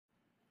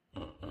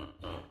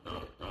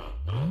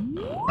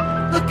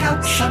Look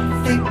out,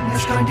 something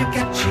is going to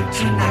get you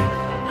tonight.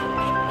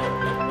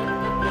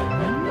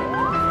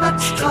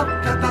 Let's talk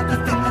about the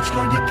thing that's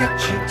going to get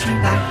you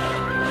tonight.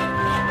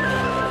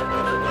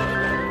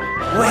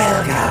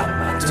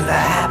 Welcome to the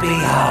Happy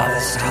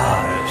Harvest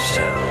Horror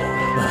Show.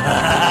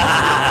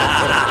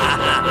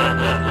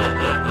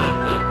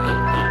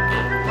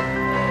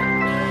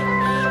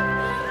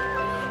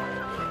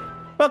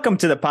 Welcome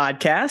to the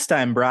podcast.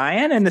 I'm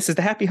Brian, and this is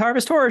the Happy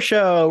Harvest Horror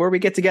Show, where we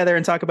get together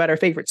and talk about our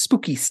favorite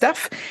spooky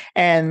stuff.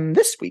 And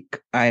this week,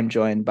 I am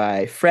joined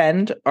by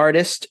friend,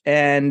 artist,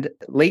 and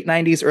late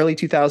 90s, early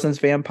 2000s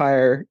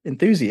vampire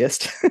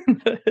enthusiast,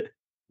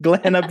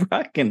 Glenna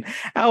Brucken.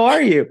 How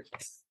are you?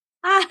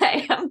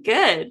 Hi, I'm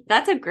good.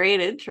 That's a great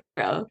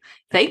intro.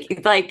 Thank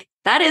you. Like,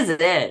 that is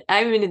it.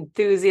 I'm an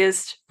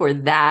enthusiast for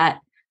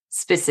that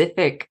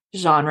specific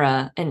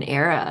genre and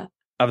era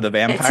Of the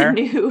vampire?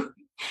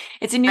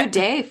 It's a new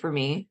day for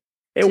me.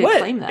 It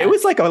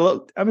was like a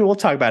little, I mean, we'll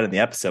talk about it in the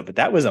episode, but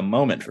that was a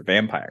moment for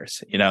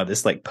vampires, you know,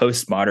 this like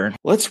postmodern,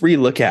 let's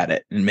relook at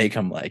it and make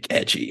them like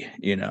edgy,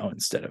 you know,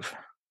 instead of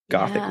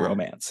gothic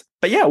romance.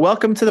 But yeah,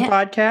 welcome to the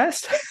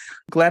podcast.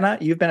 Glenna,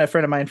 you've been a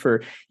friend of mine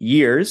for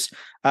years.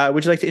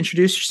 Would you like to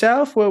introduce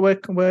yourself?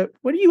 What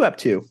are you up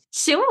to?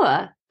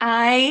 Sure.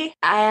 I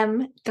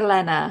am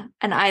Glenna,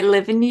 and I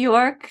live in New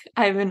York.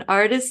 I'm an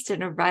artist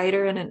and a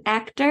writer and an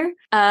actor,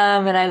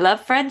 and I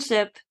love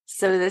friendship.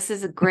 So this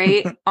is a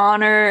great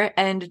honor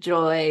and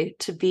joy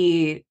to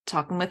be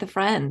talking with a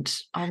friend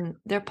on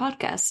their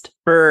podcast.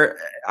 For,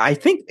 I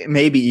think,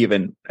 maybe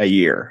even a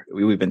year,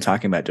 we've been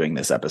talking about doing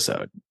this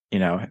episode, you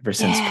know, ever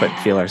since putting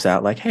feelers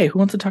out like, hey, who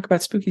wants to talk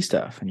about spooky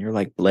stuff? And you're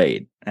like,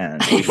 Blade.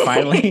 And we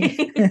finally,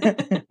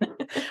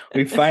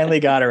 we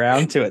finally got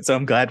around to it. So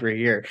I'm glad we're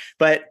here.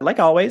 But like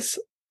always,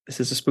 this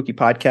is a spooky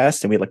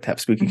podcast and we like to have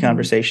spooky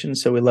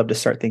conversations. So we love to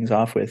start things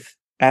off with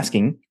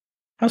asking,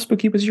 how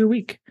spooky was your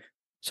week?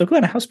 So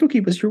Glenna, how spooky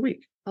was your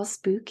week? How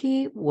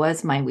spooky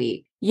was my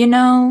week? You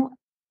know,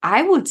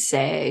 I would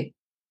say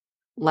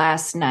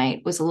last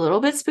night was a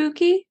little bit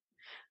spooky.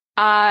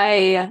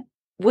 I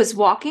was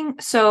walking,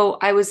 so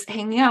I was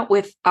hanging out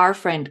with our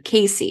friend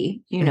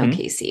Casey. You know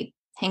Casey.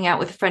 Hang out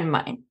with a friend of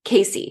mine,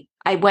 Casey.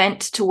 I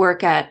went to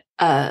work at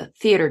a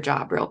theater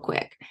job real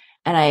quick,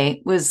 and I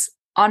was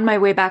on my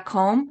way back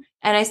home,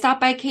 and I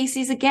stopped by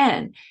Casey's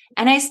again,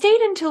 and I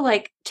stayed until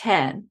like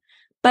 10.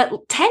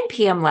 But 10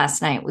 p.m.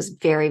 last night was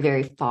very,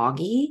 very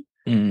foggy.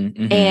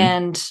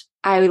 And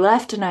I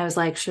left and I was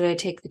like, should I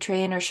take the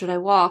train or should I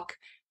walk?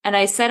 And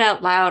I said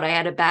out loud, I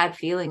had a bad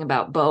feeling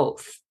about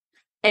both.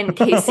 And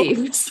Casey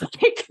was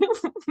like,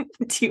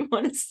 do you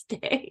want to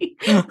stay?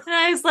 And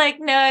I was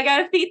like, no, I got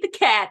to feed the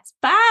cats.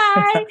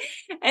 Bye.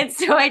 And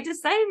so I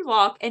decided to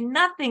walk and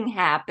nothing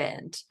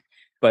happened.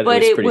 But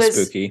it was pretty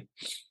spooky.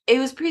 It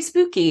was pretty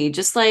spooky.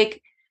 Just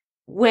like,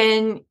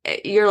 when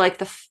you're like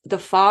the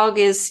fog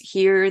is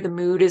here, the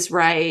mood is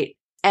right,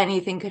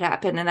 anything could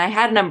happen. And I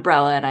had an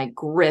umbrella and I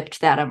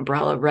gripped that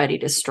umbrella ready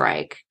to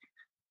strike.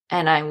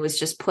 And I was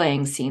just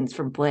playing scenes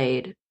from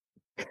Blade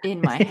in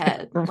my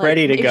head.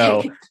 Ready to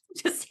go.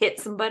 Just hit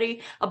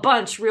somebody a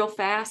bunch real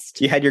fast.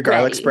 You had your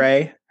garlic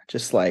spray,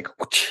 just like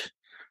whoosh,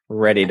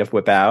 ready to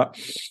whip out.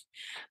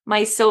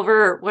 My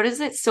silver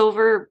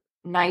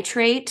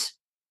nitrate.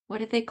 What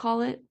did they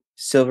call it?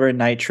 Silver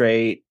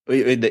nitrate.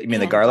 You mean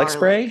the garlic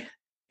spray?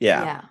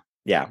 Yeah.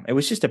 It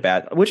was just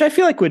which I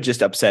feel like would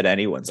just upset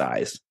anyone's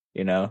eyes,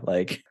 you know,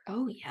 like,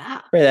 oh yeah.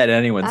 Spray that in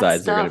anyone's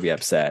eyes, they're going to be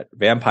upset.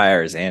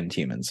 Vampires and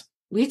humans.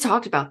 We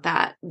talked about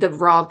that. The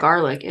raw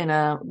garlic in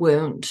a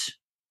wound,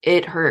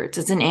 it hurts.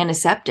 It's an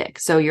antiseptic.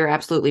 So you're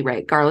absolutely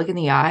right. Garlic in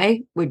the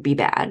eye would be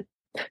bad.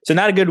 So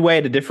not a good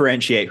way to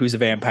differentiate who's a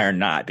vampire or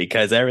not,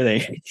 because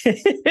everything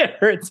it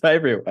hurts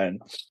everyone.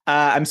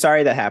 I'm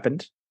sorry that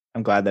happened.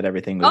 I'm glad that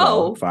everything was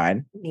all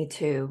fine. Me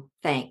too.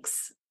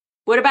 Thanks.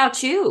 What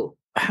about you?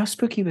 How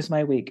spooky was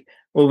my week?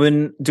 Well, we've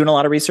been doing a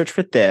lot of research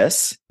for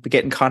this. We're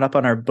getting caught up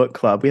on our book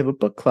club. We have a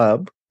book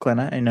club,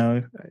 Glenna. I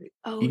know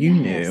you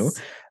knew.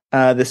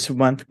 This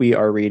month we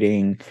are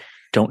reading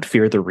Don't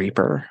Fear the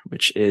Reaper,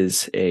 which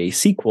is a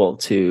sequel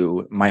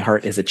to My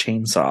Heart is a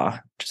Chainsaw,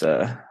 which is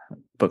a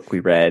book we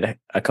read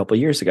a couple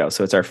years ago.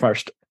 So it's our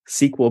first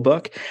sequel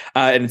book.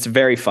 And it's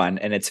very fun.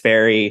 And it's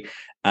very...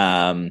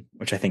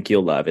 which I think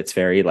you'll love. It's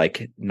very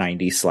like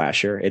 90s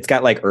slasher. It's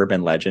got like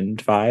urban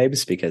legend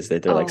vibes because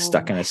they're like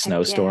stuck in a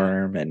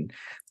snowstorm. And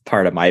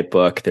part of my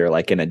book, they're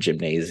like in a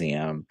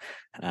gymnasium,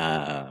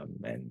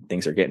 and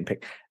things are getting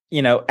picked.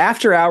 You know,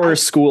 after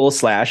hours school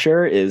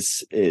slasher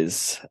is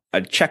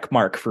a check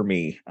mark for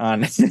me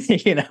on,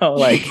 you know,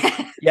 like,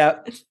 yeah,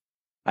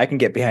 I can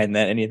get behind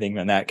that, anything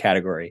in that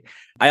category.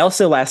 I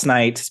also last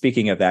night,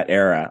 speaking of that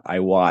era, I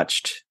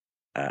watched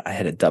I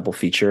had a double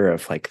feature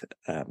of like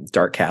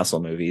Dark Castle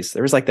movies.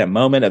 There was like that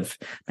moment of,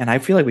 man, I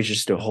feel like we should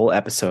just do a whole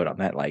episode on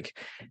that, like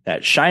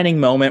that shining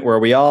moment where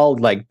we all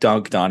like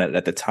dunked on it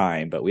at the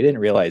time, but we didn't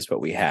realize what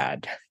we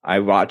had. I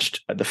watched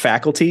The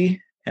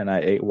Faculty and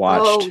I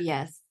watched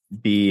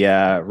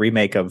the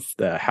remake of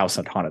The House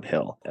on Haunted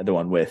Hill, the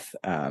one with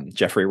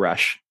Jeffrey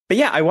Rush. But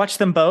yeah, I watched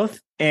them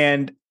both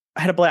and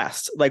I had a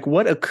blast. Like,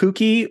 what a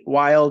kooky,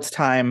 wild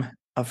time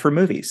for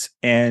movies.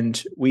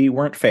 And we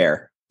weren't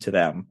fair to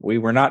them. We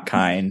were not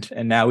kind.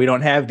 And now we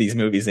don't have these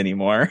movies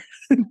anymore.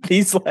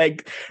 These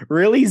like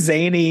really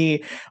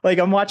zany, like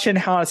I'm watching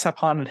House Up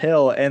Haunted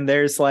Hill, and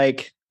there's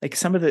like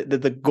some of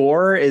the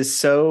gore is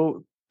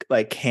so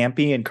like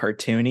campy and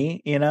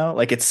cartoony, you know,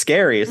 like it's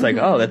scary. It's like,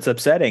 oh, that's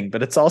upsetting.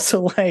 But it's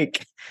also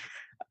like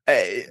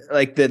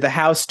the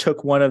house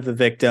took one of the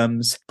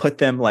victims, put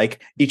them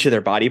like each of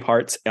their body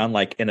parts on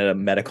like in a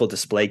medical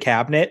display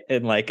cabinet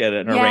and like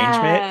an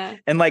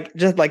arrangement. And like,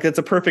 just like, that's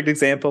a perfect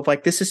example of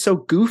like, this is so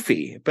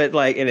goofy, but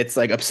like, and it's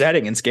like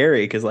upsetting and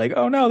scary because like,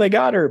 oh no, they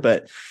got her.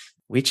 But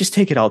we just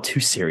take it all too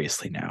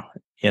seriously now,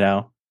 you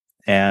know?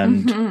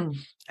 And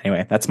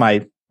anyway, that's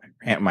my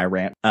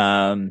rant.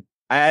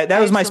 That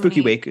was my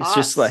spooky week. It's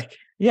just like,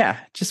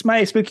 just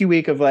my spooky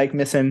week of like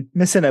missing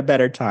a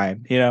better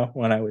time, you know,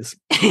 when I was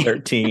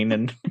 13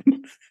 and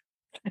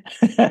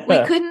we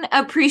couldn't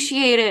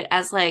appreciate it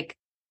as like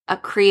a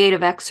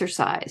creative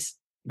exercise.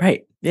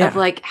 Right. Yeah. Of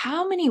like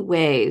how many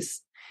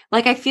ways,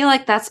 like I feel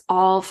like that's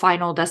all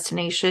Final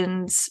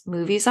Destinations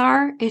movies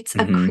are. It's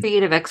a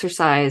creative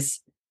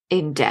exercise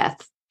in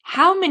death.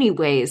 How many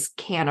ways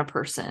can a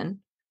person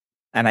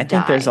And I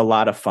think there's a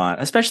lot of fun,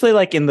 especially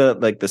like in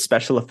the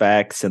special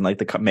effects and like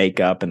the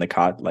makeup and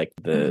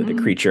the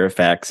creature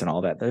effects and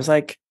all that. There's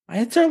like,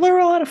 it's a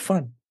lot of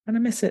fun and I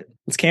miss it.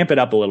 Let's camp it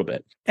up a little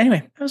bit.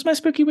 Anyway, that was my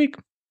spooky week.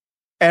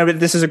 And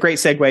this is a great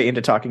segue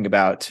into talking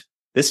about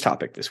this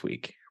topic this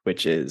week,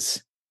 which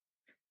is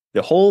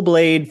the whole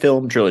Blade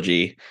film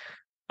trilogy.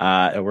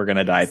 We're going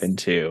to dive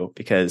into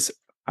because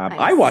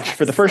I watched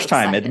for the first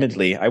time,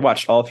 admittedly, I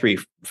watched all three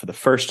for the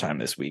first time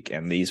this week,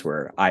 and these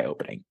were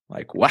eye-opening.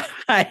 Like, why?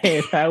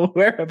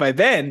 Where have I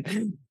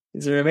been?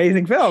 These are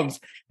amazing films,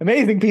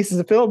 amazing pieces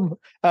of film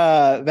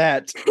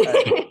that...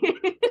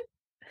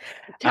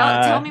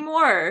 Tell me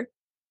more.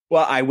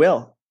 Well, I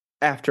will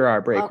after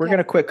our break. Okay. We're going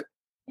to quick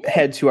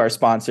head to our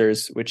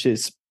sponsors, which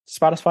is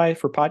Spotify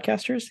for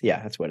podcasters.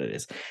 Yeah, that's what it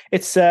is.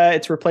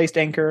 It's replaced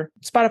Anchor,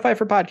 Spotify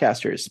for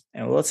podcasters.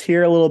 And let's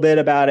hear a little bit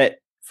about it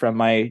from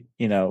my,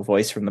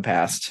 voice from the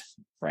past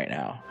right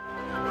now.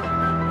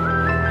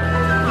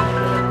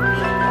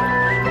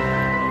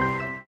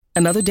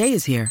 Another day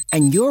is here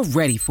and you're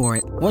ready for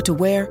it. What to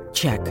wear?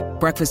 Check.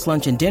 Breakfast,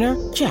 lunch, and dinner?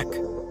 Check.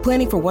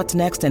 Planning for what's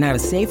next and how to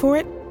save for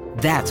it?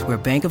 That's where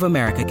Bank of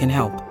America can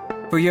help.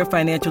 For your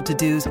financial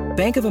to-dos,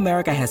 Bank of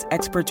America has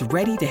experts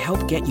ready to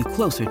help get you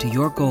closer to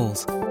your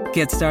goals.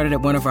 Get started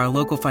at one of our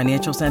local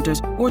financial centers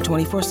or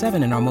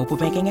 24/7 in our mobile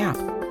banking app.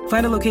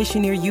 Find a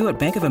location near you at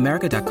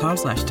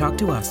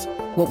bankofamerica.com/talktous.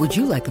 What would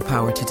you like the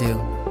power to do?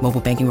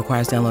 Mobile banking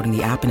requires downloading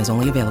the app and is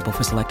only available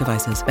for select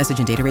devices. Message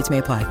and data rates may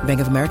apply.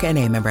 Bank of America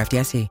N.A., member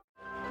FDIC.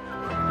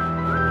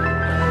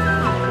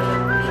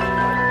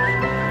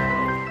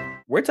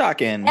 We're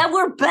talking. And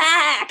we're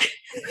back.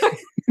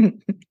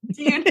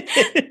 Dude,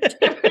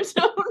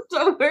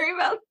 don't worry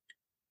about it.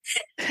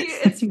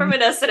 It's from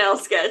an SNL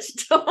sketch.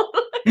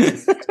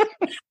 Just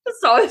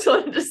always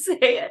wanted to say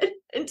it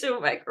into a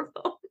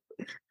microphone.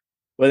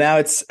 Well, now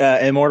it's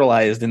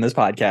immortalized in this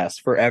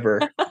podcast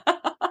forever.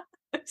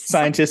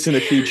 Scientists in the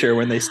future,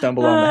 when they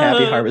stumble on the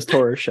Happy Harvest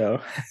Horror Show,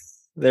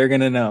 they're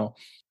gonna know.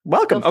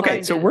 Welcome.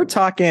 Okay, so we're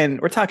talking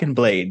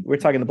Blade. We're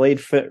talking the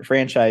Blade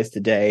franchise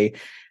today.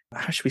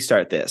 How should we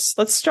start this?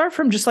 Let's start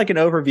from just like an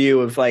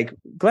overview of like,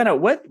 Glenna,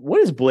 what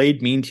does Blade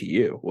mean to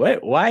you?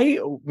 Why,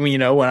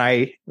 when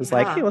I was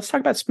like, hey, let's talk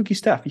about spooky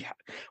stuff.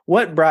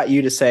 What brought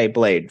you to say,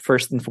 Blade,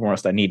 first and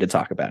foremost, I need to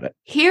talk about it?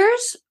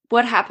 Here's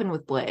what happened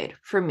with Blade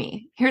for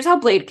me. Here's how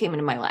Blade came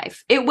into my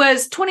life. It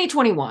was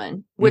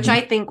 2021, which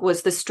I think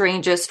was the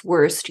strangest,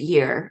 worst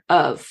year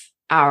of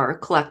our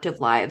collective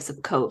lives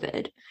of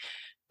COVID.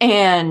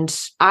 And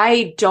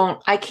I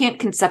can't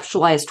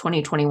conceptualize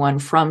 2021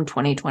 from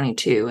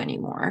 2022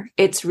 anymore.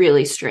 It's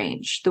really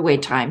strange the way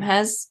time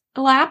has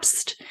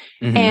elapsed.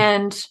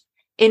 And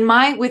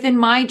within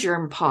my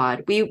germ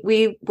pod,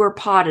 we were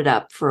podded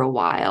up for a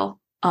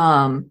while.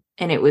 And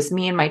it was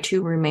me and my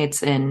two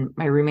roommates and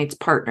my roommate's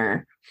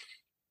partner.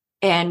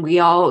 And we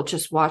all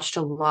just watched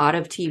a lot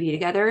of TV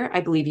together.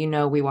 I believe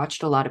we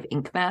watched a lot of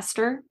Ink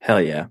Master.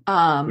 Hell yeah.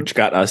 Which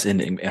got us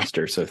into Ink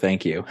Master, so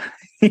thank you.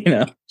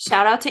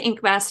 Shout out to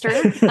Ink Master.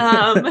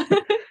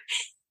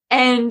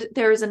 And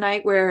there was a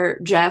night where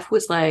Jeff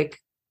was like,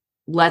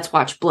 let's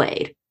watch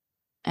Blade.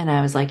 And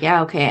I was like,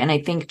 yeah, okay. And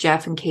I think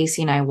Jeff and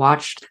Casey and I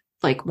watched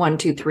like 1,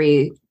 2,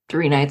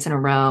 3 nights in a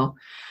row.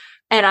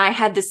 And I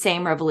had the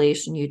same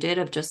revelation you did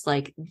of just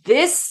like,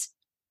 this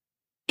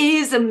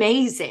is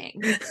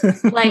amazing.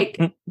 Like,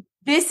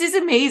 this is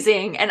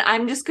amazing. And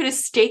I'm just going to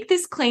stake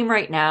this claim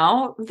right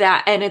now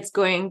and it's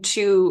going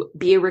to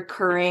be a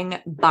recurring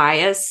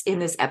bias in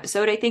this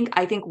episode. I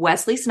think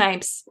Wesley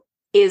Snipes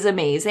is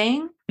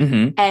amazing.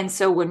 And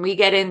so when we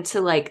get into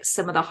like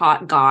some of the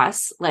hot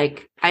goss,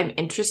 like I'm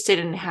interested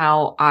in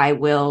how I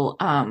will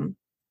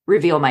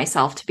reveal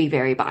myself to be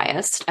very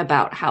biased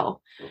about how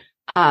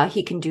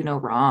he can do no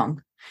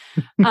wrong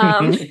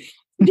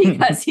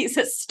because he's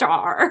a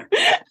star.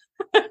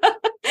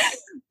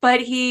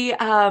 But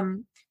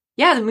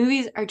yeah, the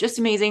movies are just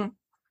amazing.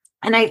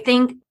 And I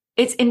think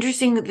it's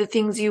interesting that the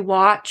things you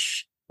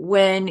watch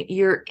when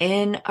you're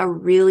in a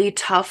really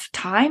tough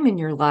time in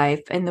your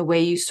life and the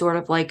way you sort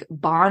of like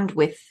bond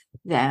with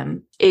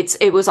them.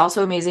 It was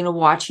also amazing to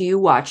watch you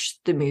watch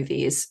the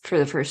movies for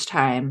the first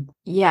time.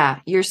 Yeah,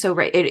 you're so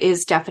right. It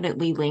is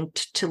definitely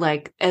linked to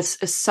like a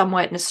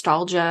somewhat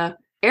nostalgia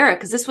era,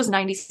 because this was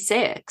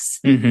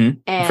 96.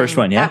 And first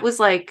one, yeah. That was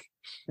like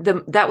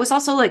that was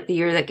also like the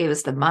year that gave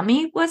us The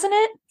Mummy, wasn't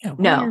it? Yeah,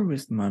 what year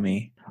was The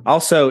Mummy?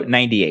 Also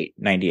 98.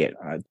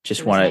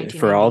 Just want to,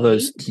 for all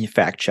those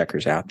fact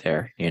checkers out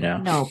there, you know.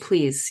 No,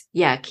 please.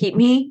 Yeah, keep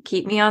me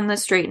on the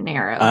straight and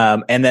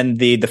narrow. And then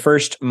the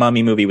first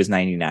Mummy movie was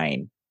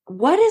 99.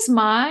 What is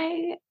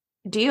my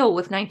deal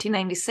with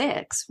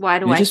 1996? Why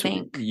do I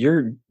think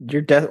you're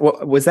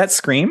was that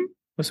Scream?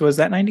 Was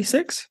that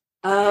 96?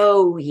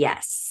 Oh,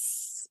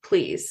 yes.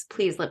 Please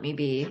let me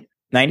be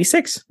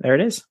 96. There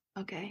it is.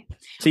 Okay.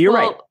 So you're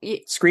right.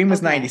 Scream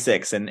was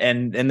 96,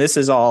 and this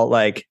is all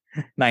like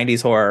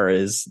 90s horror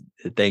is,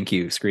 thank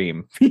you,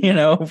 Scream. You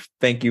know,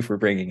 thank you for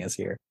bringing us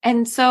here.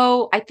 And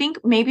so I think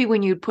maybe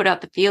when you put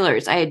out the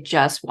feelers, I had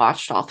just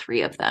watched all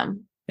three of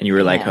them. And you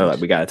were like, oh,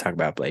 we got to talk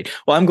about Blade.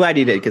 Well, I'm glad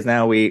you did, because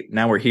now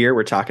we're here,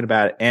 we're talking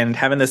about it and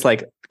having this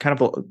like kind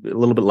of a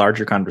little bit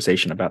larger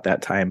conversation about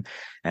that time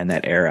and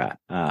that era.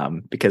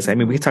 Because I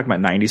mean, we can talk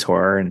about 90s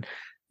horror and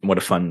what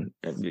a fun,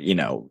 you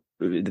know,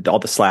 all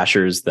the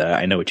slashers, the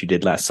I Know What You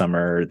Did Last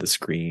Summer, the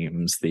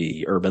Screams,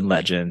 the urban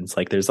legends.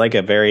 Like there's like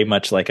a very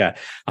much like a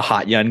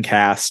hot young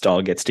cast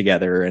all gets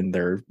together and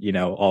they're, you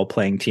know, all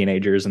playing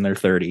teenagers and they're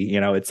 30.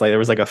 You know, it's like there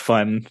was like a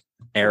fun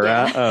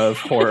era of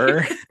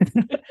horror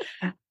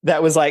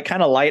that was like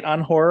kind of light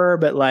on horror,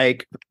 but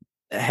like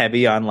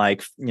heavy on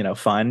like, you know,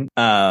 fun.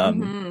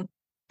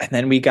 And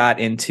then we got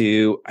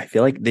into, I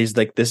feel like there's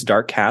like this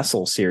Dark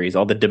Castle series,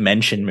 all the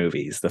Dimension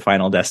movies, the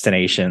Final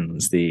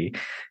Destinations, the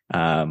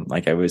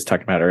like I was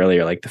talking about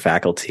earlier, like The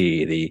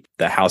Faculty,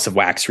 the House of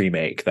Wax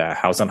remake, the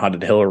House on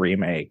Haunted Hill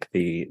remake,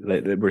 the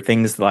where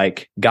things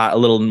like got a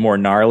little more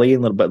gnarly, a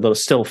little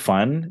still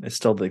fun. It's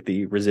still like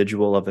the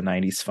residual of the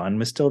 90s fun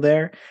was still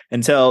there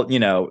until, you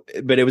know,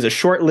 but it was a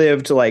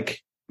short-lived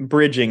like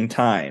bridging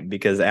time,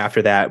 because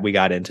after that we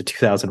got into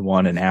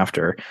 2001 and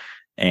after.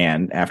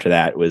 And after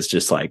that was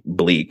just like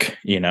bleak,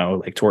 you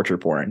know, like torture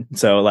porn.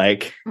 So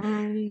like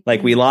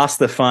we lost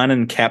the fun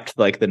and kept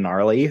like the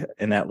gnarly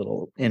in that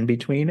little in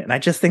between. And I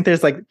just think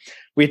there's like,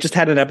 we just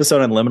had an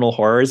episode on liminal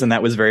horrors, and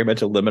that was very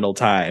much a liminal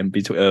time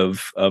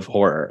of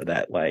horror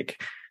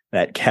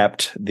that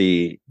kept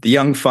the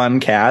young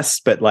fun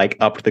cast, but like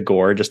upped the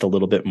gore just a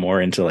little bit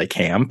more into like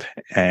camp.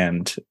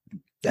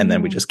 And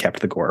then we just kept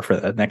the gore for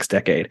the next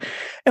decade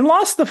and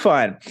lost the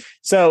fun.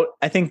 So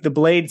I think the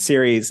Blade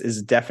series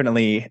is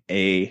definitely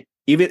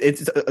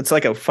it's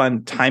like a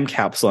fun time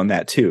capsule on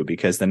that too,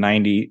 because the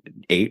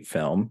 98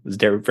 film was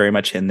very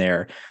much in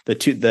there.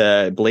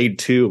 The Blade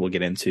 2 we'll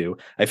get into,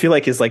 I feel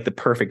like is like the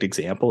perfect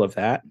example of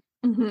that.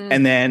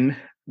 And then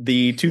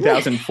the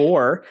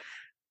 2004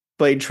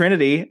 Blade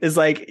Trinity is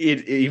like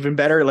even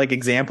better, like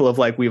example of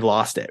like we've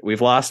lost it.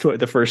 We've lost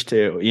the first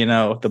two, you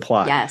know, the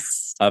plot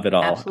of it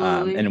all.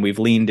 And we've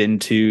leaned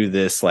into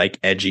this like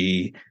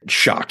edgy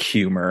shock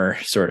humor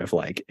sort of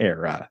like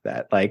era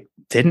that like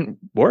didn't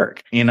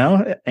work, you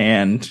know,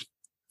 and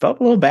felt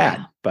a little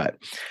bad, but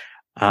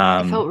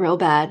it felt real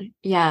bad.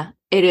 Yeah,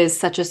 it is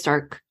such a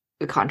stark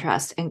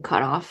contrast and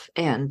cutoff.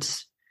 And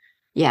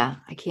yeah,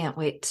 I can't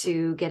wait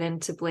to get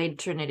into Blade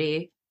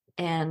Trinity.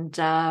 And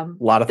a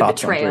lot of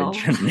thoughts betrayal. on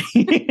Blade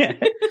Trinity.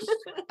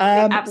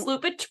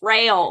 Absolute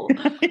betrayal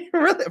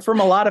really, from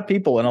a lot of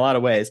people in a lot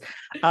of ways.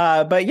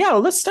 But yeah,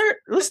 let's dive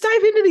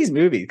into these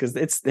movies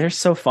because they're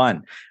so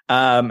fun.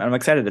 I'm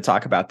excited to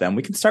talk about them.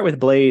 We can start with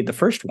Blade. The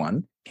first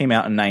one came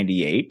out in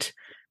 98.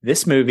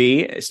 This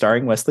movie,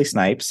 starring Wesley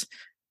Snipes,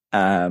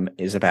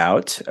 is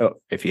about,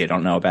 if you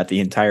don't know about the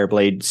entire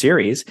Blade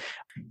series,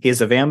 he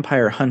is a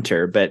vampire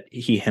hunter, but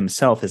he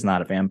himself is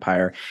not a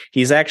vampire.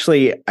 He's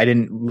actually, I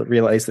didn't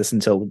realize this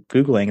until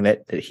Googling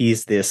that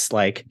he's this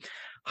like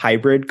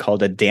hybrid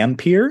called a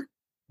Dhampir,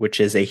 which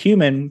is a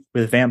human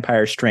with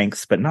vampire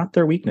strengths, but not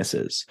their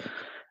weaknesses.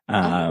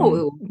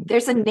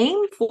 There's a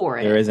name for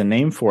it. There is a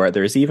name for it.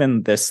 There's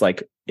even this,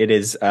 like, it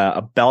is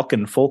a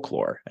Balkan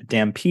folklore. A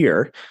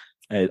Dhampir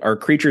are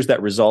creatures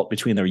that result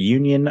between the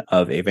union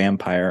of a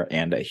vampire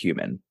and a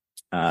human.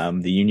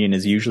 The union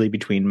is usually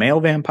between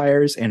male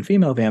vampires and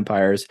female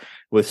vampires,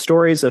 with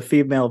stories of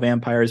female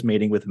vampires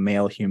mating with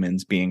male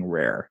humans being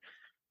rare.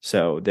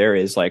 So there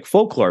is like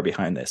folklore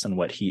behind this and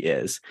what he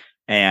is.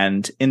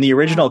 And in the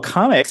original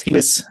comics,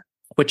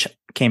 which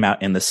came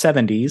out in the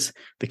 70s,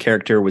 the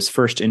character was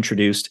first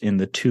introduced in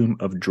the Tomb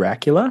of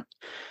Dracula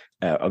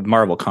of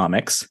Marvel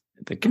Comics.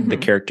 The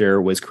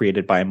character was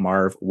created by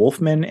Marv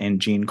Wolfman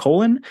and Gene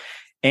Colan.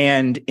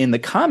 And in the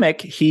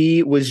comic,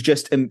 he was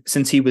just,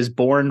 since he was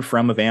born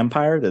from a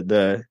vampire,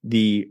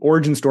 the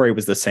origin story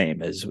was the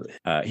same as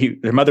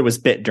their mother was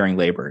bit during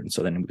labor. And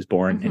so then he was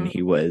born and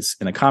he was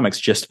in the comics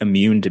just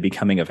immune to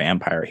becoming a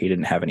vampire. He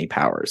didn't have any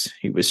powers.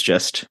 He was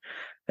just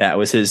That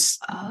was his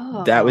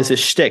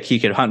shtick. He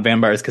could hunt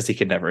vampires because he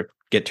could never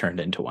get turned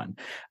into one.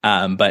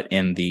 But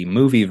in the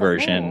movie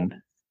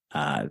version,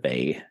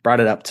 they brought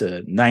it up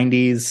to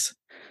 90s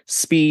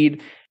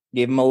speed,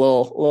 gave him a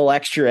little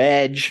extra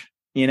edge,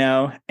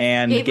 and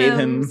gave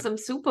him some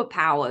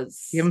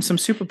superpowers. Gave him some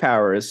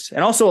superpowers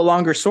and also a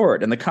longer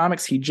sword. In the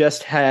comics, he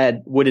just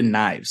had wooden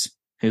knives.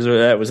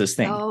 That was his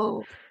thing.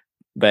 Oh.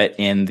 But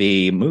in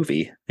the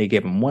movie, they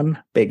gave him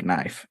one big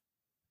knife,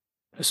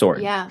 a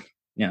sword. Yeah.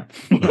 Yeah.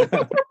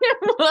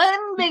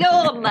 One big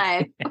old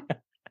knife.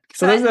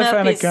 So those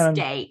are the kind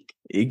steak.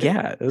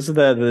 Yeah, those are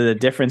the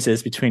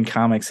differences between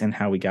comics and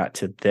how we got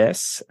to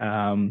this.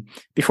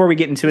 Before we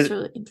get into it,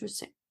 really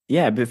interesting.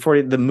 Yeah,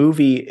 before the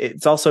movie,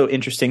 it's also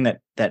interesting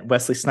that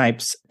Wesley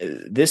Snipes,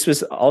 this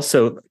was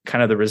also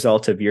kind of the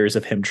result of years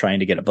of him trying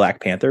to get a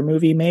Black Panther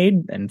movie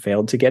made and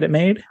failed to get it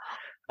made.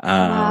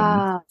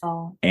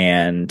 Wow.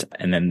 And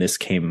then this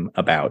came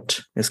about.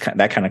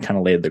 That kind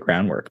of laid the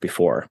groundwork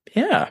before.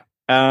 Yeah.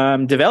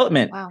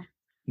 Development. Wow.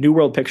 New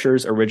World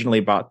Pictures originally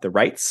bought the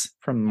rights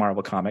from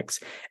Marvel Comics,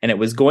 and it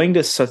was going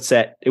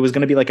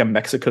to be like a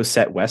Mexico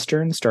set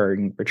Western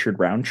starring Richard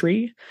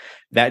Roundtree.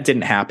 That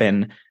didn't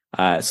happen.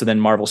 So then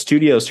Marvel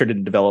Studios started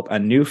to develop a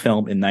new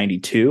film in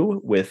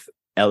 92 with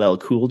LL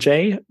Cool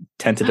J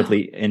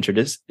tentatively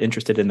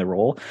interested in the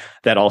role.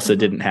 That also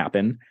didn't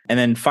happen. And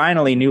then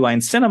finally, New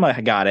Line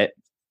Cinema got it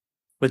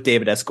with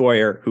David S.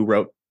 Goyer, who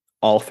wrote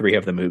all three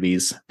of the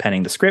movies,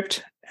 penning the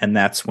script. And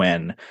that's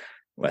when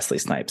Wesley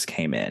Snipes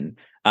came in.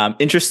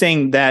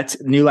 Interesting that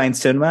New Line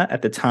Cinema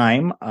at the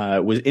time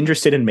was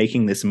interested in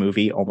making this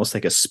movie almost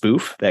like a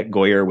spoof, that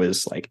Goyer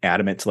was like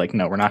adamant to like,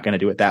 no, we're not going to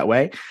do it that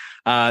way.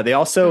 They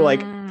also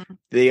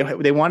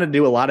they wanted to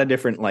do a lot of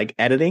different like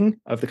editing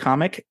of the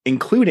comic,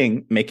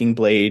 including making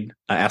Blade,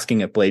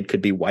 asking if Blade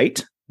could be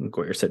white.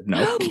 Goyer said,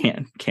 no,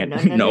 can't,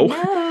 no.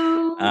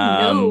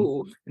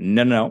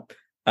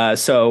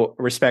 So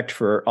respect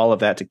for all of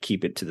that to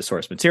keep it to the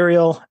source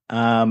material.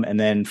 And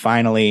then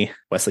finally,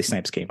 Wesley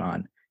Snipes came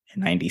on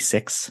in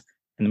 96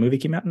 and the movie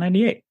came out in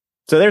 98.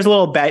 So there's a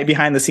little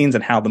behind the scenes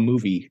on how the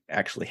movie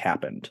actually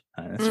happened.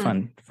 It's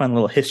fun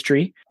little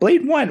history.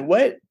 Blade 1,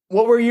 what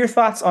were your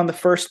thoughts on the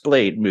first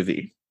Blade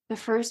movie? The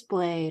first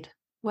Blade.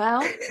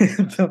 Well,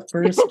 the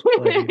first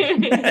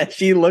Blade.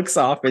 She looks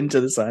off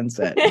into the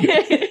sunset.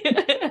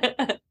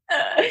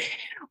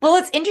 Well,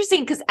 it's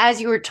interesting because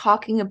as you were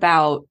talking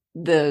about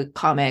the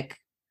comic,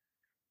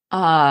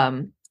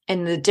 and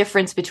the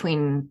difference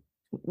between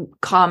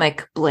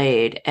comic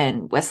Blade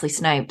and Wesley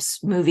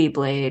Snipes movie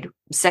Blade,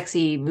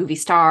 sexy movie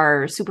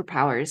star,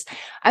 superpowers,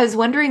 I was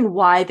wondering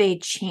why they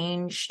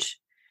changed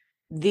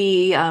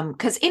the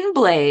because in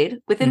Blade,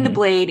 within the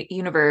Blade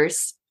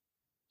universe,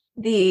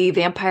 the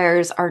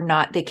vampires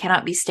they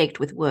cannot be staked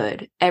with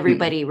wood.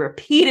 Everybody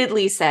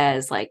repeatedly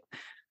says like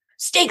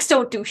stakes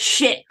don't do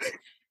shit.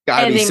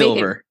 Gotta be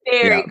silver.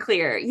 Very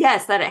clear.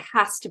 Yes, that it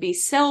has to be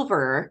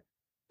silver.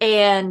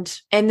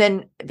 And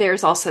then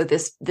there's also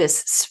this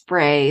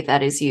spray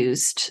that is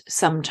used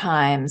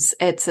sometimes.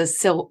 It's a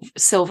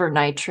silver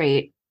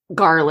nitrate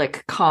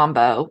garlic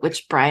combo,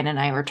 which Brian and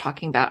I were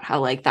talking about how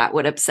like that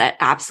would upset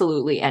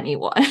absolutely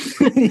anyone.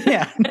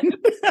 Yeah.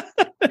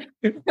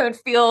 It would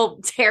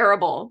feel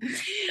terrible.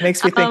 It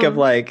makes me think of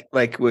like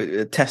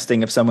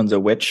testing if someone's a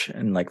witch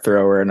and like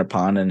throw her in a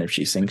pond, and if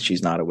she thinks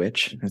she's not a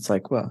witch, it's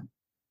like, well,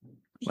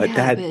 like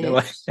that.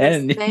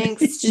 And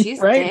thanks, she's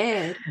right?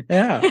 dead.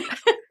 Yeah.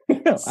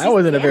 That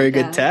wasn't a very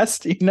good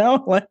test,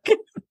 like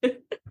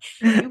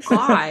you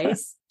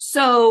guys.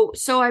 So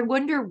I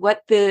wonder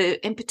what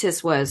the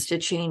impetus was to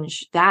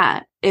change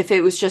that. If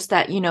it was just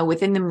that,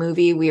 within the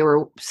movie, we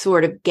were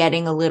sort of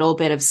getting a little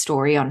bit of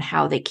story on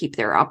how they keep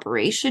their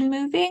operation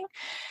moving,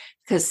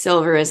 because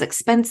silver is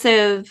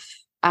expensive.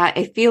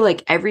 I feel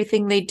like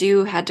everything they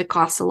do had to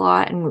cost a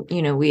lot.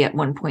 And, we at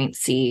one point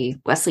see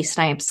Wesley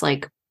Snipes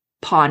like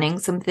pawning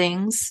some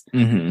things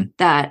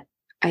that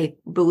I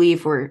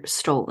believe were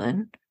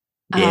stolen.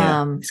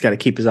 Yeah, he's got to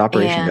keep his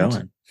operation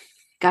going.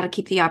 Got to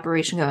keep the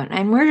operation going.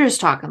 And we're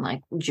just talking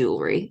like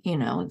jewelry,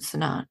 it's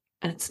not.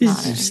 He's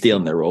just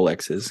stealing their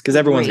Rolexes because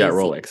everyone's got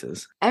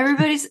Rolexes.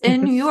 Everybody's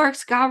in New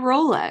York's got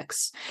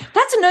Rolex.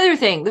 That's another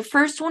thing. The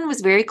first one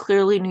was very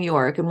clearly New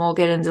York, and we'll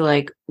get into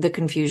like the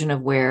confusion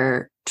of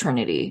where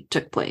Trinity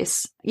took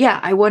place. Yeah,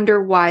 I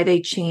wonder why they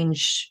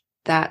changed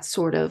that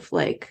sort of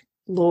like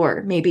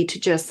lore. Maybe to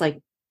just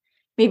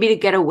maybe to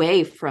get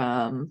away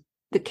from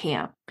the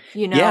camp,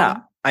 Yeah,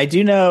 I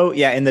do know.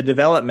 Yeah, in the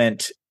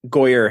development,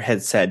 Goyer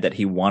had said that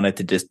he wanted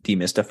to just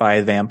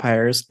demystify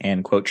vampires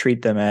and, quote,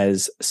 treat them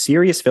as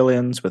serious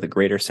villains with a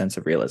greater sense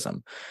of realism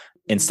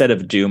instead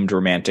of doomed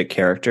romantic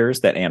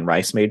characters that Anne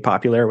Rice made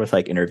popular with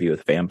like Interview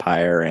with a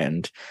Vampire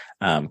and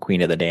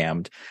Queen of the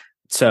Damned.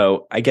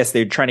 So I guess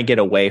they're trying to get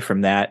away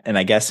from that. And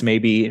I guess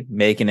maybe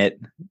making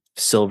it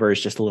silver is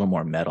just a little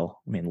more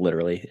metal. I mean,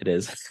 literally it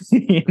is,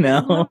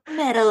 Metal,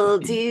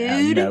 dude.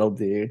 Yeah, metal,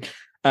 dude.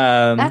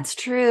 That's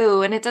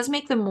true. And it does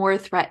make them more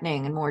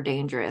threatening and more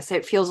dangerous.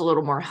 It feels a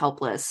little more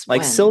helpless.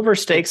 Like silver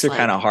stakes are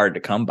kind of hard to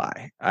come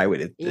by, I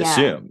would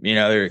assume. You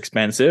know, they're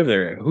expensive.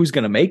 Who's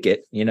going to make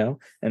it, you know?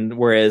 And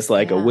whereas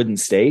like a wooden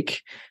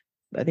stake,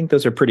 I think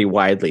those are pretty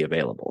widely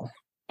available.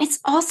 It's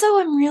also,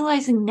 I'm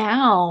realizing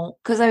now,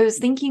 because I was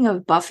thinking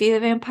of Buffy the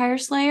Vampire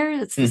Slayer.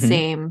 It's the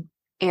same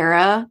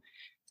era.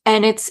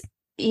 And it's,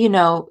 you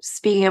know,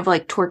 speaking of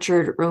like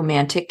tortured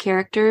romantic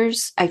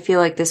characters, I feel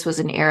like this was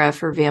an era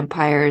for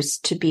vampires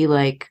to be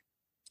like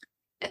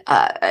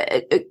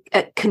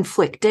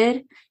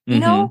conflicted, you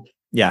know?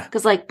 Yeah.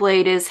 Because like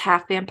Blade is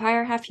half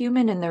vampire, half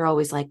human, and they're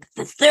always like,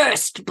 the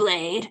thirst,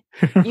 Blade.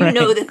 You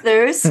know the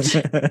thirst.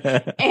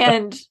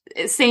 And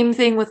same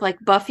thing with like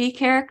Buffy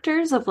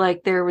characters of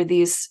like, there were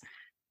these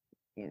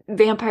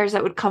vampires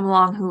that would come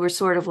along who were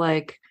sort of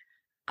like,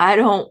 I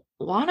don't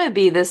want to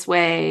be this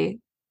way,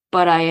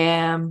 but I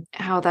am.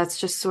 How that's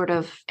just sort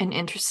of an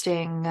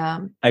interesting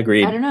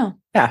Agreed. I don't know.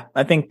 Yeah.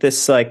 I think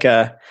this like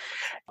well,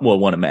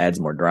 one of them adds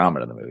more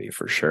drama to the movie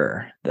for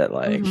sure. That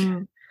like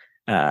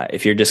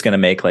if you're just going to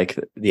make like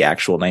the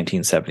actual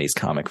 1970s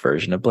comic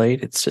version of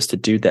Blade, it's just a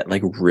dude that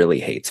like really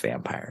hates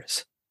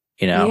vampires,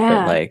 you know,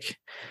 but like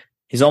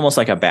he's almost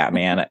like a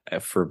Batman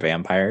for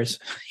vampires,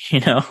 you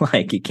know,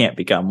 like he can't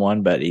become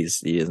one, but he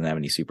doesn't have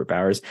any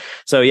superpowers.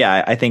 So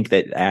yeah, I think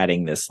that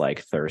adding this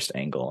like thirst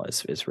angle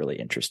is really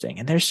interesting.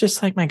 And there's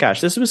just like, my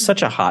gosh, this was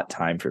such a hot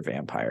time for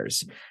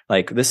vampires.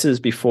 Like this is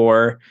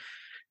before,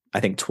 I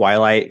think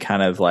Twilight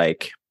kind of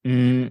like,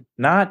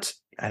 not,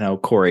 I know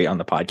Corey on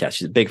the podcast,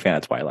 she's a big fan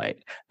of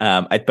Twilight.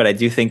 But I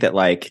do think that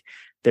like,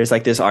 there's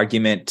like this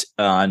argument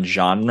on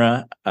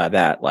genre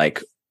that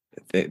like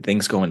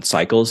things go in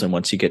cycles. And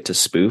once you get to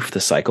spoof, the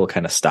cycle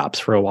kind of stops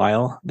for a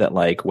while. That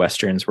like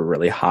Westerns were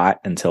really hot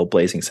until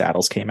Blazing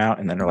Saddles came out.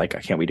 And then they're like,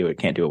 can't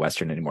do a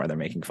Western anymore. They're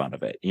making fun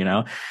of it, you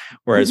know?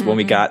 Whereas when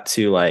we got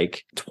to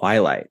like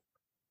Twilight,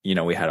 you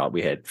know, we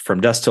had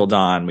From Dusk Till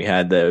Dawn, we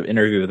had the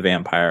Interview with the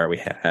Vampire, we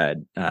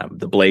had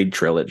the Blade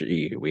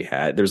trilogy,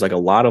 there's like a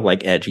lot of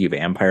like edgy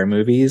vampire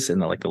movies in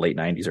the like the late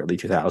 90s, early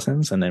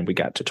 2000s, and then we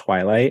got to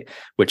Twilight,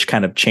 which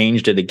kind of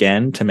changed it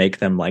again to make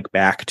them like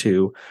back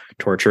to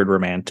tortured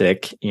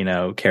romantic, you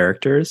know,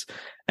 characters.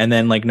 And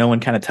then like no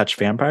one kind of touched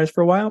vampires for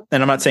a while.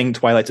 And I'm not saying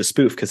Twilight's a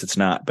spoof because it's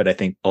not, but I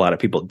think a lot of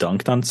people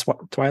dunked on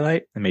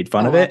Twilight and made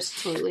fun of it.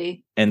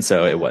 Absolutely. And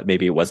so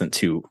maybe it wasn't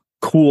too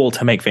cool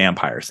to make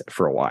vampires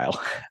for a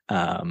while.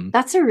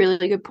 That's a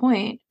really good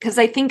point, because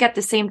I think at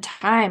the same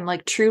time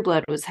like True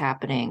Blood was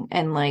happening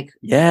and like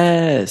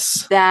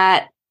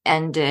that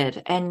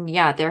ended, and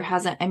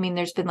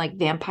there's been like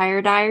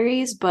Vampire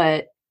Diaries,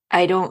 but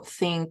I don't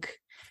think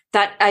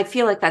that, I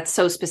feel like that's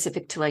so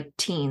specific to like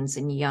teens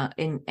and young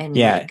and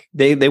like,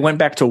 they went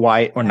back to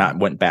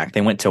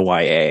they went to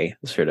YA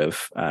sort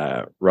of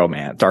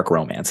dark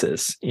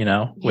romances, you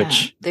know,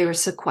 which they were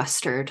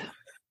sequestered.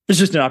 It's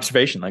just an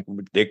observation. Like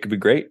it could be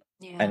great.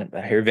 Yeah. And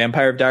I hear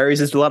Vampire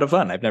Diaries is a lot of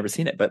fun. I've never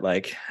seen it, but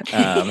like,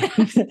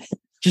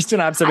 just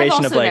an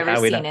observation of like how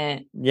we seen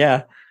it.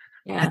 Yeah.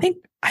 I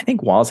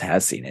think Walls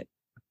has seen it.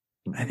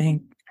 I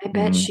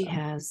bet she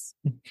has.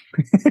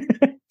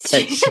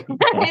 She's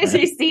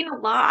seen a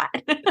lot.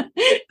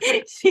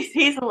 She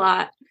sees a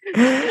lot.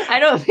 I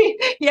don't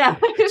think, I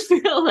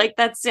feel like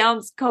that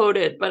sounds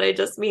coded, but I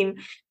just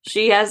mean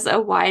she has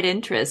a wide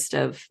interest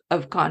of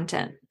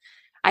content.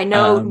 I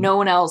know no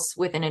one else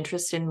with an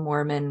interest in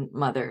Mormon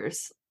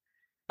mothers.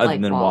 Other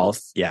than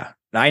Walls. Yeah.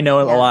 I know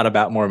a lot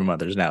about Mormon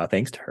mothers now,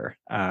 thanks to her.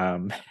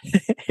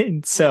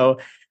 And so,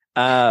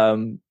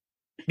 so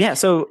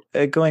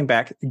getting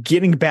back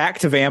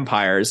to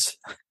vampires,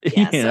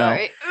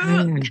 sorry.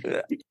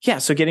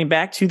 So getting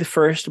back to the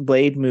first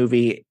Blade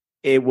movie,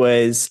 it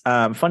was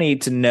funny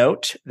to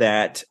note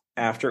that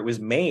after it was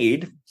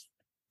made,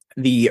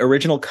 the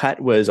original cut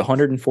was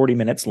 140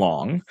 minutes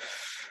long.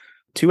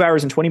 2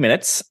 hours and 20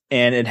 minutes,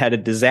 and it had a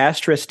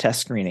disastrous test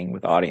screening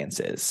with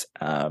audiences,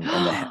 and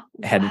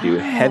they had to do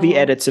heavy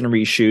edits and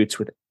reshoots,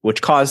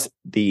 which caused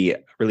the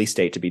release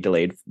date to be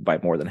delayed by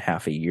more than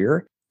half a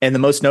year. And the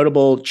most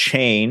notable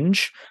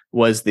change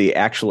was the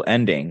actual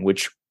ending,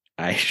 which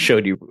I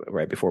showed you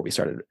right before we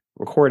started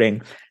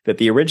recording, that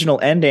the original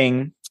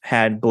ending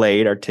had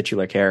Blade, our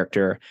titular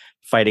character,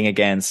 fighting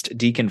against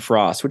Deacon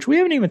Frost, which we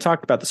haven't even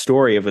talked about the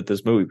story of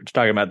this movie. We're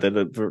talking about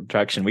the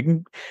production. We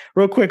can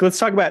real quick. Let's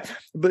talk about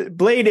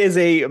Blade is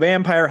a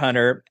vampire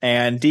hunter,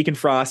 and Deacon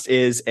Frost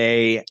is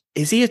he a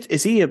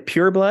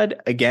pureblood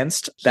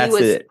against? That's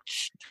it.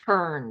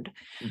 Turned.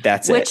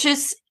 That's it. Which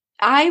is,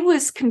 I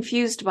was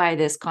confused by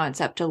this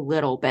concept a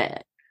little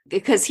bit.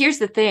 Because here's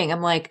the thing,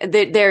 I'm like,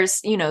 there's,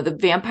 the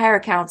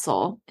Vampire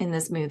Council in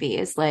this movie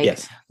is like,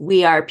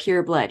 we are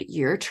pure blood.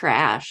 You're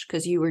trash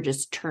because you were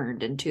just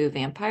turned into a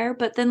vampire.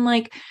 But then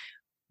like,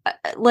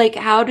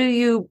 are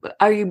you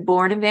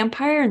born a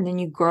vampire and then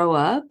you grow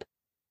up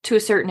to a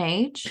certain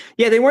age?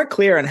 Yeah, they weren't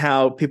clear on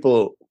how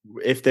people,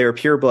 if they were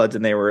pure bloods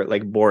and they were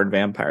like born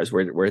vampires,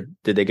 where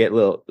did they get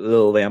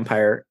little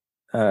vampire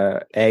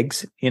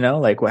eggs?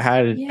 Like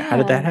how did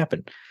that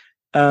happen?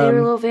 They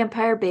were little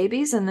vampire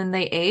babies and then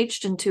they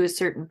aged into a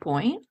certain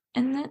point.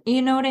 And then,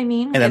 you know what I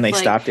mean? And then they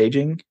stopped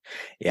aging.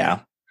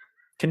 Yeah.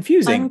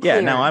 Confusing. Unclear.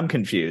 Yeah, now I'm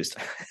confused.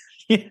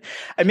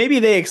 And maybe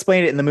they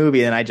explained it in the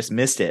movie and I just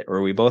missed it,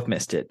 or we both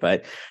missed it.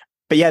 But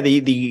yeah,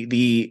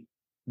 the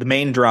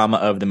main drama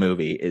of the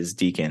movie is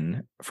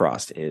Deacon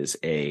Frost is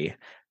a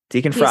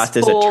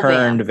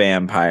turned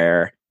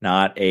vampire,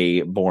 not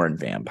a born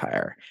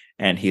vampire.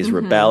 And he's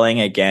rebelling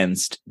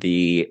against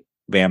the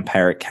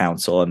Vampiric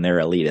Council and their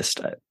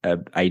elitist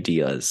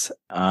ideas.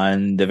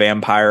 And the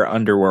vampire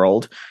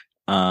underworld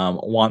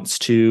wants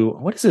to,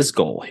 what is his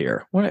goal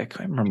here? I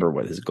can't remember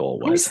what his goal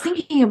was. I was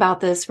thinking about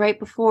this right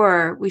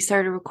before we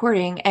started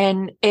recording,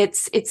 and it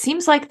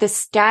seems like the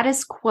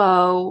status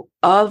quo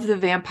of the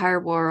vampire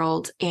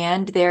world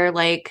and their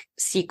like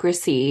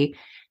secrecy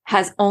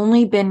has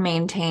only been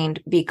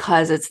maintained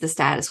because it's the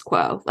status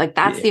quo. Like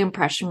that's the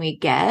impression we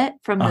get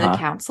from the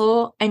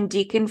council. And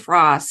Deacon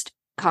Frost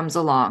comes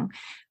along,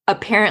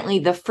 apparently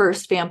the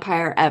first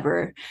vampire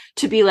ever,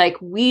 to be like,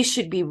 we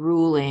should be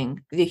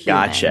ruling the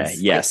humans. Gotcha.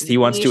 Yes. Like, he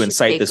wants to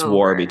incite this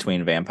war over.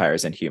 between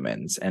vampires and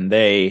humans. And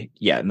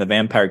and the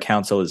Vampire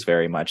Council is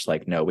very much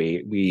like, no,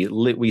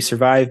 we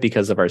survive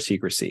because of our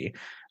secrecy.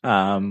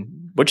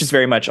 Which is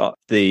very much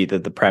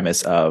the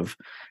premise of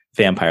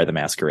Vampire the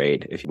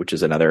Masquerade, which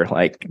is another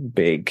like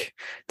big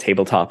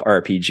tabletop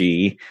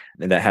RPG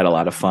that had a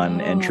lot of fun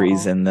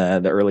entries in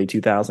the early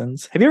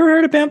 2000s. Have you ever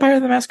heard of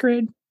Vampire the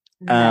Masquerade?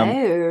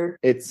 No.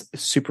 It's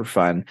super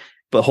fun.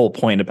 The whole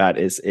point about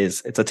it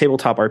is it's a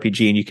tabletop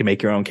RPG and you can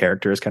make your own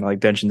characters, kind of like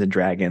Dungeons and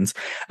Dragons.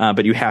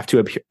 But you have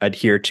to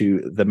adhere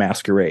to the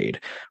Masquerade,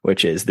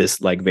 which is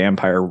this like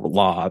vampire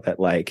law that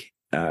like,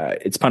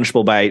 it's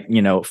punishable by,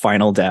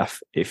 final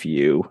death if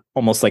you,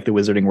 almost like the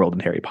Wizarding World in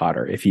Harry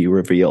Potter, if you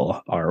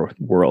reveal our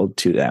world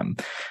to them.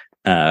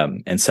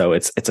 And so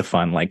it's a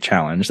fun like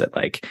challenge that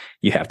like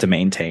you have to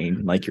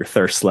maintain like your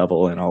thirst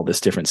level and all this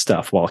different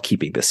stuff while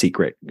keeping the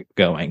secret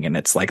going. And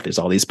it's like there's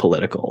all these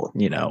political,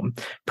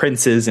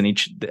 princes in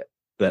each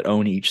that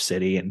own each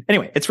city. And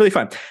anyway, it's really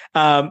fun.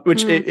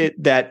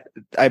 That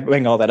I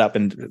bring all that up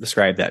and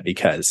describe that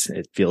because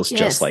it feels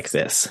just like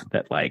this,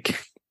 that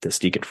like this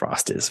Deacon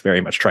Frost is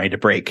very much trying to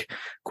break,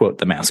 quote,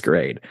 the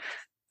Masquerade.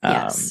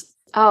 Yes.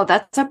 Oh,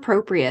 that's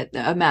appropriate.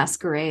 A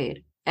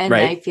masquerade. And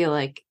right? I feel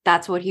like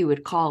that's what he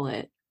would call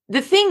it.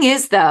 The thing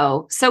is,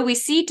 though, so we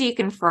see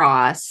Deacon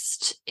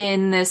Frost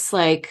in this,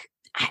 like,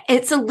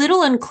 it's a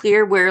little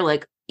unclear where,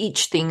 like,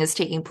 each thing is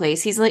taking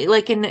place. He's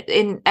like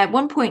in at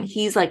one point,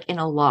 he's like in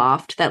a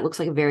loft that looks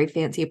like a very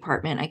fancy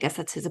apartment. I guess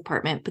that's his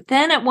apartment. But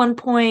then at one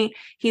point,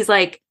 he's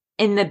like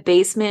in the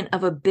basement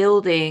of a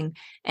building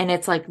and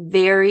it's like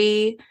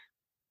very...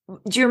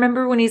 Do you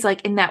remember when he's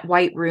like in that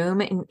white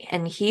room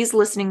and he's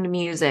listening to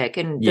music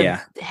and the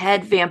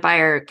head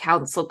vampire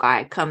council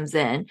guy comes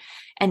in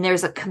and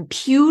there's a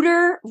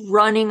computer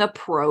running a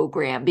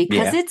program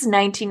because it's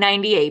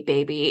 1998,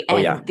 baby.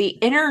 And the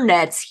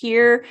internet's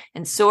here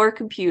and so are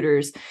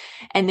computers.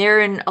 And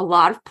they're in a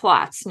lot of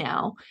plots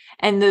now.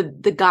 And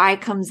the guy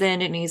comes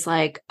in and he's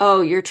like,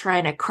 oh, you're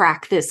trying to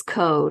crack this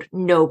code.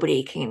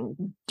 Nobody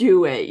can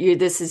do it.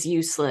 This is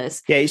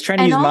useless. Yeah, he's trying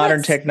to use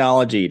modern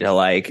technology to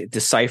like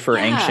decipher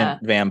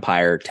ancient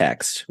vampire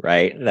text,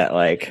 right? That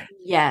like,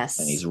 yes.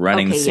 And he's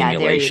running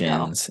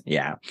simulations.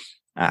 To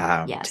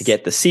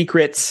get the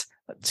secrets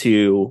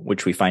to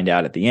which we find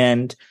out at the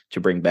end to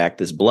bring back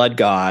this blood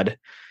god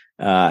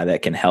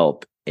that can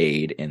help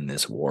aid in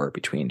this war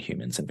between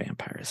humans and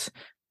vampires.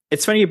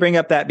 It's funny you bring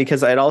up that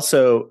because I'd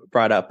also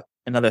brought up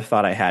another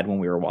thought I had when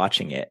we were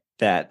watching it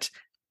that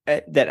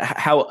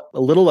how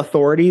little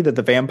authority that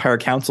the Vampire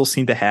Council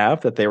seemed to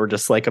have, that they were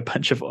just like a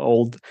bunch of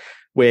old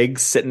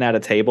wigs sitting at a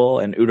table,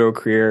 and not Udo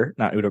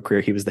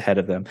Kier, he was the head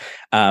of them.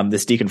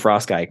 This Deacon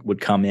Frost guy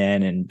would come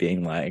in and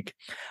being like,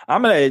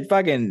 I'm going to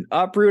fucking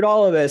uproot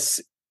all of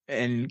this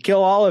and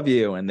kill all of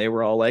you. And they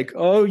were all like,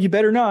 oh, you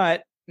better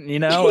not, And,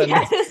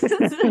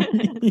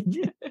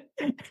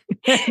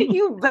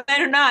 you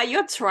better not.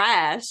 You're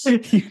trash.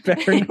 You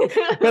better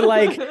not. But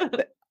like,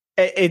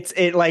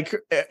 it like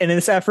in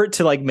this effort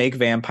to like make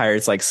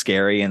vampires like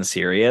scary and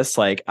serious,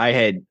 like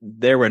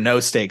there were no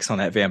stakes on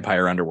that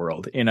vampire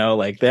underworld,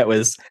 like that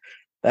was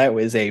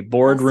a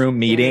boardroom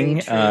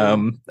meeting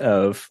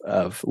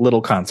of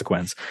little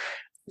consequence.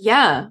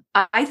 Yeah,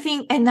 I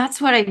think, and that's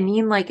what I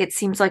mean. Like, it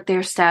seems like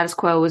their status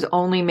quo was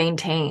only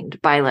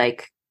maintained by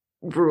like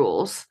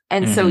rules.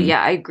 And so,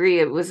 yeah, I agree.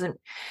 It wasn't,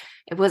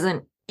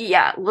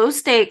 low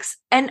stakes.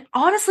 And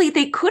honestly,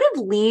 they could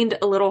have leaned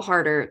a little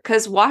harder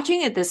because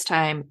watching it this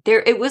time,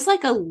 it was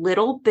like a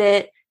little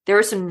bit, there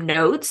were some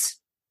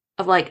notes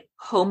of like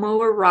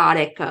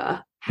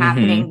homoerotica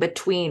happening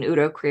between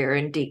Udo Kier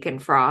and Deacon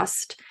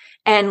Frost.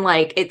 And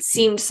like, it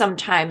seemed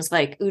sometimes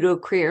like Udo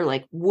Kier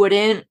like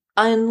wouldn't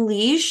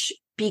unleash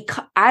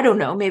because, I don't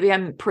know, maybe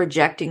I'm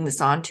projecting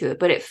this onto it,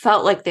 but it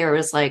felt like there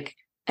was like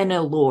an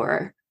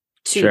allure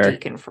to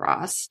Deacon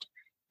Frost.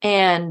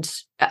 And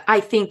I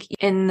think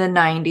in the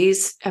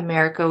 90s,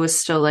 America was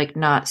still like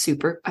not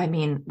super. I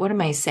mean, what am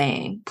I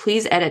saying?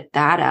 Please edit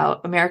that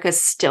out. America's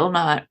still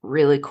not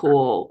really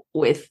cool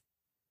with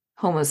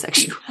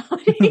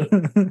homosexuality.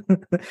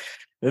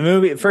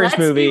 The first Let's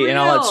movie be in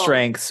all its real.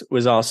 strengths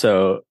was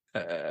also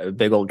a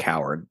big old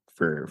coward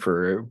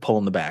for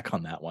pulling the back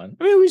on that one.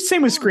 I mean,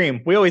 same with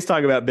Scream. We always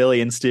talk about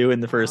Billy and Stu in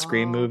the first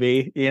Scream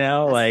movie, you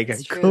know, like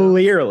that's true.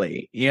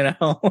 clearly, you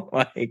know,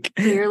 like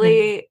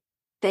Clearly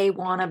they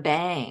want to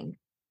bang,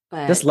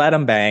 but just let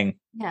them bang.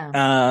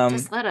 yeah,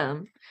 just let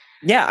them.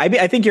 Yeah,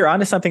 I think you're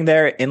onto something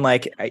there. In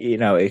like, you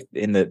know,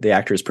 in the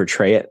actors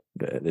portray it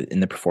in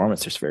the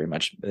performance, there's very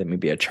much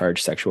maybe a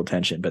charged sexual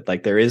tension, but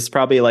like there is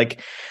probably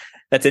like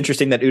that's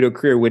interesting that Udo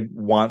Kier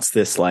wants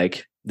this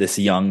like this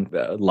young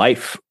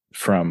life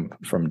from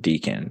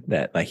Deacon,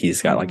 that like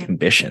he's got like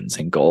ambitions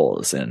and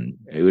goals, and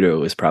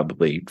Udo is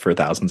probably for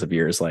thousands of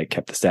years like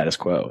kept the status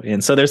quo,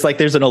 and so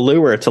there's an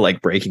allure to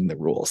like breaking the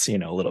rules, you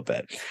know, a little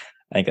bit.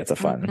 I think that's a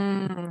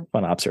fun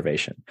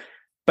observation.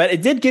 But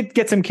it did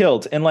get him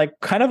killed in like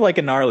kind of like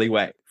a gnarly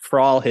way for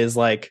all his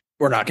like,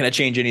 we're not going to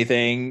change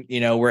anything. You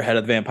know, we're head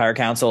of the Vampire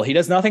Council. He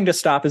does nothing to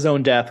stop his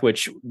own death,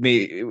 which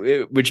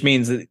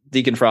means that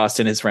Deacon Frost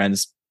and his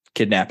friends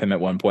kidnap him at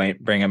one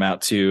point, bring him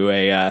out to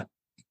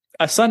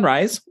a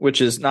sunrise,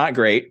 which is not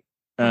great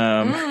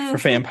for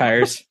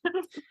vampires.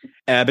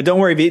 But don't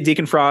worry,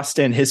 Deacon Frost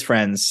and his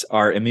friends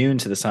are immune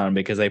to the sun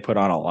because they put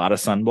on a lot of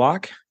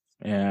sunblock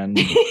and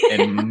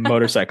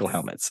motorcycle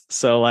helmets.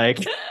 So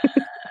like...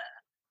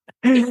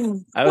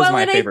 that was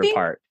my favorite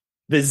part.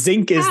 The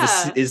zinc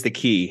is the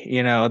key.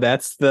 You know,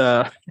 that's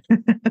the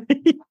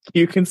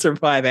you can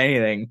survive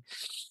anything.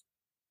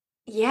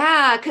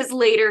 Yeah, because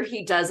later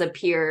he does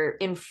appear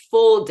in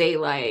full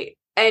daylight,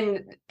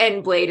 and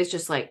Blade is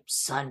just like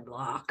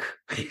sunblock.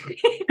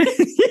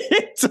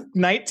 It's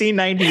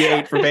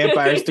 1998 for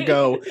vampires to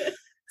go,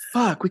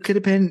 fuck, we could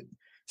have been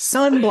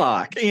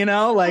sunblock, you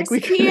know, like we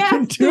could have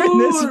been doing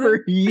this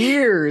for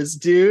years,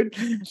 dude.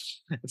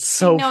 It's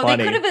so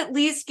funny. They could have at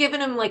least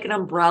given him like an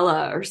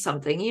umbrella or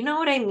something, you know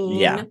what I mean?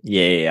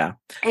 Yeah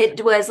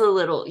It was a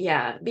little,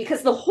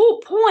 because the whole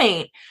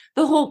point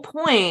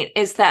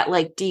is that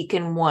like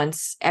Deacon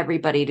wants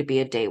everybody to be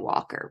a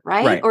daywalker,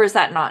 right? Or is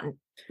that not?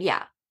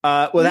 Yeah.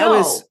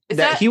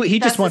 He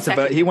just wants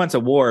he wants a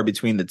war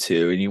between the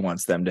two, and he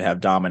wants them to have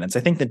dominance. I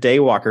think the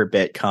daywalker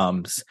bit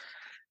comes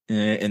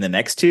in the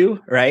next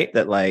two, right?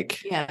 That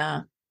like,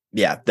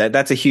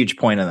 that's a huge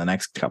point in the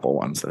next couple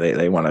ones.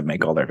 They want to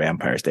make all their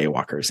vampires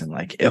daywalkers and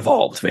like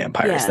evolved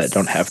vampires that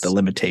don't have the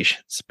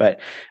limitations. But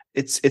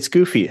it's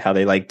goofy how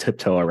they like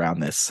tiptoe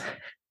around this.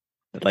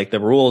 Like the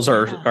rules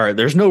are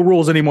there's no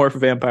rules anymore for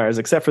vampires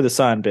except for the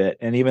sun bit,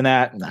 and even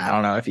that, I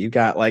don't know, if you've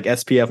got like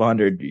SPF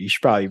 100, you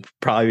should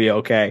probably be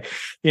okay,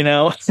 you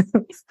know.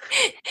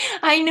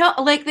 I know,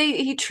 like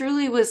he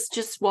truly was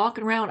just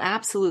walking around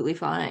absolutely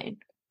fine.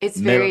 It's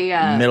very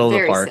middle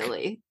of the park.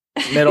 Silly.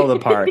 Middle of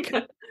the park.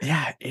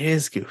 Yeah, it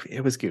is goofy.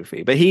 It was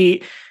goofy. But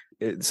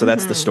so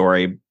that's the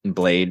story.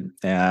 Blade.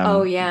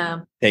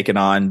 Taking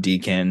on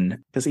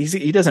Deacon, because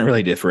he doesn't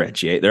really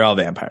differentiate. They're all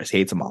vampires. He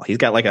hates them all. He's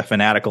got like a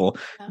fanatical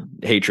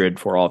hatred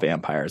for all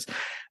vampires,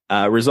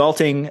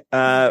 resulting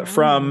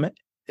from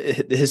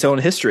his own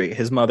history.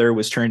 His mother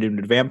was turned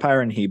into a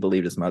vampire, and he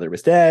believed his mother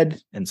was dead.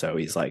 And so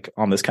he's like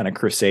on this kind of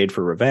crusade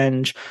for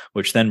revenge,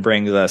 which then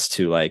brings us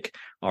to like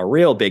a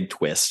real big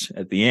twist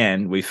at the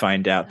end. We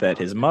find out that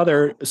his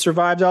mother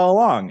survived all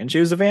along, and she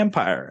was a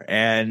vampire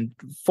and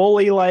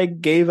fully like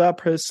gave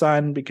up her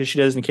son because she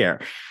doesn't care,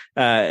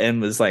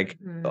 and was like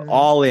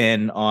all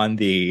in on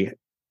the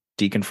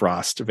Deacon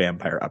Frost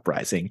vampire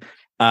uprising.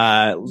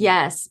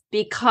 Yes,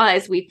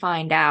 because we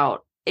find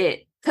out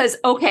Blade.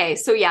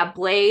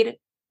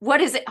 What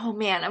is it? Oh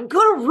man, I'm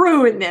gonna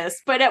ruin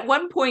this. But at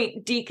one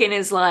point, Deacon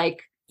is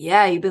like,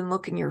 "Yeah, you've been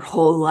looking your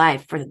whole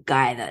life for the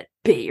guy that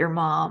bit your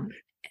mom,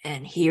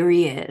 and here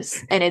he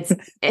is." And it's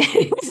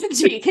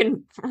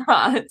Deacon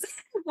Frost,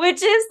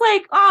 which is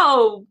like,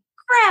 oh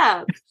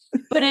crap.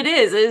 But it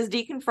is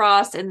Deacon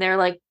Frost, and they're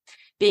like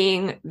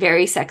being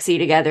very sexy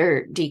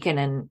together, Deacon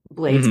and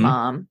Blade's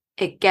mom.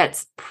 It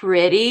gets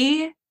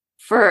pretty.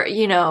 For,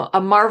 you know,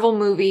 a Marvel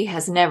movie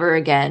has never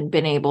again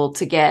been able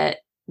to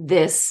get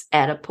this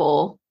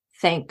Oedipal,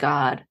 thank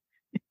God,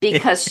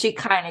 because she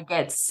kind of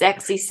gets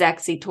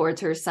sexy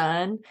towards her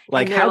son.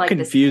 Like how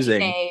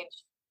confusing.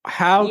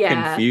 How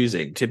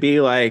confusing to be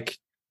like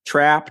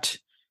trapped,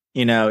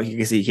 you know,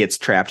 because he gets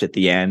trapped at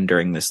the end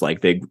during this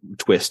like big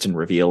twist and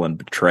reveal and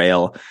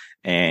betrayal,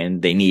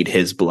 and they need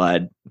his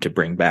blood to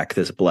bring back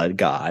this blood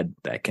god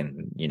that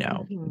can, you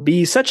know,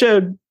 be such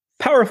a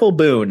powerful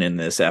boon in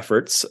this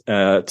efforts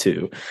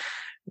to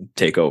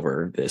take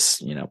over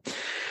this, you know,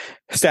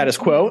 status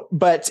quo.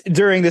 But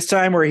during this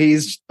time where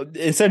he's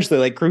essentially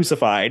like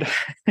crucified,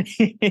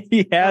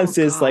 he has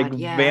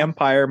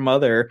vampire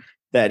mother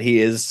that he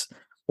is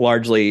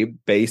largely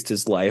based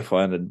his life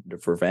on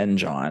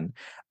revenge on,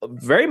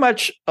 very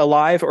much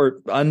alive or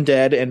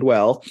undead and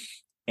well,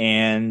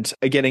 and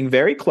getting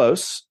very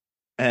close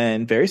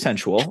and very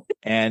sensual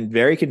and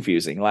very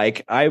confusing.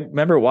 Like I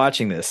remember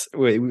watching this,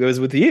 it was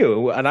with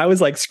you, and I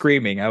was like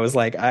screaming. I was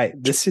like,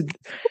 this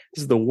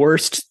is the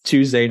worst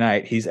Tuesday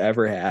night he's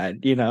ever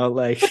had, you know,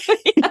 like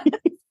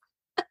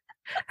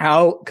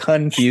how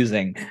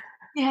confusing.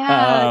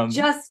 Yeah,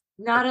 just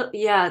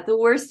The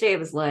worst day of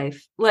his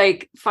life.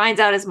 Like, finds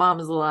out his mom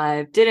is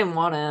alive, didn't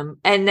want him,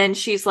 and then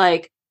she's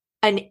like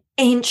an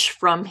inch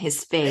from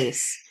his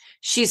face.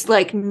 She's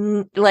like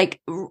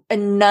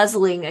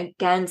nuzzling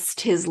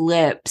against his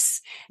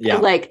lips,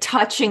 like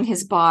touching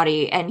his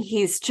body, and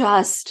he's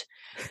just,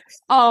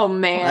 oh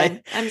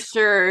man, I'm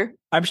sure.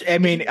 I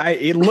mean,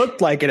 it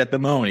looked like it at the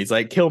moment. He's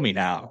like, "Kill me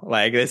now!"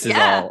 Like this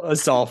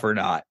is all for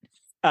naught.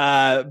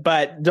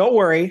 But don't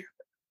worry,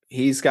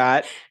 he's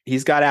got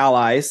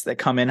allies that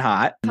come in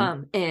hot.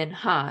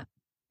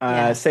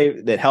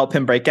 That help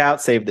him break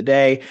out, save the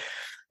day.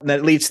 And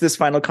that leads to this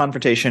final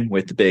confrontation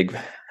with the big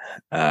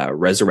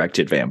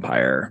resurrected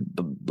vampire,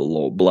 the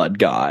blood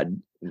god.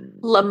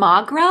 La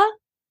Magra?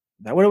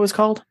 Is that what it was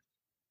called?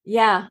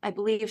 Yeah, I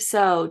believe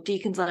so.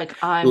 Deacon's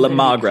like, I'm La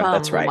Magra.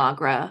 That's right. La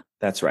Magra.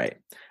 That's right.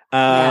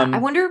 I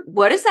wonder,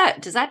 what is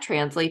that? Does that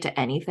translate to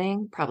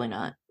anything? Probably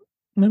not.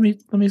 Let me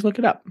look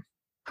it up.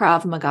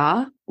 Krav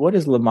Maga. What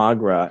is La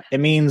Magra? It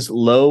means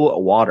low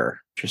water.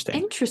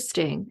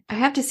 Interesting. I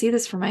have to see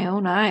this for my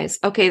own eyes.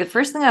 Okay, the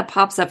first thing that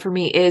pops up for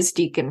me is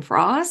Deacon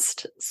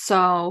Frost.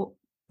 So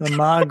La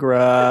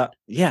Magra.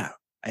 Yeah,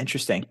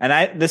 interesting.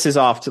 And this is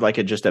off to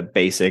like just a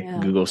basic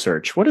Google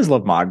search. What is La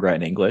Magra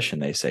in English?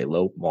 And they say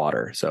low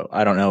water. So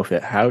I don't know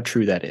how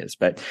true that is,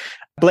 but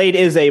Blade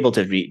is able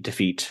to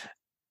defeat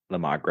La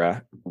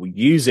Magra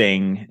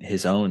using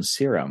his own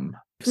serum.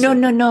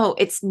 No.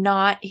 It's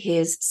not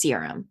his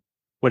serum.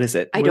 What is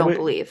it? I don't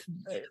believe.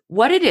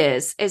 What it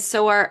is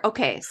our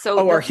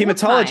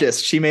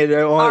hematologist. She made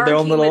their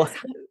own little.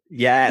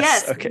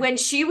 Yes. Okay. When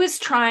she was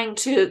trying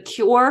to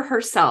cure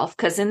herself,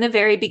 because in the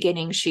very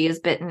beginning she is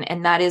bitten,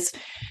 and that is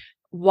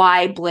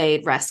why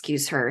Blade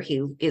rescues her.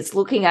 He is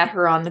looking at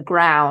her on the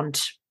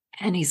ground,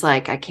 and he's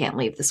like, "I can't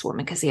leave this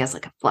woman," because he has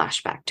like a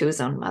flashback to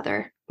his own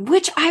mother.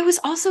 Which I was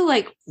also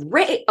like,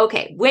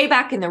 way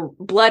back in the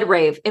blood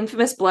rave,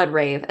 infamous blood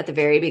rave at the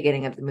very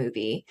beginning of the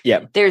movie.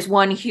 Yeah. There's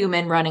one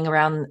human running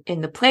around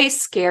in the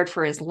place, scared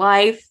for his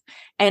life.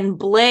 And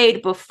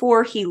Blade,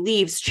 before he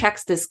leaves,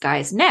 checks this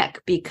guy's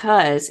neck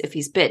because if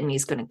he's bitten,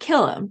 he's going to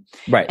kill him.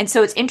 Right. And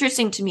so it's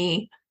interesting to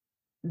me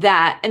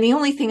that, and the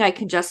only thing I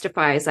can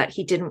justify is that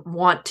he didn't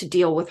want to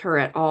deal with her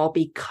at all,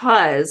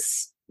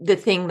 because the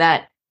thing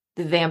that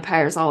the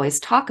vampires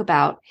always talk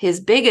about, his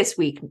biggest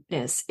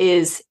weakness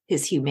is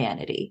his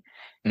humanity.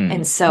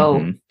 And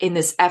so in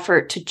this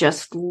effort to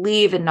just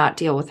leave and not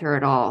deal with her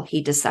at all,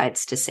 he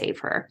decides to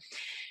save her.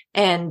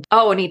 And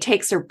he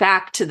takes her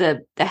back to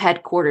the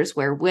headquarters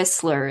where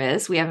Whistler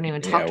is. We haven't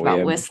even talked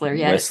about Whistler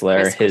yet.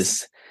 Whistler,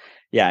 his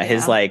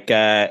like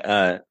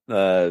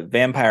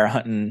vampire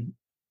hunting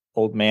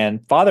old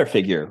man father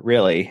figure,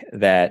 really,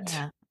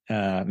 that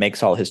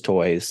makes all his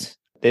toys.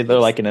 They're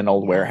like in an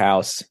old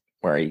warehouse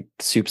where he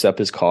soups up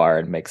his car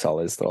and makes all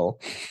his little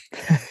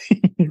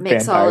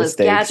makes all his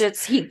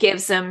gadgets. He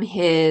gives him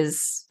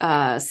his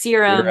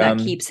serum that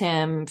keeps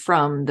him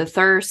from the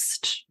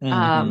thirst,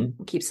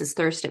 keeps his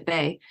thirst at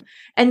bay.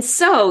 And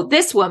so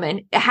this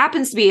woman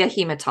happens to be a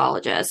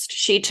hematologist.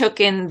 She took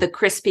in the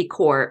crispy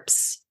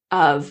corpse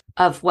of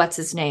what's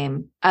his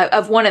name,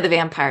 of one of the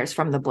vampires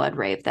from the blood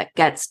rave that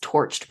gets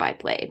torched by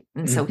Blade.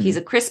 And so he's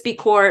a crispy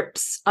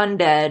corpse,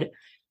 undead,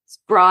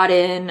 brought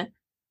in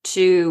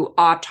to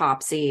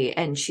autopsy,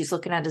 and she's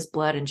looking at his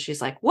blood and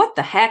she's like, what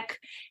the heck?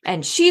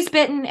 And she's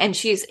bitten, and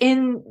she's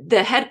in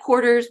the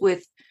headquarters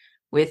with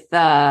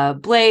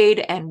Blade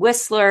and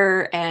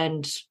Whistler,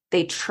 and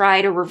they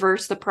try to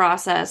reverse the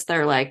process.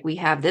 They're like, we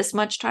have this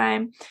much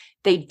time.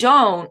 They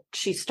don't.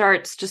 She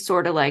starts to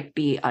sort of like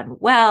be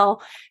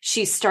unwell.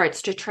 She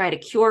starts to try to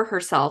cure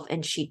herself,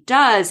 and she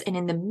does. And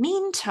in the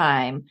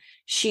meantime,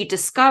 she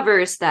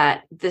discovers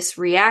that this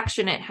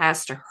reaction it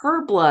has to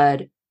her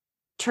blood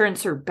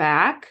turns her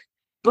back,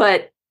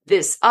 but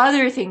this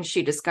other thing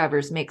she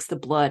discovers makes the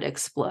blood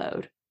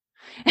explode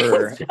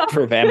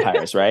for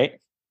vampires, right?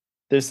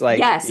 There's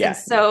like, and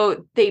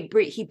so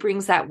he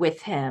brings that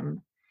with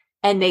him,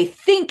 and they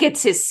think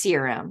it's his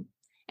serum,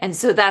 and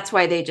so that's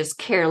why they just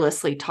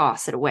carelessly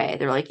toss it away.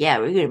 They're like, yeah,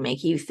 we're gonna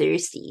make you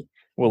thirsty.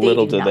 Well,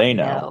 little do they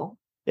know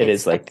it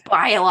is like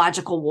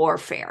biological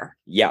warfare.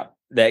 Yeah,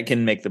 that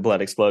can make the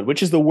blood explode,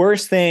 which is the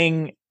worst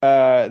thing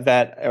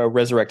that a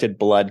resurrected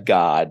blood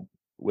god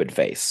would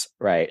face,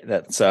 right?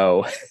 That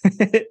so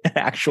an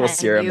actual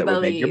serum that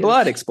would make your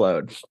blood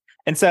explode.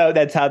 And so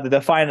that's how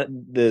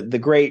the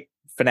great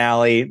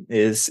finale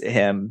is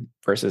him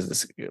versus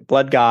this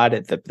blood god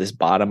at this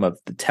bottom of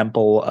the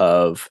temple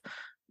of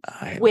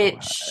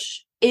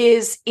which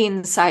is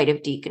inside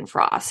of Deacon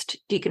Frost.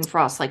 Deacon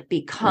Frost like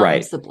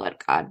becomes the blood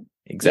god.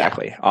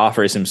 Exactly.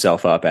 Offers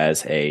himself up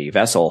as a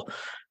vessel.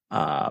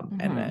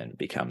 And then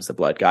becomes the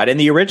blood god. And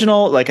the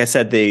original, like I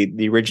said,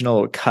 the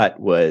original cut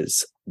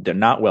was they're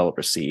not well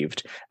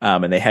received.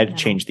 And they had to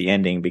change the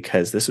ending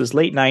because this was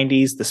late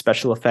 90s. The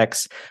special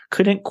effects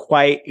couldn't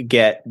quite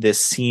get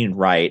this scene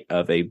right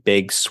of a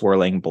big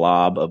swirling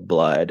blob of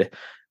blood.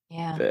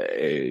 Yeah.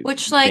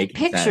 Which like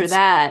picture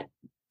that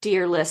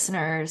dear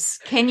listeners.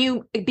 Can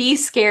you be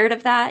scared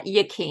of that?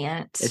 You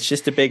can't. It's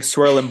just a big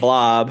swirling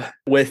blob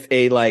with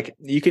a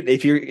you could,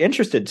 if you're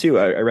interested too,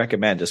 I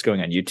recommend just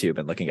going on YouTube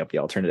and looking up the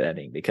alternate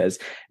ending, because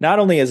not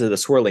only is it a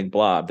swirling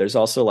blob, there's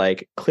also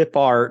clip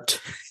art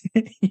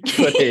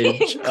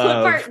footage clip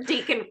art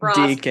Deacon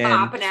Frost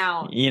popping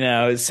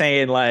out.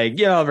 Saying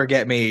you'll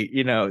forget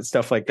me,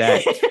 stuff like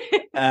that.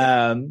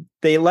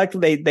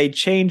 They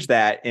changed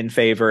that in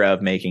favor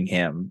of making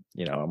him,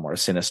 a more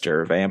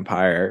sinister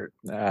vampire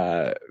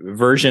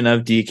version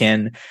of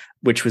Deacon,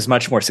 which was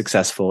much more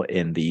successful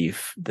in the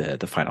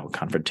final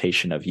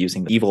confrontation of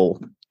using the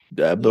evil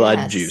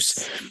blood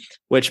juice,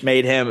 which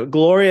made him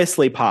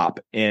gloriously pop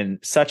in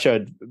such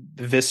a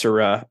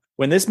viscera.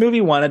 When this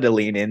movie wanted to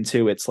lean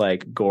into its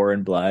gore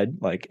and blood,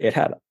 it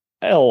had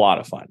a lot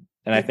of fun.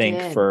 And I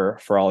think for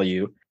all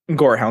you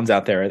gore hounds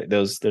out there,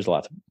 there's a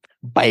lot to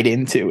bite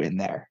into in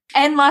there,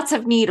 and lots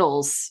of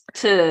needles,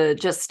 to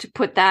just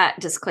put that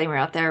disclaimer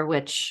out there,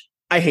 which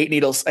I hate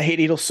needles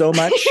so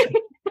much.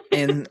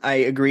 And I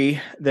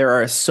agree, there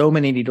are so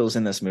many needles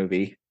in this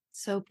movie,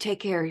 so take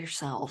care of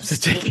yourself. So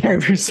take care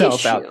of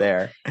yourself out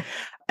there.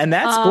 And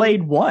that's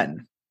Blade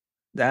 1.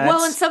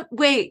 That's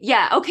Blade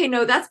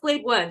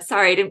 1.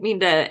 Sorry, I didn't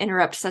mean to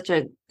interrupt such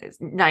a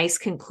nice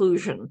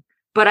conclusion,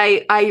 but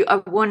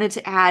I wanted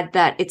to add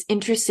that it's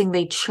interesting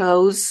they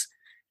chose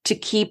to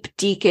keep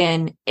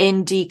Deacon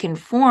in Deacon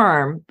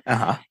form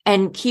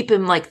and keep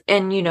him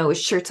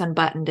his shirt's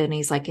unbuttoned and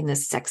he's in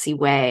this sexy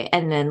way.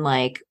 And then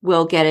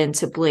we'll get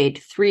into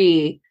Blade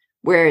 3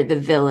 where the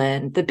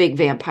villain, the big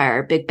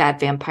bad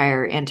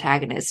vampire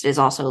antagonist is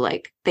also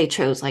they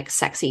chose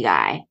sexy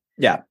guy.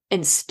 Yeah.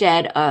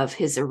 Instead of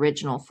his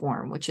original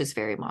form, which is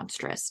very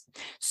monstrous.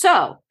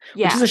 So,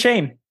 yeah. Which is a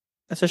shame.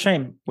 That's a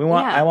shame.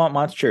 I want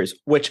monsters,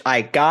 which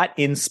I got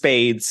in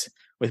spades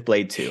with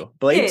Blade 2.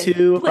 Blade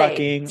 2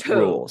 fucking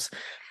rules.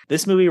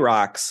 This movie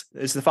rocks.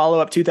 It's the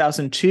follow-up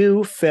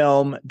 2002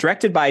 film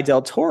directed by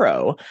Del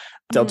Toro.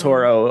 Del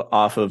Toro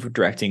off of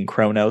directing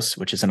Cronos,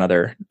 which is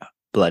another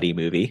bloody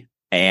movie.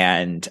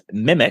 And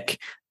Mimic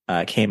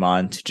came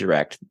on to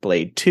direct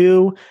Blade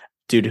 2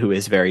 due to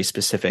his very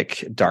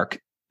specific dark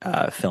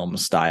film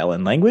style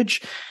and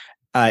language.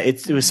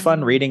 It was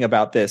fun reading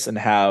about this and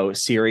how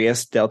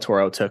serious Del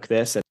Toro took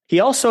this. And he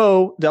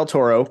also, Del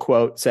Toro,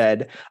 quote,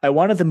 said, "I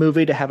wanted the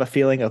movie to have a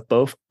feeling of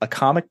both a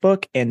comic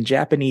book and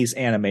Japanese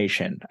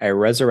animation. I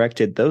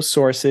resurrected those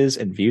sources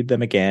and viewed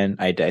them again.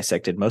 I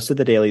dissected most of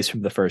the dailies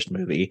from the first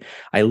movie.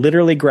 I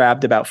literally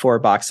grabbed about 4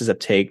 boxes of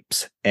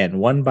tapes and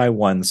one by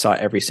one saw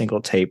every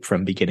single tape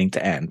from beginning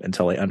to end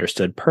until I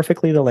understood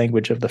perfectly the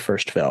language of the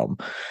first film.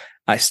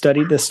 I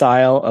studied the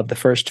style of the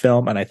first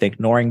film, and I think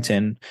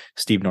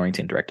Steve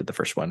Norrington directed the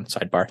first one,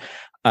 sidebar,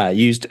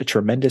 used a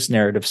tremendous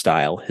narrative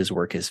style. His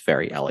work is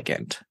very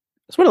elegant."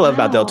 That's what I love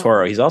about Del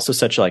Toro. He's also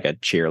such a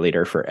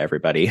cheerleader for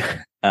everybody.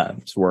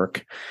 His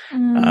work.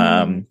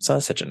 So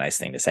that's such a nice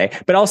thing to say.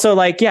 But also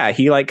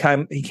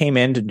he came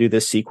in to do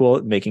this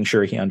sequel, making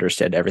sure he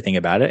understood everything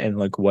about it and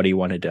what he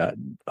wanted to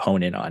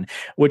hone in on,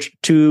 which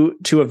to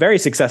a very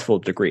successful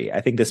degree.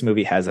 I think this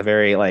movie has a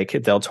very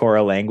Del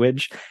Toro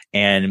language,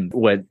 and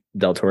what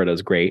Del Toro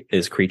does great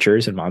is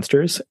creatures and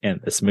monsters. And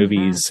this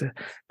movie's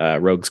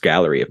Rogues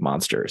Gallery of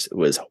Monsters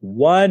was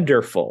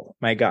wonderful.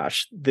 My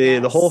gosh. The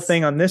whole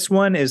thing on this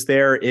one is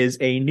there is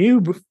a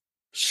new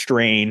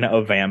strain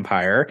of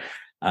vampire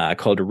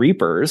called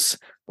Reapers,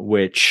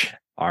 which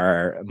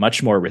are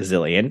much more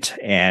resilient.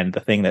 And the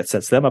thing that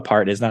sets them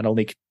apart is not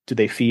only do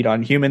they feed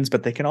on humans,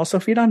 but they can also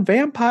feed on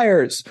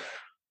vampires.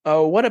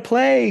 Oh, what a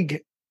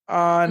plague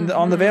on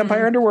the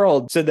vampire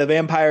underworld. So the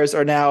vampires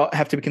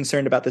have to be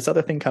concerned about this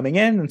other thing coming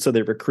in. And so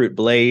they recruit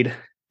Blade,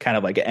 kind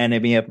of like an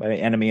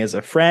enemy as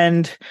a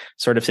friend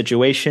sort of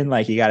situation.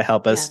 You got to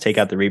help us take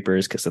out the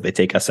Reapers, because if they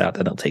take us out,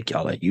 then they'll take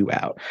you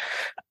out.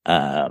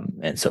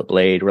 And so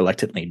Blade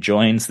reluctantly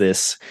joins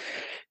this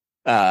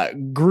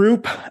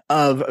group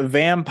of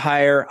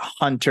vampire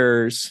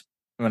hunters.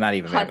 Well, not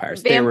even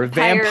vampires. They were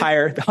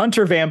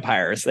hunter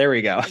vampires. There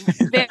we go.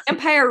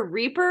 Vampire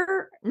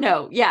Reaper?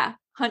 No, yeah.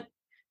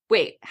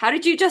 Wait, how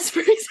did you just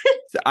phrase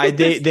it?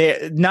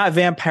 They not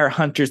vampire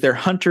hunters. They're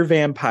hunter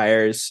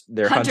vampires.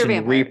 They're hunting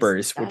vampires.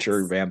 Reapers, which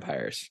are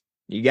vampires.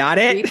 You got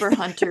it? Reaper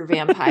hunter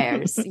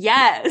vampires.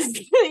 Yes.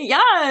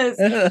 Yes.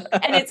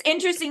 And it's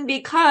interesting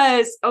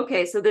because,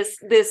 so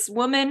this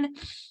woman,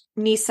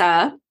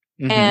 Nisa,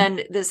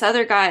 and this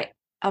other guy,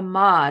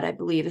 Ahmad, I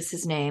believe is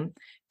his name,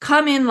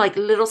 come in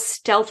little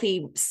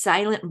stealthy,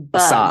 silent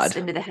bugs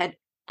into the head.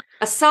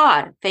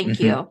 Assad, thank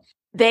you.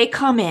 They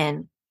come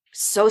in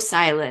so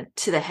silent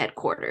to the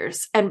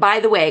headquarters. And by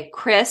the way,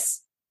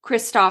 Chris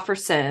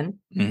Christopherson,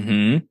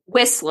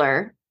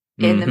 Whistler,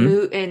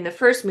 in the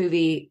first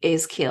movie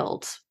is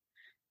killed.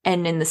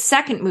 And in the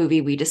second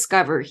movie, we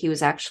discover he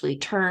was actually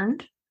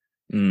turned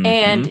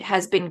and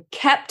has been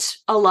kept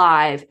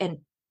alive and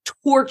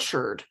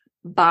tortured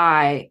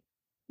by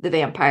the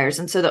vampires.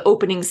 And so the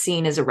opening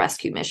scene is a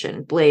rescue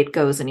mission. Blade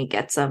goes and he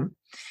gets him.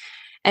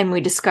 And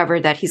we discover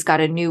that he's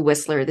got a new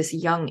Whistler, this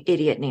young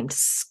idiot named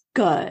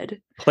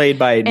good. Played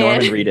by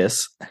Norman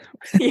Reedus.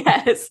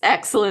 Yes,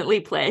 excellently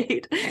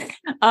played.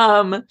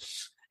 And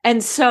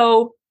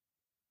so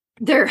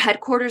their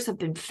headquarters have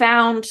been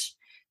found.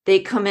 They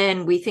come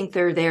in, we think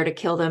they're there to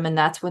kill them, and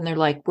that's when they're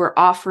like, we're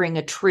offering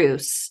a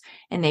truce.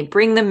 And they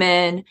bring them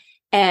in,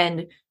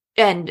 and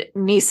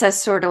Nisa's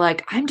sort of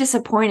like, I'm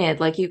disappointed,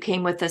 like you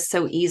came with us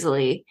so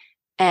easily.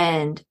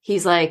 And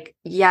he's like,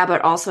 yeah,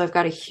 but also I've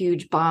got a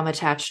huge bomb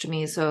attached to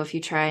me, so if you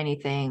try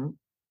anything,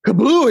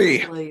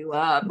 kablooey, blow you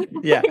up.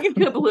 Yeah.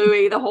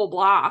 Kablooey the whole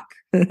block.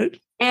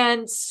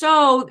 And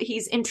so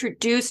he's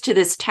introduced to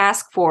this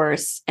task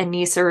force, and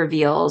Nisa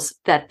reveals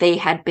that they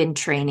had been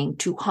training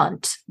to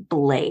hunt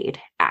Blade,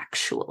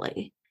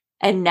 actually.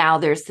 And now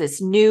there's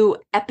this new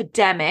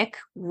epidemic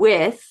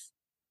with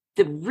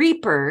the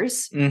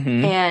Reapers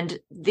and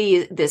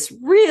this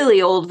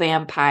really old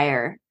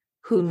vampire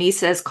who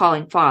Nisa is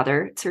calling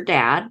father. It's her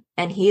dad,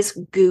 and he's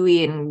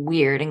gooey and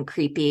weird and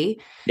creepy.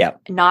 Yeah.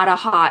 Not a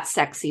hot,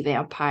 sexy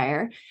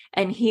vampire.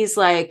 And he's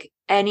like,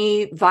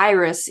 any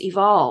virus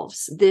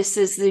evolves. This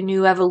is the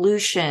new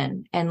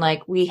evolution. And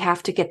like, we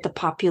have to get the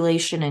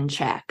population in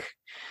check.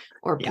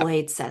 Or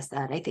Blade says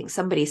that. I think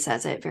somebody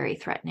says it very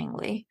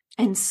threateningly.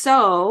 And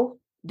so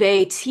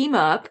they team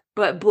up,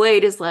 but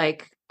Blade is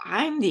like,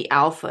 I'm the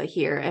alpha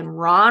here. And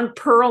Ron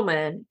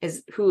Perlman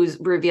who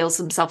reveals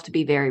himself to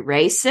be very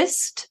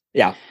racist.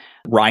 Yeah.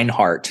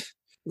 Reinhardt.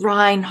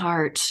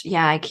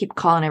 Yeah. I keep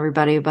calling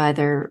everybody by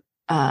their,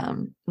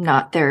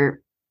 not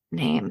their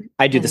name.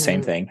 I do the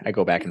same thing. I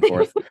go back and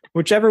forth.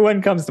 Whichever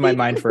one comes to my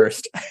mind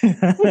first.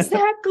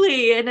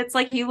 Exactly. And it's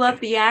like, you love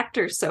the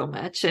actor so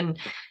much and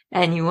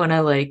you want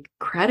to like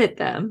credit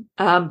them.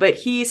 But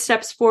he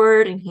steps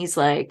forward and he's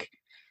like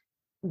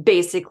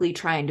basically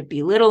trying to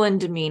belittle and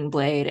demean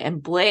Blade,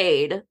 and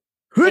Blade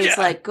is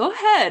like, go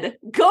ahead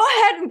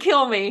and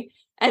kill me.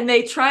 And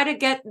they try to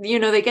get,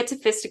 they get to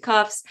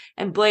fisticuffs,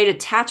 and Blade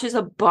attaches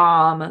a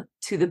bomb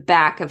to the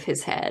back of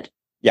his head.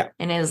 Yeah.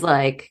 And is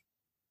like,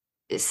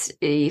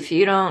 if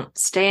you don't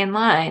stay in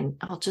line,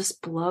 I'll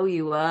just blow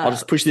you up. I'll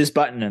just push this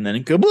button and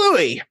then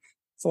kablooey.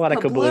 It's a lot of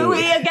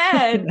kablooey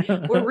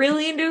again. We're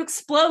really into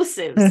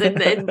explosives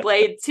in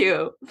Blade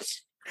 2.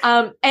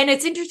 And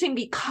it's interesting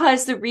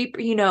because the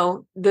Reaper,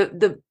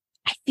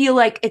 I feel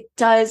like it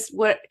does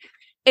what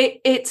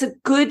it's a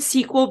good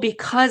sequel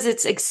because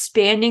it's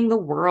expanding the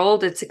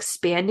world, it's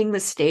expanding the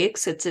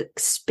stakes, it's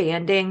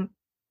expanding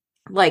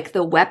like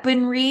the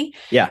weaponry,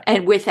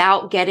 and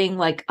without getting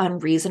like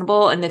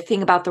unreasonable. And the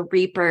thing about the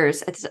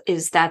Reapers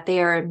is that they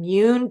are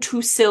immune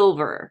to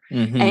silver,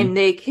 and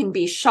they can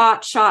be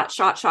shot,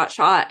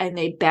 and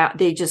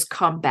they just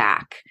come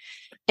back.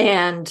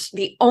 And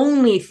the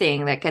only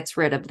thing that gets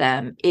rid of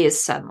them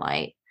is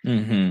sunlight.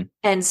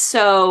 And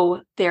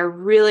so they're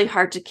really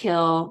hard to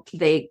kill.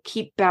 They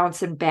keep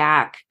bouncing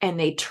back, and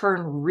they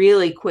turn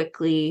really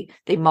quickly.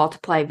 They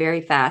multiply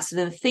very fast.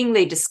 And the thing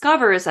they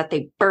discover is that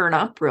they burn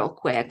up real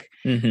quick.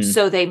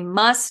 So they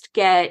must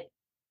get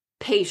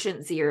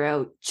patient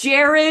zero,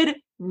 Jared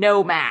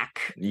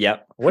Nomak.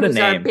 Yep. What a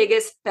name. Our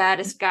biggest,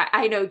 baddest guy.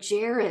 I know,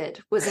 Jared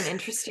was an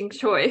interesting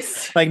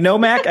choice. Like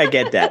Nomak, I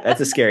get that.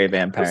 That's a scary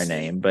vampire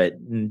name, but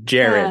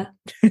Jared.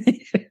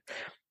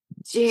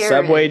 Jared.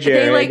 Subway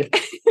Jared.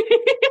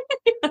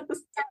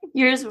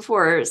 Years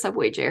before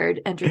Subway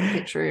Jared entered the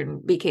picture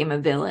and became a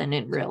villain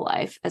in real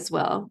life as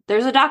well.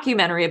 There's a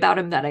documentary about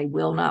him that I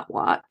will not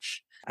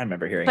watch. I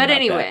remember hearing but about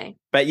anyway.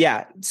 that. But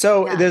yeah,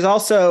 so there's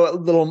also a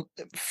little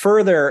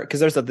further, because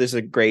there's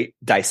a great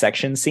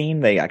dissection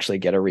scene. They actually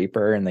get a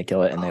Reaper and they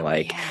kill it, and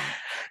they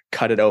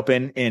cut it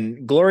open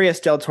in glorious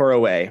Del Toro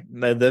way.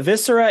 The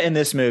viscera in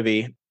this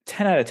movie,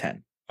 10 out of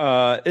 10.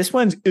 This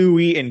one's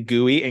ooey and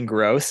gooey and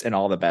gross in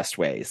all the best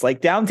ways,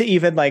 like down to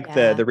even like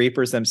the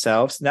Reapers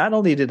themselves. Not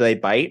only did they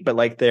bite, but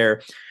like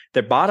their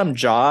bottom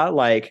jaw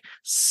like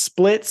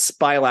splits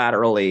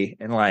bilaterally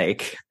and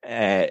like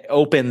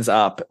opens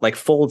up, like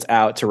folds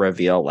out to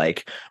reveal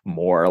like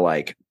more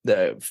like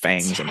the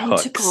fangs and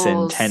hooks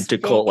and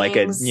tentacle, like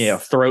a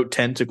throat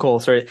tentacle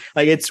sort of,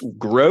 like it's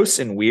gross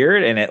and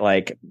weird, and it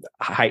like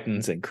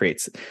heightens and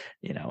creates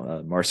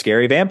a more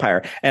scary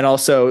vampire. And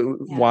also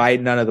why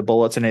none of the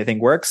bullets and anything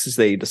works is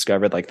they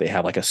discovered like they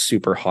have like a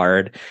super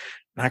hard,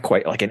 not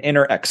quite like an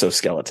inner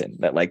exoskeleton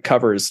that like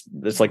covers,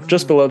 it's like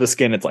just below the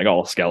skin, it's like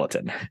all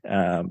skeleton.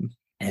 And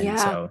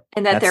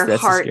that their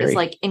heart is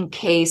like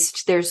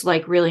encased. There's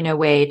like really no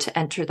way to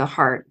enter the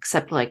heart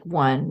except like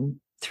one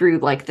through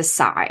like the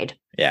side.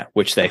 Yeah,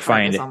 which they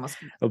find.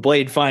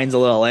 Blade finds a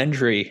little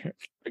entry.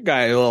 A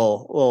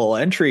little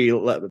entry.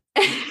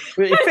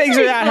 He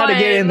figures out how to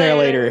get in there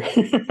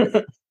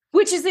later.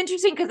 Which is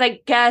interesting because I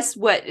guess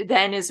what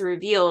then is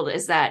revealed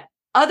is that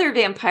other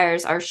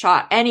vampires are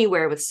shot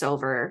anywhere with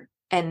silver,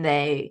 and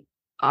they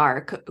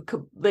are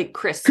like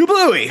crisp.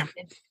 Kablooey.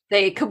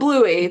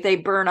 They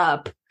burn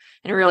up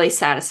in a really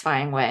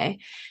satisfying way.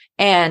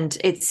 And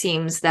it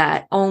seems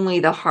that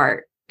only the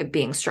heart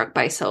being struck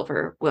by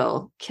silver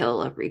will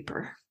kill a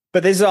Reaper.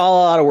 But this is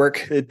all a lot of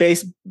work. But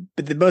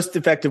the most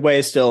effective way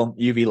is still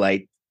UV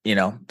light.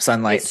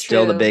 Sunlight,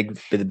 still the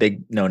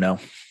big no.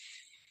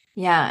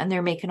 Yeah, and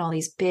they're making all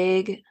these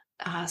big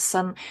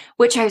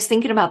which I was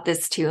thinking about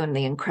this too, and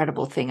the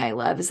incredible thing I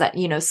love is that,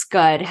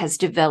 Scud has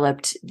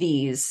developed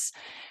these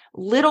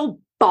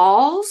little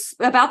balls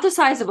about the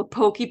size of a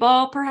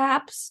Pokeball,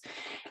 perhaps,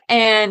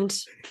 and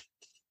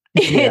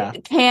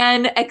it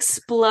can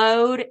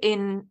explode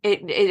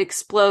it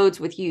explodes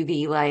with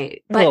UV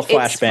light. But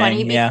it's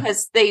funny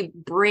because they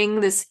bring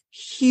this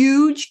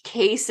huge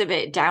case of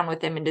it down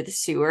with them into the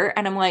sewer,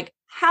 and I'm like,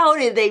 how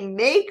did they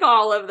make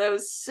all of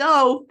those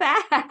so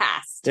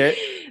fast? Well,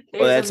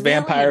 that's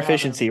vampire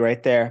efficiency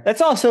right there.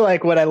 That's also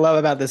like what I love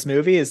about this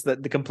movie is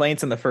that the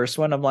complaints in the first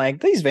one, I'm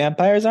like, these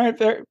vampires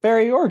aren't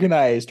very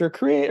organized or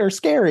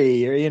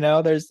scary,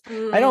 or there's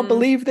I don't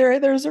believe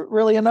there's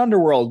really an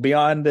underworld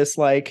beyond this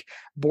like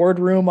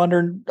boardroom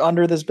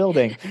under this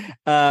building.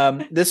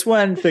 This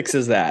one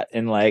fixes that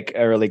in like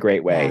a really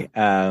great way.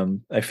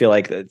 I feel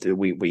like that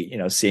we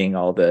seeing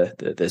all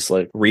this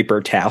like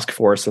Reaper task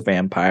force of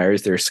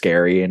vampires, they're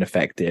scary and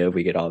effective.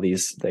 We get all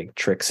these like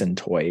tricks and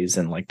toys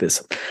and like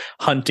this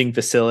hunting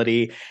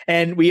facility,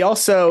 and we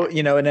also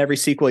in every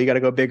sequel you got to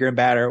go bigger and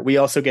badder. We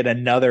also get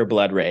another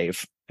blood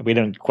rave. We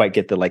don't quite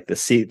get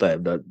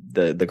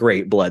the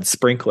great blood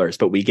sprinklers,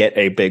 but we get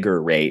a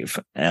bigger rave.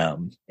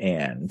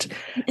 And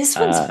this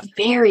one's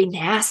very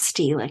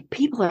nasty. Like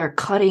people are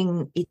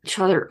cutting each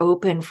other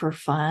open for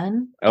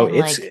fun. Oh,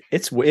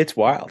 it's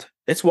wild.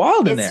 It's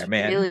wild in there,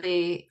 man.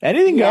 Really,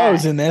 anything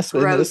goes in this.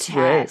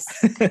 Grotesque.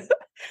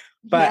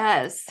 But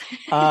yes,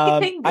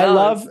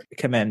 I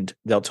commend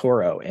Del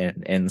Toro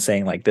in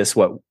saying like this,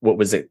 what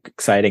was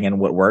exciting and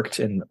what worked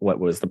and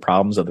what was the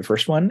problems of the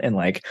first one, and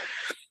like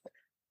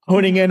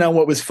honing in on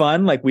what was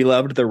fun. Like we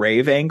loved the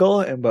rave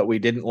angle, but we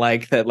didn't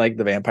like that like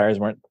the vampires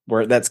weren't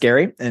that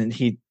scary, and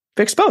he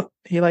fixed both.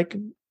 He like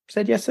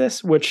said yes to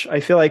this, which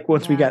I feel like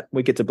once we get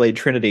to Blade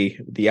Trinity,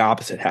 the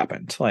opposite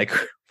happened. Like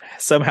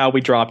somehow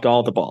we dropped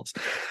all the balls.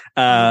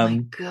 Oh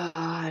my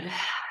God.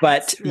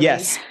 But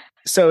yes.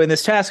 So in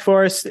this task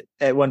force,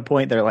 at one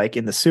point they're like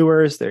in the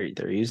sewers.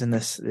 They're using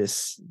this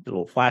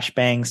little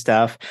flashbang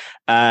stuff.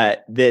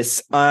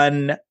 This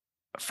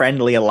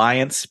unfriendly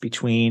alliance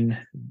between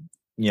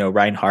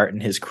Reinhardt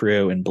and his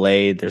crew and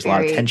Blade. There's a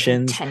lot of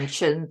tensions.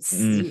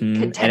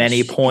 At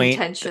any point,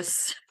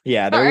 contentious.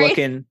 Yeah,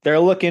 they're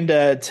looking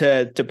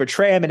to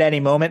betray him at any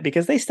moment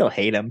because they still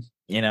hate him.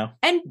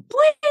 And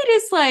Blade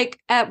is like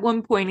at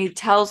one point he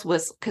tells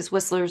because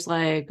Whistler's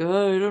like,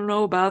 oh, I don't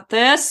know about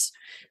this.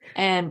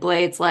 And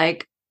Blade's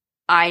like,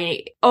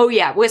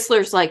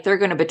 Whistler's like, they're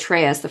going to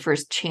betray us the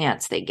first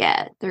chance they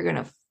get. They're going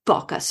to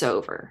fuck us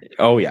over.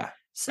 Oh, yeah.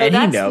 So and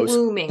that's he knows.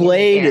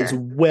 Blade is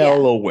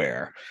well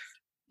aware.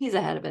 He's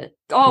ahead of it.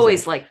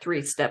 Always like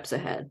 3 steps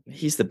ahead.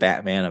 He's the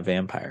Batman of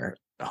vampire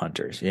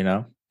hunters,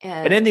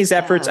 And in these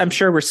efforts, I'm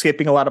sure we're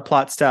skipping a lot of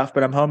plot stuff,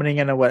 but I'm homing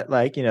in on what,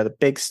 the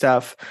big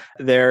stuff.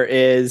 There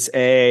is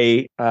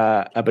a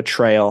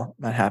betrayal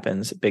that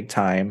happens big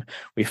time.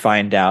 We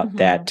find out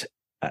that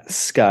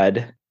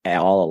Scud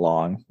all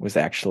along was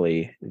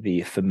actually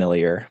the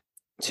familiar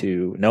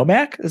to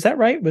Nomak. Is that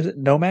right? Was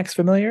it Nomak's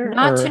familiar?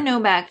 Not to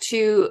Nomak,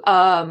 to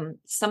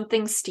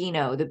something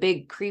Stino, the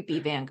big creepy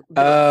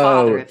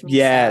father of Nyssa.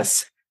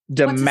 Yes.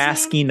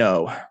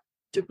 Damaskino.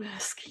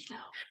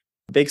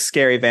 Big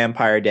scary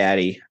vampire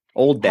daddy.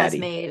 Old daddy.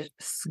 Has made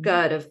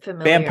Scud of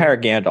familiar. Vampire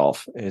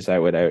Gandalf is I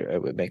would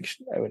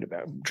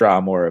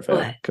draw more of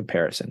a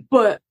comparison.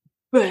 But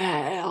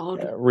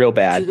bad. Real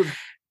bad. To the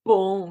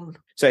bone.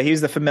 So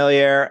he's the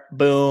familiar.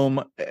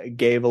 Boom.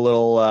 Gave a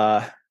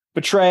little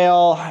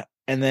betrayal.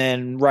 And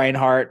then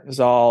Reinhardt is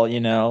all,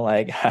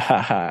 like,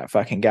 ha,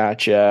 fucking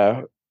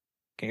gotcha.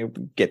 Can you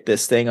get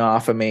this thing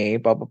off of me?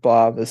 Blah, blah,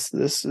 blah.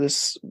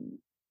 This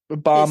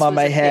bomb on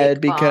my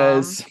head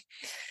because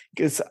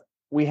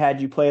we had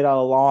you played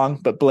all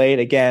along. But Blade,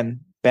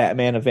 again,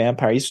 Batman of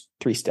vampire, he's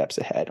 3 steps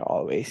ahead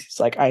always. He's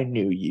like, I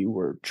knew you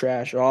were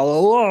trash all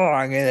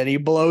along. And then he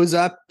blows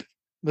up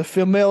the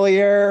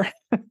familiar.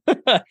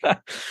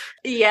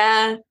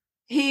 Yeah.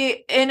 He,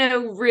 in a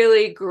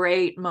really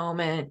great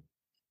moment,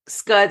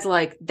 Scud's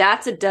like,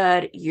 that's a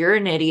dud. You're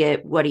an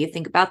idiot. What do you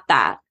think about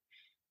that?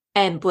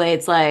 And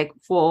Blade's like,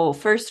 well,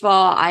 first of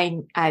all,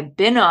 I've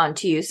been on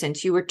to you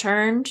since you were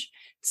turned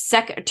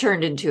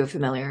into a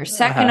familiar.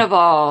 Second of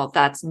all,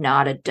 that's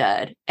not a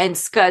dud. And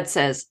Scud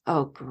says,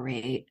 oh,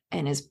 great.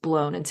 And is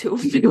blown into a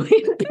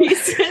million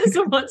pieces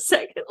 1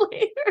 second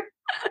later,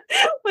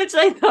 which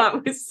I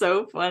thought was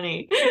so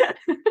funny.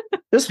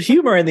 There's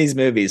humor in these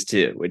movies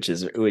too, which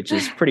is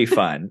pretty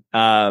fun.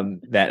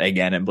 That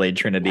again in Blade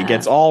Trinity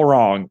gets all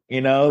wrong,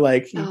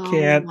 like you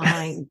can't. Oh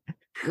my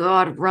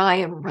God,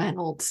 Ryan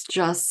Reynolds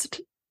just.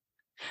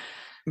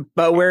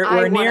 But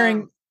we're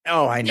nearing.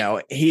 Oh, I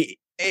know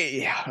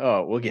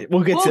we'll get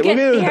there. We'll get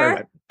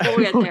there.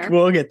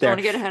 Don't want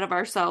to get ahead of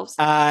ourselves.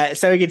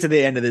 So we get to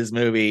the end of this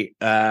movie,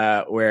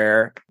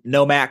 where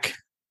Nomak,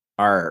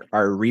 our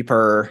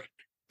Reaper.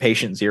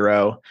 Patient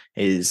Zero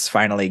is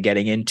finally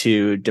getting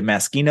into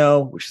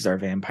Damaskino, which is our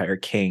vampire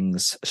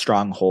king's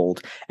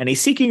stronghold. And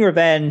he's seeking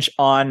revenge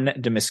on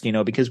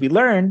Damaskino because we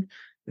learn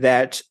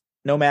that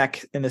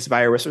Nomak in this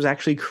virus was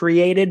actually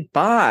created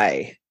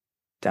by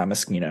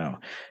Damaskino,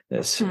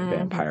 this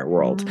vampire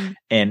world,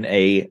 in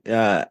a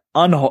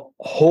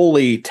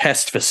unholy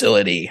test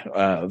facility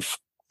of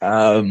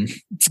DNA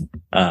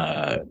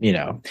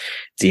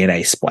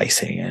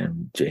splicing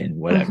and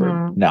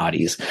whatever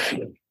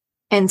naughties.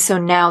 And so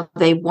now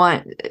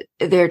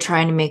they're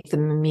trying to make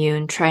them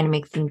immune, trying to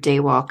make them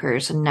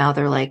daywalkers. And now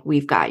they're like,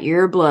 we've got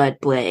your blood,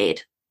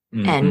 Blade,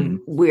 and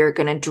we're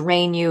going to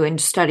drain you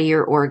and study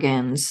your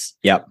organs.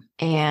 Yep.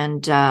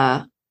 And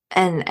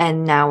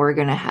now we're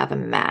going to have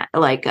an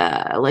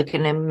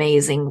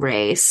amazing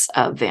race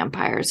of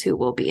vampires who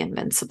will be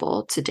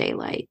invincible to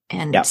daylight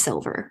and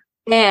silver.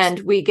 And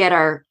we get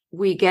our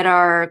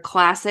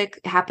classic,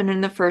 happened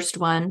in the first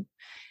one.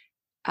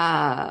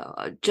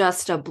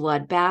 Just a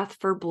bloodbath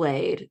for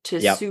Blade to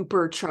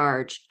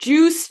supercharge,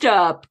 juiced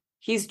up.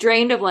 He's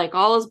drained of like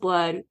all his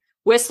blood.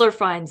 Whistler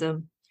finds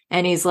him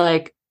and he's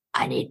like,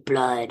 I need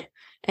blood.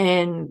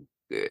 And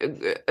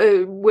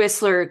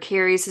Whistler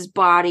carries his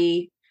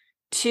body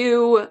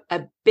to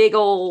a big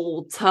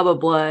old tub of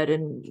blood,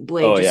 and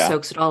Blade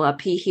soaks it all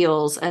up. He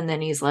heals, and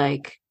then he's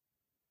like,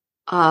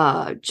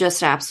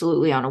 just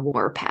absolutely on a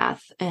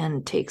warpath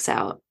and takes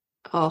out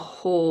a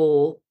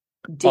whole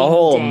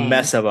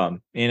mess of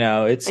them.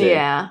 It's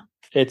a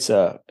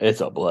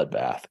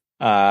bloodbath.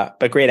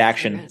 But great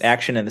action.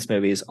 Action in this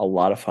movie is a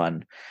lot of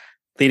fun,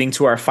 leading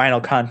to our final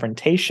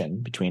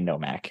confrontation between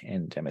Nomak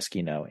and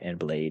Damaskino and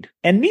Blade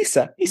and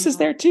Nyssa. Nyssa's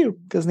there too,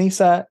 because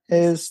Nyssa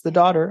is the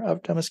daughter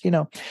of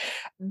Damaskino.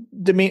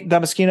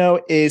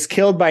 Damaskino is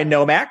killed by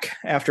Nomak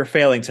after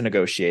failing to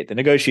negotiate. The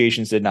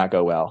negotiations did not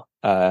go well.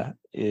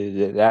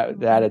 That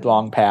had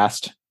long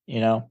passed,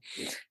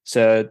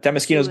 So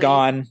Damaskino's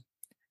gone.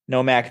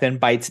 Nomak then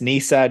bites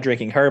Nyssa,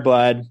 drinking her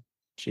blood.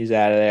 She's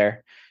out of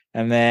there.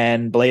 And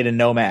then Blade and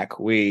Nomak,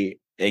 we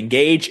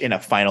engage in a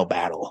final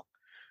battle.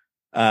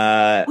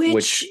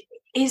 Which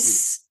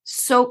is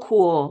so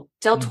cool.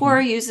 Del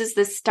Toro uses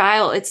this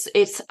style.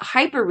 It's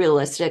hyper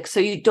realistic, so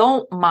you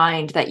don't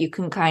mind that you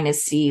can kind of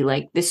see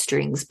like the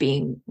strings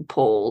being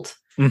pulled.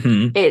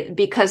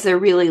 Because they're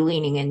really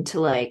leaning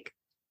into like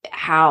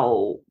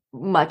how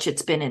much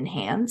it's been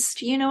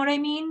enhanced. You know what I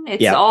mean?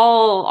 It's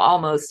all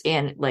almost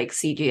in like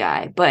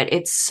CGI, but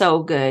it's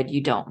so good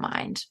you don't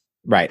mind.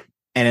 Right.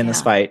 And in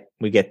this fight,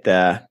 we get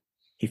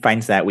he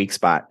finds that weak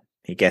spot.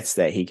 He gets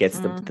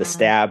the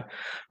stab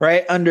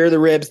right under the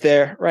ribs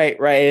there, right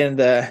in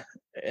the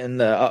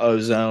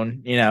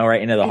zone,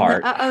 right into the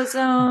heart. The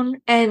zone.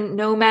 And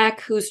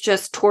Nomak, who's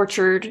just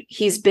tortured,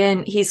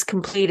 he's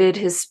completed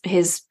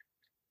his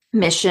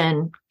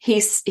mission.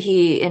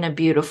 He in a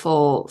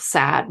beautiful,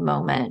 sad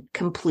moment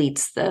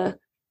completes the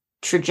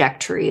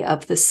trajectory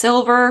of the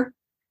silver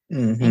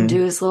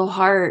into his little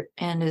heart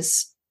and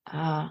is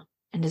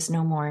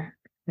no more.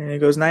 And it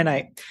goes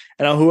night-night.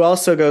 And who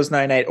also goes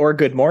night-night, or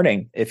good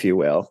morning, if you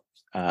will.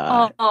 See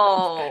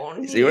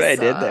what I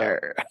did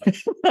there?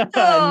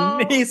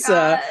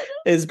 Nyssa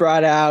is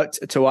brought out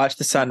to watch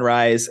the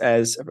sunrise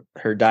as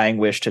her dying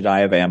wish to die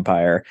a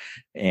vampire.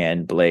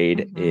 And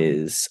Blade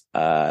is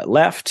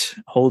left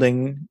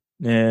holding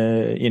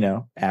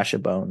Ash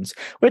of Bones,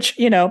 which,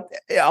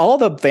 all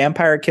the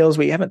vampire kills,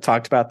 we haven't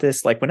talked about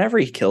this. Like whenever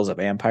he kills a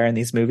vampire in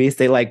these movies,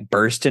 they like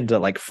burst into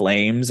like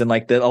flames and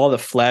like all the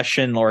flesh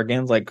and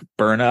organs like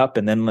burn up.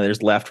 And then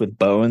there's left with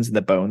bones, and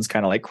the bones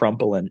kind of like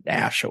crumple and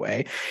ash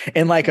away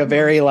in like a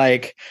very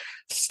like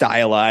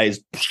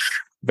stylized,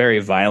 very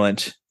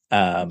violent,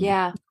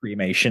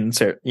 cremation,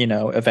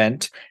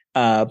 event.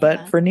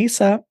 But for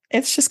Nyssa,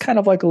 it's just kind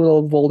of like a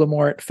little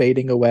Voldemort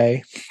fading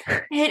away.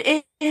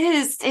 It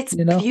is. It's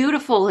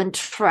beautiful and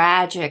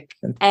tragic,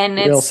 and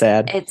real it's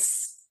sad.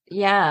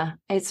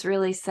 It's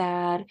really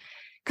sad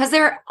because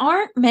there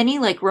aren't many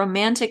like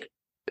romantic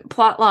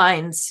plot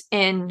lines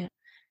in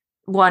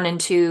 1 and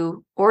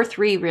 2 or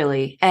 3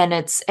 really, and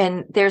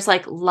there's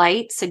like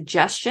light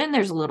suggestion.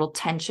 There's a little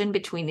tension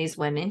between these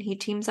women he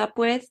teams up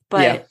with,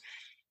 but.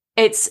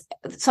 It's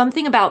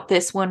something about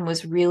this one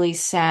was really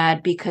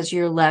sad because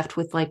you're left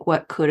with like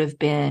what could have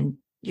been.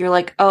 You're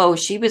like, oh,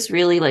 she was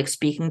really like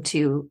speaking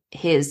to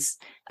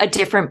a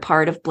different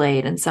part of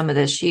Blade, and some of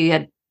this she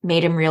had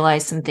made him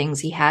realize some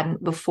things he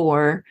hadn't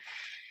before.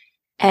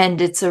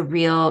 And it's a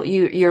real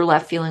you're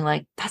left feeling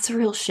like that's a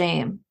real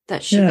shame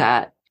that she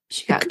got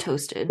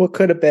toasted. What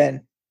could have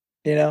been,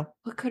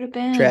 What could have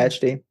been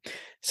tragedy.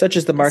 Such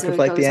as the mark of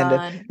like the end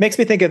of makes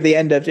me think of the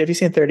end of. Have you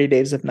seen 30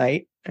 Days of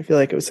Night? I feel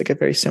like it was like a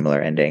very similar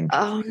ending.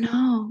 Oh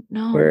no.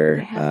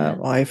 Where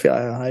I feel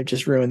I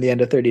just ruined the end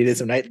of 30 Days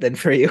of Night then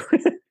for you.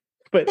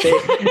 But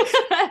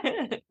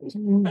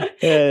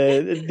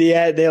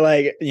they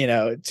like,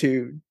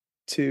 two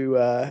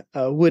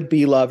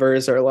would-be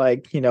lovers are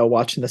like,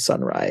 watching the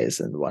sunrise,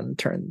 and one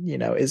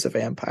is a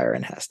vampire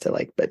and has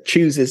to but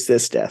chooses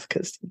this death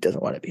because he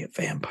doesn't want to be a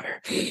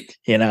vampire,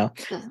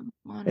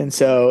 and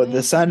so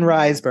the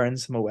sunrise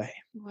burns him away.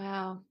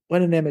 Wow,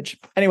 what an image.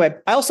 Anyway,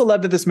 I also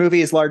love that this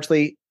movie is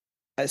largely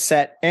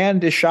set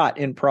and is shot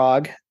in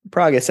Prague.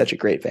 Prague is such a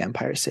great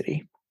vampire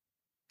city.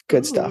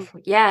 Good stuff.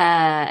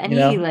 Yeah,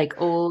 any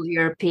old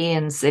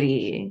European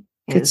city.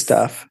 Good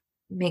stuff.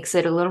 makes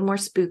it a little more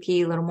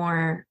spooky, a little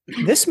more.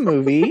 This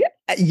movie,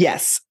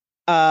 yes.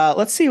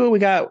 Let's see what we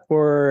got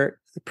for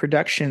the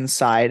production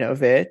side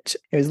of it.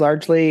 It was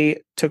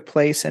largely took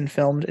place and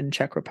filmed in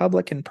Czech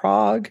Republic and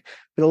Prague,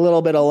 with a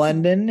little bit of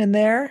London in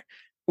there.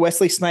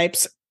 Wesley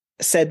Snipes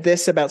said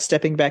this about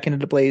stepping back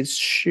into Blade's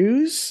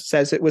shoes,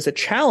 says it was a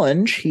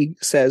challenge. He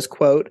says,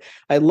 quote,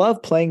 "I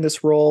love playing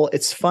this role.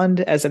 It's fun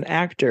as an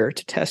actor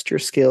to test your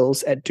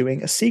skills at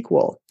doing a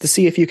sequel, to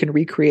see if you can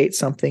recreate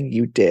something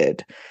you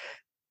did."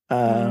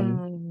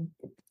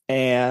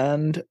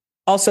 And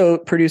also,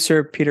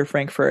 producer Peter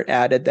Frankfurt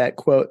added that,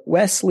 quote,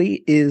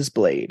 "Wesley is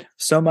Blade.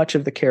 So much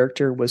of the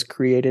character was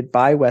created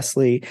by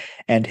Wesley,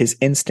 and his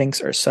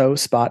instincts are so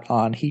spot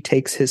on. He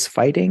takes his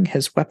fighting,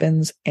 his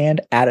weapons,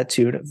 and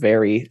attitude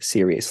very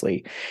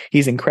seriously.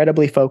 He's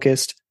incredibly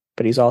focused,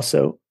 but he's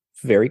also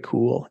very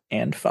cool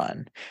and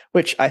fun,"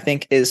 which I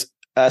think is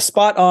a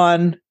spot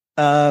on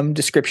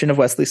description of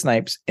Wesley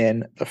Snipes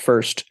in the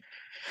first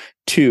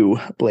two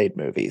Blade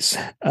movies.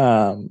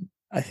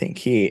 I think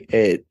he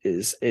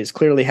is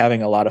clearly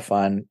having a lot of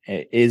fun.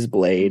 It is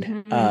Blade.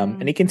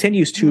 And he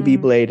continues to be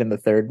Blade in the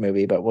third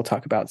movie, but we'll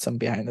talk about some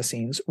behind the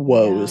scenes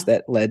woes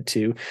that led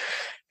to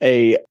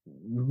a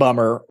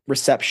bummer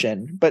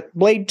reception. But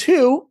Blade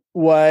 2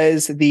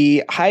 was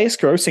the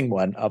highest grossing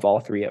one of all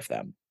three of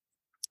them.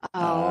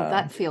 Oh,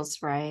 that feels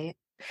right.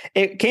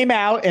 It came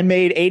out and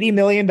made $80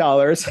 million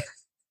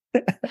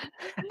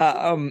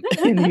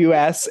in the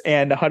US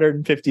and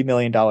 $150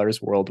 million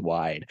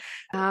worldwide.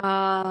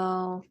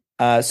 Oh.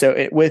 So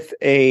I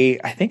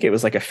think it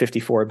was like a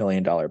 $54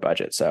 million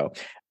budget. So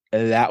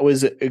that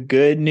was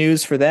good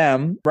news for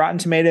them. Rotten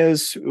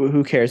Tomatoes,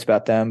 who cares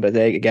about them? But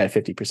they got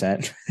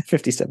 50%,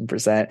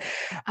 57%.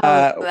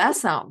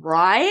 That's not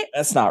right.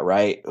 That's not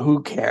right.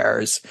 Who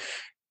cares?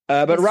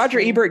 But Roger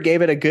Ebert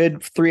gave it a good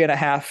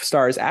 3.5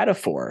 stars out of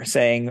 4,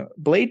 saying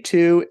Blade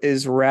 2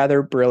 is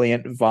rather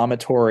brilliant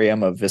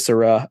vomitorium of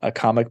viscera, a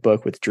comic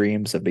book with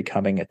dreams of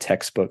becoming a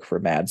textbook for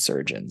mad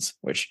surgeons,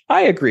 which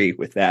I agree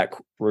with that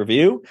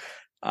review.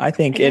 I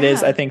think it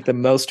is. I think the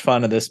most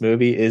fun of this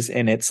movie is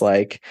in its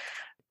like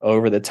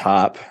over the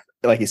top,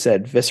 like you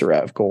said, viscera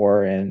of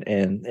gore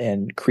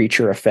and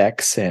creature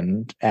effects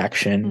and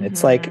action.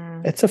 It's like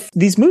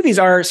these movies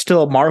are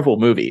still Marvel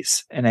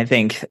movies, and I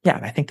think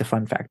the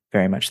fun fact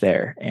very much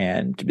there.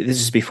 And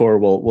this is before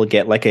we'll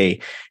get like a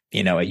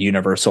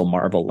universal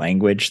Marvel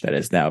language that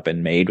has now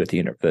been made with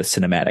the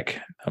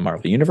cinematic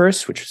Marvel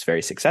universe, which was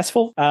very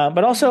successful.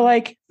 But also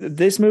like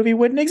this movie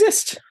wouldn't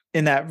exist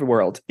in that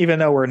world, even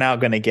though we're now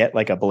going to get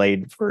like a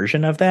Blade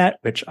version of that,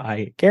 which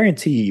I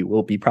guarantee you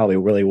will be probably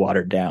really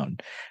watered down.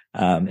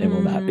 It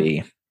will not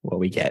be what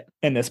we get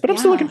in this, but I'm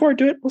still looking forward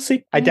to it. We'll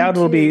see. I doubt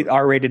it'll be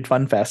R-rated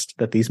fun fest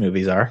that these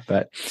movies are,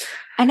 but.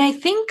 And I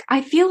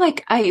feel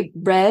like I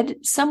read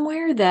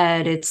somewhere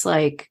that it's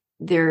like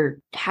they're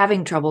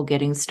having trouble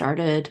getting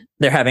started.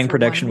 They're having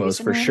production woes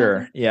for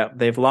sure. Yeah.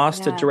 They've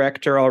lost a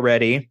director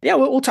already. Yeah.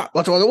 We'll talk.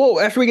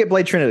 After we get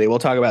Blade Trinity, we'll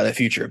talk about the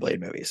future of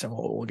Blade movies and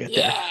we'll get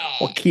there.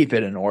 We'll keep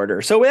it in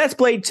order. So that's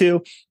Blade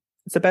 2.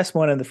 It's the best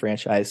one in the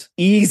franchise.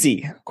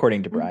 Easy,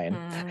 according to Brian.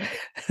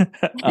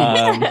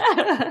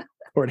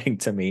 According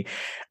to me.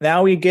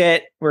 Now we're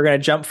going to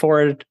jump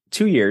forward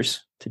 2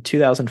 years to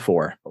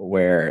 2004,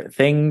 where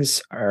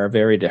things are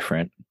very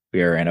different.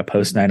 We are in a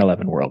post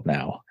 9/11 world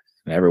now.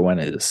 And everyone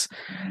is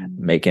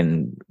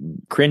making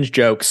cringe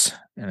jokes.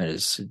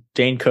 And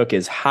Dane Cook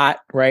is hot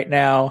right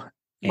now.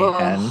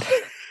 And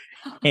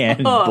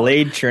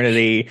Blade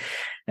Trinity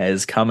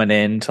is coming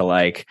in to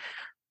like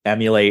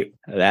emulate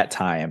that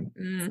time.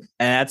 And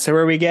that's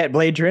where we get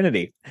Blade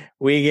Trinity.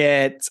 We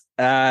get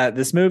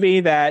this movie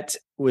that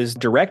was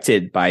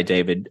directed by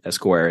David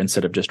Esquire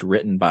instead of just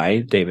written by.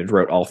 David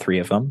wrote all three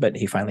of them, but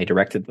he finally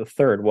directed the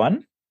third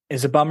one.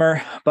 Is a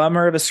bummer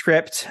of a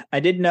script. I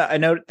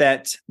note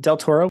that Del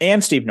Toro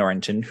and Steve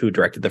Norrington, who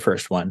directed the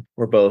first one,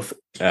 were both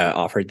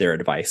offered their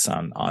advice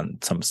on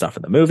some stuff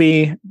in the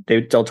movie.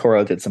 Del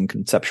Toro did some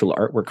conceptual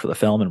artwork for the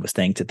film and was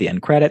thanked at the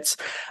end credits.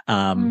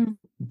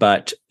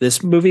 But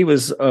this movie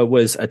was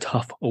a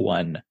tough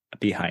one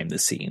behind the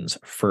scenes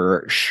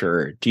for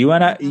sure. Do you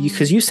want to,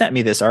 because you sent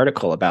me this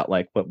article about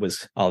like what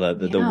was all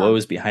the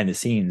woes behind the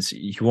scenes.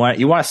 You want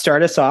to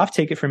start us off?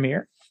 Take it from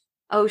here.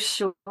 Oh,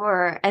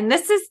 sure. And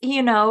this is,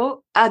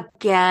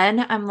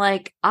 again, I'm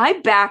like, I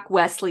back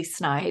Wesley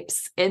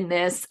Snipes in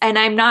this. And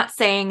I'm not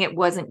saying it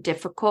wasn't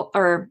difficult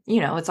or,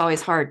 it's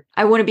always hard.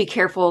 I want to be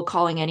careful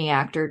calling any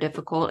actor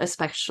difficult,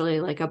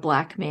 especially like a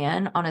Black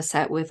man on a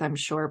set with, I'm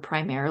sure,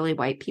 primarily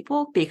white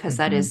people, because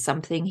that is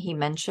something he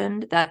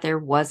mentioned that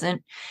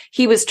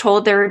he was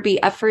told there would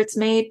be efforts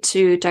made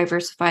to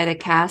diversify the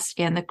cast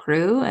and the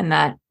crew, and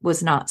that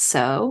was not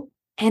so.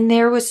 And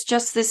there was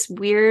just this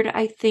weird,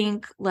 I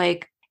think,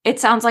 like, It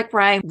sounds like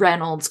Ryan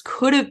Reynolds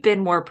could have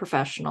been more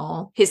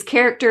professional. His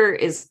character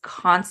is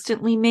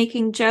constantly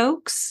making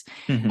jokes,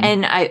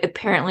 and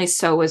apparently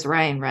so was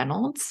Ryan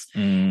Reynolds.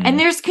 And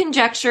there's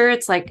conjecture.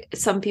 It's like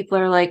some people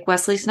are like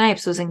Wesley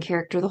Snipes was in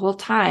character the whole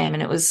time,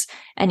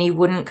 and he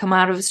wouldn't come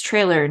out of his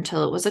trailer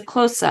until it was a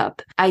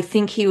close-up. I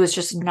think he was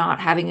just not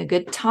having a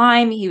good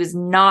time. He was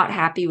not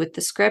happy with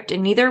the script,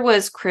 and neither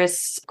was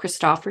Chris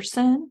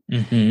Christopherson,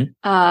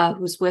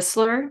 who's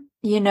Whistler.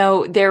 You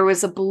know, there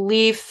was a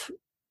belief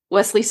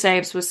Wesley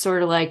Snipes was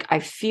sort of like, I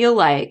feel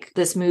like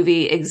this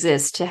movie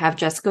exists to have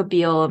Jessica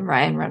Biel and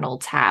Ryan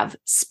Reynolds have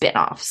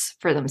spin-offs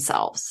for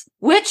themselves,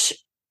 which,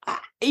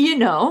 you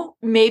know,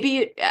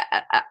 maybe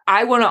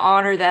I want to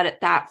honor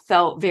that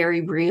felt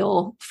very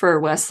real for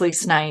Wesley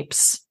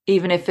Snipes,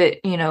 even if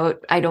it, you know,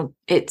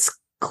 it's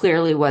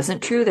clearly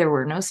wasn't true. There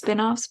were no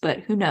spin-offs,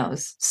 but who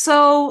knows?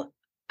 So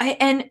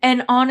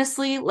and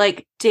honestly,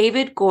 like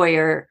David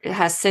Goyer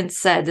has since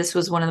said this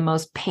was one of the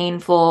most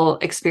painful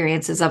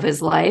experiences of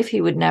his life.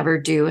 He would never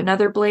do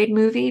another Blade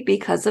movie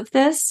because of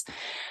this.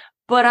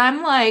 But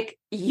I'm like,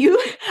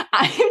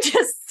 I'm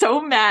just so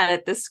mad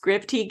at the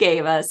script he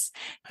gave us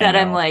that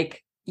I'm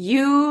like,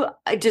 you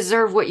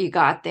deserve what you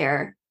got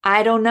there.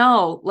 I don't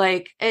know.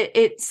 Like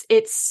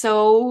it's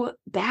so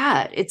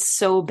bad. It's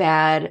so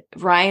bad.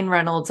 Ryan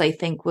Reynolds, I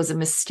think, was a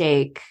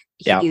mistake.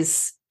 Yeah.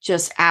 He's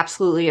just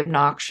absolutely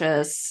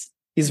obnoxious.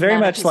 He's very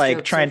much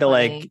like trying to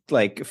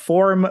like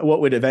form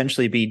what would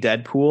eventually be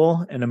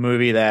Deadpool in a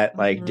movie that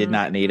like did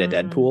not need a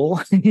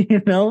Deadpool,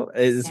 you know,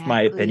 is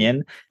my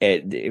opinion.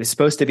 It was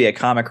supposed to be a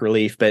comic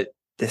relief, but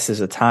this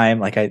is a time,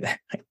 like I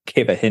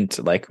gave a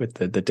hint, like with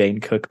the Dane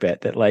Cook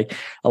bit, that like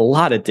a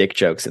lot of dick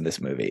jokes in this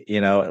movie,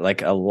 you know,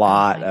 like a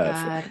lot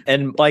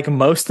and like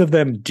most of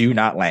them do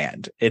not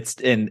land. It's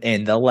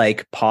in the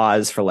like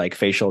pause for like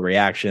facial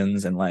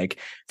reactions and like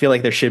feel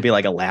like there should be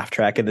like a laugh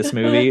track in this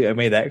movie. I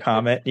made that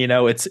comment, you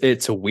know,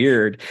 it's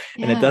weird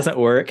and it doesn't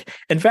work.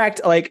 In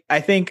fact, like I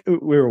think we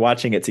were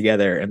watching it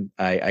together and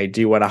I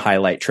do want to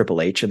highlight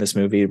Triple H in this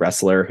movie,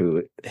 wrestler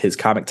who his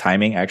comic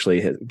timing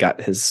actually has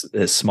got his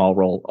small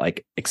role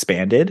like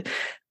expanded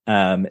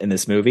in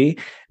this movie,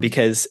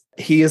 because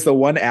he is the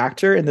one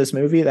actor in this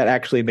movie that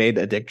actually made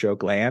a dick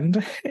joke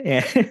land.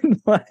 And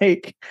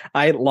like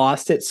I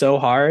lost it so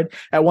hard.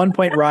 At one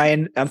point,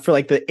 Ryan, for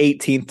like the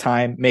 18th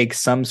time, makes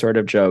some sort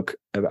of joke.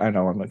 I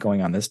know I'm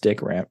going on this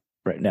dick rant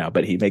right now,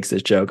 but he makes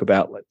this joke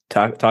about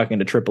talking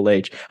to Triple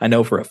H. I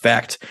know for a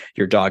fact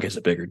your dog has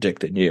a bigger dick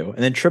than you. And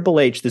then Triple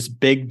H, this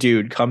big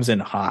dude, comes in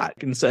hot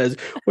and says,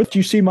 "What, did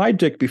you see my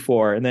dick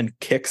before?" And then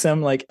kicks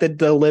him. Like the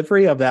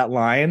delivery of that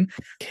line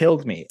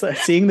killed me. So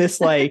seeing this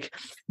like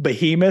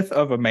behemoth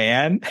of a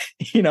man,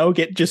 you know,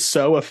 get just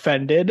so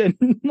offended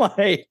and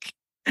like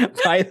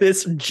by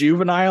this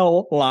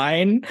juvenile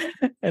line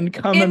and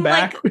coming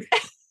back. Like,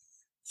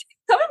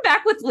 coming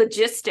back with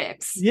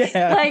logistics.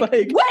 Yeah. Like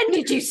when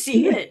did you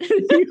see it?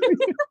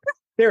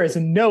 There is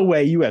no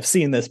way you have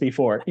seen this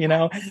before, you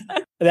know?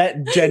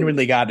 That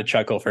genuinely got a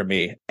chuckle for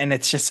me. And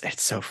it's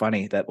so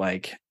funny that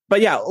like,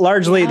 but yeah,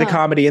 largely the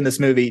comedy in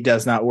this movie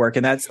does not work.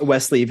 And that's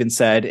Wesley even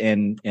said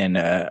in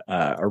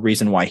a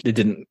reason why he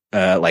didn't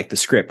like the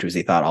script was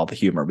he thought all the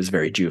humor was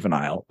very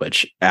juvenile,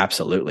 which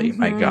absolutely,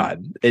 my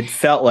God, it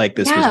felt like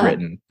this was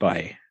written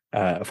by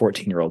a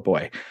 14-year-old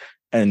boy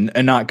and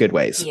not good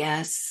ways.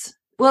 Yes.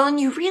 Well,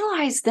 and you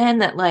realize then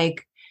that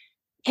like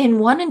in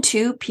 1 and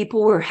 2,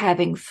 people were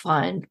having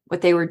fun what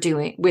they were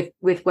doing with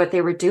what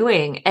they were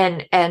doing.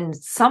 And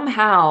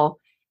somehow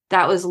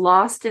that was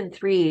lost in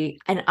 3.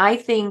 And I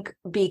think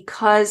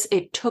because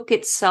it took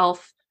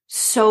itself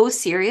so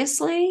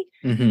seriously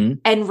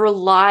and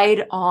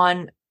relied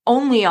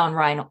only on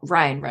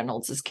Ryan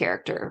Reynolds'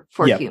 character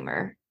for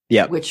humor,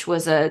 which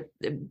was a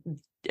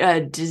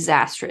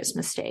disastrous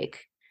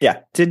mistake.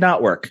 Yeah, did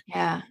not work.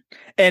 Yeah.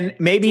 And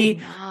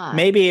maybe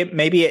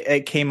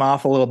it came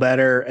off a little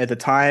better at the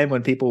time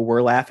when people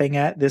were laughing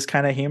at this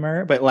kind of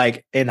humor, but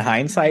like in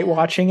hindsight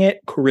watching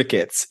it,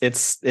 crickets.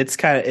 It's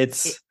kind of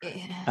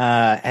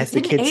as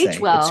the kids say,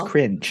 it's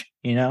cringe,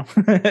 you know?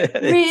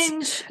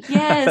 Cringe.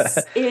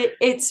 Yes.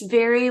 It's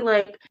very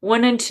like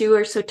 1 and 2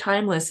 are so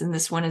timeless and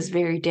this one is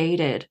very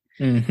dated.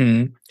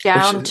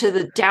 Down to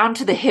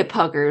the hip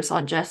huggers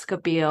on Jessica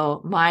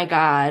Biel. My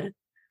God.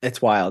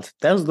 It's wild.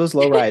 Those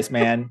low rise,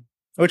 man.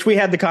 Which we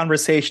had the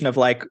conversation of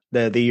like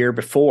the year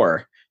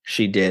before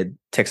she did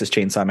Texas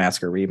Chainsaw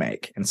Massacre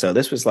remake, and so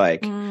this was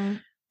like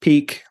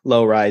peak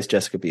low rise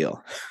Jessica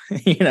Biel.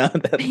 You know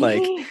that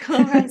like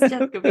low rise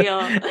Jessica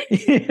Biel.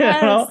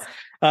 Yes.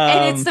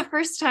 And it's the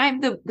first time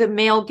the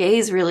male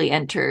gaze really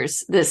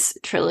enters this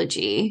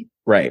trilogy,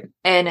 right?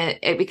 And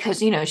it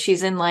because you know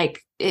she's in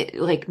like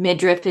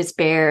midriff is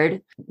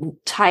bared,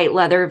 tight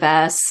leather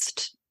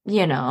vest.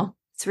 You know,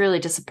 it's really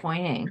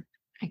disappointing.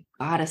 I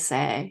gotta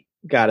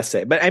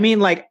say, but I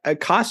mean, like a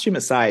costume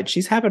aside,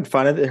 she's having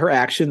fun. Her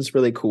action's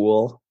really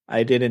cool.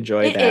 I did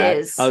enjoy that.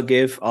 Is. I'll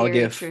give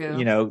true.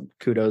 You know,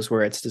 kudos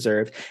where it's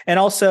deserved. And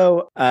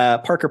also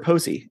Parker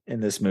Posey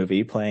in this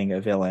movie playing a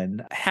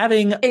villain,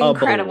 having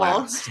incredible.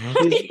 A blast.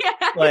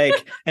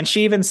 Like, and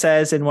she even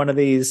says in one of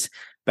these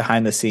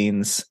behind the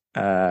scenes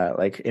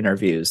like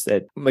interviews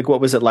that like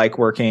what was it like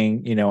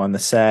working, you know, on the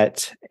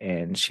set.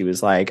 And she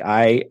was like,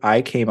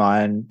 I came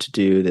on to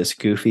do this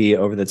goofy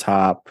over the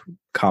top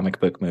comic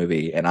book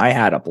movie and I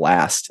had a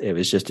blast. It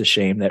was just a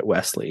shame that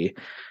Wesley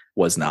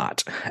was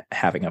not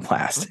having a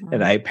blast.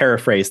 And I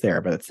paraphrase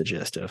there, but it's the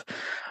gist of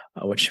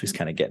what she was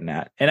kind of getting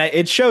at. And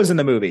it shows in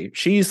the movie.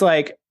 She's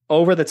like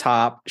over the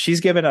top.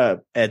 She's given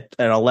an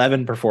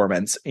 11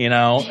 performance, you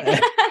know.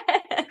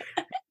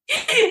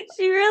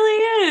 She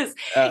really is.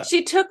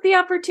 She took the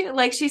opportunity,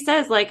 like she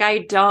says, like, I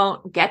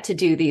don't get to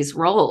do these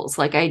roles.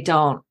 Like,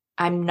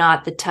 I'm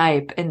not the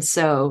type. And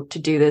so to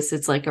do this,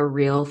 it's like a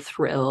real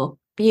thrill,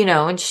 you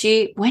know. And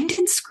when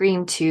did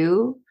Scream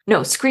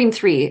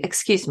 3,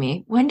 excuse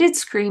me. When did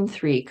Scream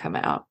 3 come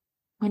out?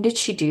 When did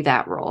she do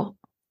that role?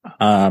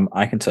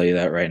 I can tell you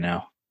that right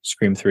now.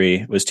 Scream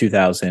 3 was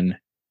 2000.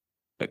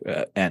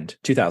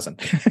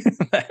 2000.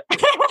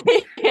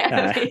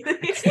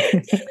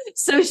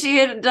 So she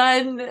had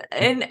done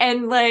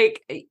and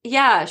like,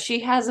 yeah,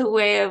 she has a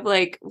way of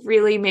like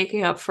really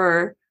making up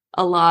for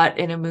a lot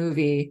in a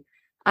movie.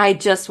 I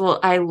do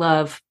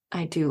love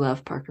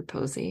Parker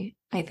Posey.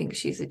 I think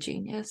she's a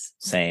genius.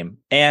 Same.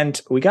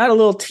 And we got a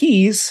little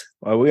tease.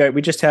 Well,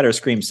 we just had our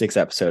Scream 6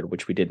 episode,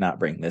 which we did not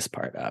bring this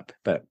part up.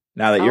 But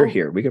now that you're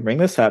here, we can bring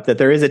this up, that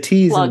there is a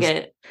tease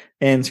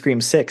in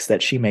Scream 6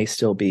 that she may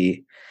still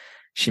be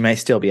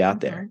out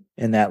there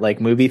in that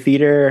like movie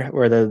theater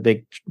where the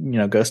big, you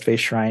know, Ghostface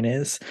shrine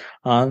is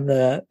on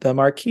the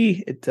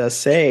marquee. It does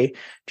say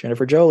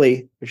Jennifer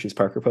Jolie, which is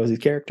Parker Posey's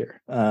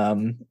character.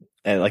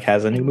 And like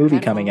has a new movie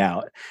coming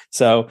out.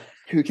 So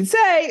who can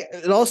say?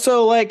 It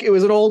also like it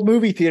was an old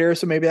movie theater,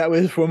 so maybe that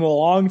was from a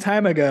long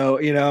time ago,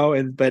 you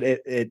know. But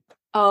it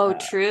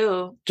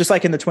true. Just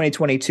like in the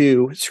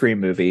 2022 Scream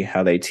movie,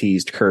 how they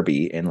teased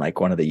Kirby in like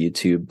one of the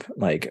YouTube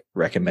like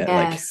recommend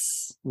like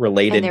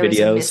related and there videos.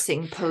 Was a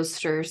missing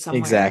poster somewhere.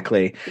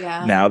 Exactly.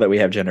 Yeah. Now that we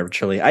have Jennifer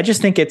Jolie, I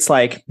just think it's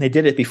like they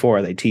did it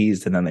before. They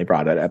teased and then they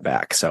brought it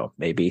back. So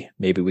maybe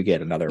we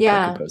get another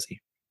Parker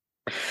Posey.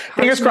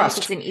 Fingers crossed.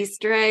 It's an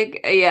Easter egg.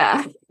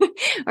 Yeah.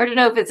 Or to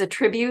know if it's a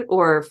tribute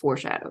or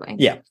foreshadowing.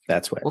 Yeah,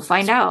 that's what we'll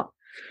find out.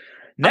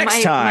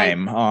 Next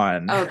time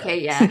on.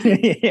 Okay,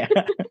 yeah.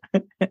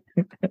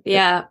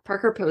 Yeah,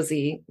 Parker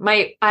Posey.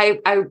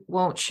 I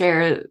won't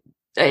share.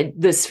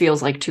 This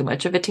feels like too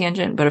much of a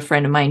tangent, but a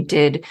friend of mine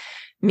did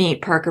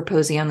meet Parker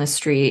Posey on the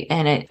street,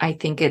 and I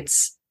think it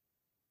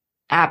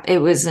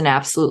was an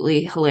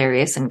absolutely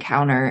hilarious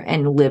encounter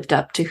and lived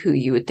up to who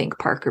you would think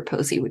Parker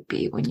Posey would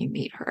be when you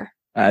meet her.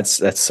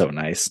 That's so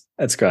nice.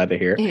 That's glad to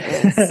hear. It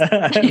is.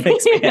 It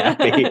makes me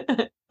happy.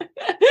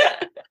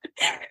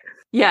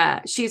 Yeah,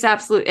 she's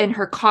absolute, and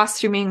her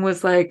costuming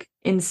was like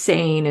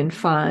insane and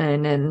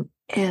fun,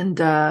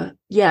 and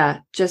yeah,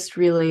 just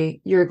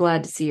really, you're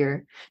glad to see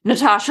her.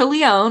 Natasha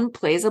Lyonne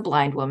plays a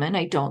blind woman.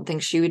 I don't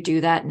think she would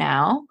do that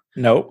now.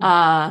 Nope.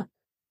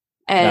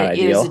 It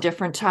is a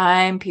different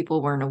time.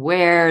 People weren't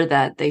aware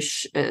that they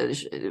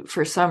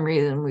for some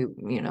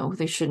reason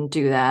they shouldn't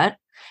do that.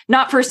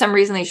 Not for some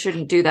reason they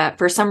shouldn't do that.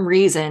 For some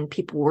reason,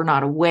 people were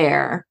not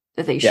aware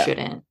that they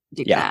shouldn't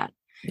do that.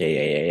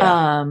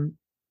 Yeah.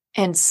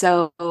 And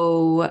so,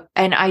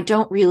 and I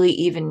don't really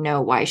even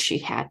know why she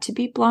had to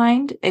be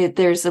blind.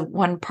 There's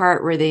one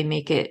part where they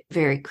make it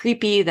very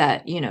creepy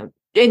that, you know,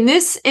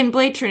 in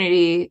Blade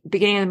Trinity,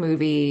 beginning of the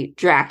movie,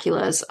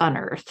 Dracula's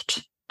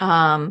unearthed.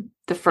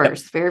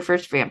 Very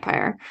first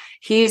vampire.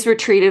 He's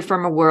retreated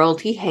from a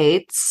world he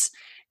hates.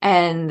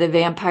 And the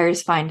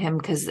vampires find him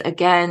because,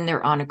 again,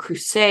 they're on a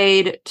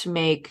crusade to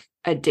make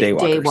a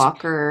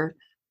daywalker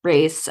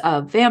race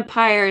of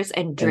vampires.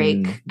 And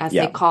Drake, as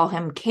they call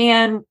him,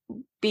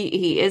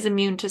 he is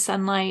immune to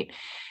sunlight.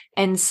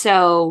 And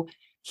so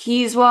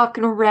he's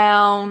walking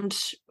around.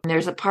 And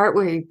there's a part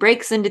where he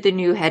breaks into the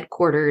new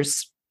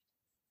headquarters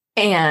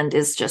and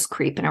is just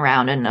creeping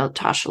around. And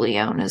Natasha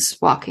Lyonne is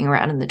walking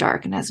around in the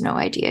dark and has no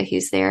idea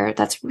he's there.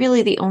 That's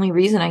really the only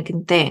reason I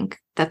can think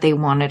that they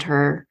wanted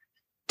her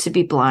to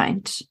be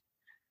blind.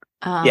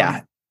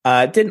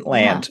 It didn't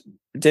land.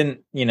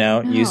 Didn't,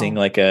 using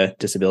like a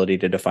disability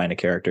to define a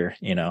character,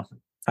 not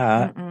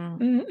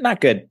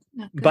good.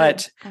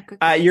 But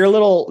your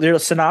little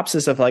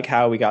synopsis of like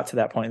how we got to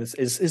that point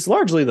is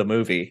largely the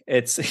movie.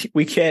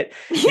 We get,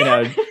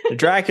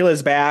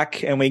 Dracula's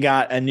back and we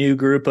got a new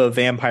group of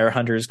vampire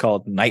hunters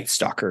called Night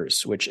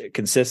Stalkers, which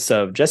consists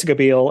of Jessica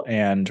Biel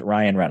and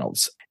Ryan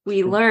Reynolds.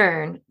 We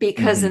learn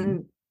because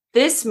in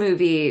this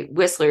movie,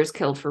 Whistler's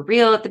killed for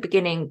real at the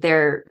beginning.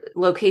 Their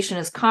location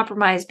is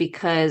compromised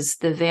because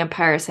the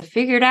vampires have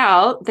figured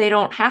out they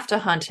don't have to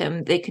hunt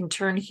him. They can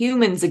turn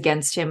humans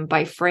against him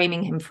by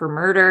framing him for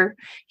murder.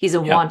 He's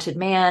a wanted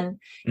man.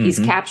 He's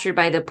captured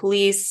by the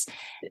police,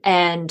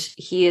 and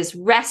he is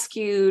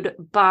rescued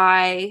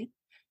by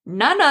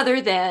none other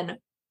than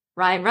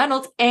Ryan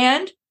Reynolds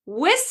and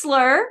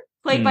Whistler,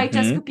 played by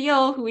Jessica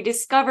Biel, who we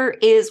discover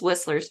is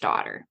Whistler's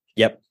daughter.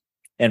 Yep.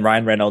 And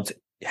Ryan Reynolds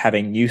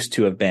having used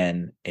to have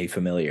been a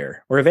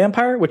familiar or a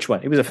vampire. Which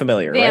one? He was a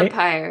familiar,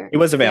 vampire. Right? He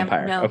was a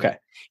vampire. No. Okay.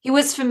 He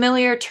was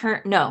familiar.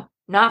 No,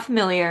 not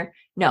familiar.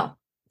 No,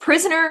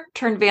 prisoner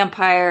turned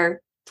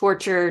vampire,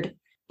 tortured,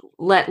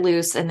 let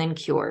loose, and then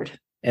cured.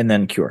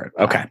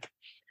 Okay.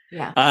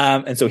 Yeah.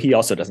 And so he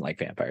also doesn't like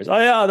vampires. Oh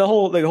yeah, the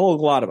whole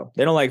lot of them.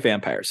 They don't like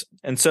vampires.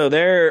 And so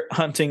they're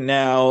hunting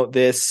now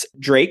this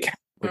Drake,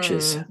 which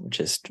is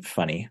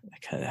funny,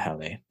 like how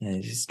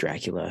he's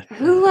Dracula.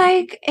 Who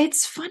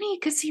it's funny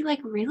because he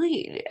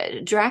really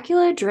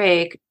Dracula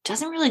Drake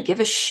doesn't really give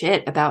a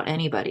shit about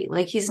anybody.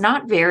 Like he's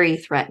not very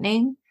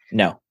threatening.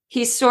 No.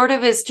 He sort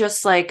of is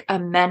just like a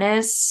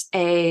menace,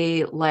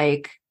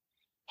 really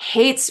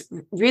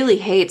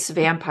hates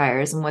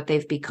vampires and what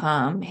they've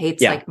become,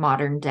 hates like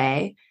modern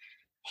day,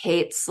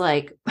 hates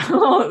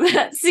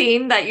that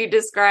scene that you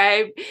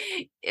described.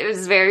 It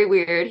was very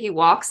weird. He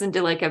walks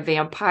into like a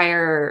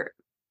vampire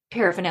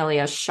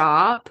paraphernalia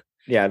shop.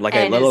 Yeah, like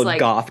a little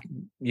goth,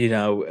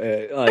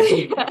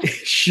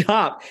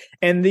 shop.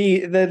 And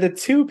the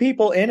two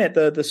people in it,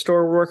 the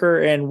store worker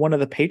and one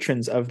of the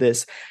patrons of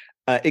this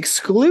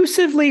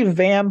exclusively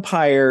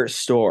vampire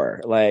store.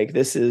 Like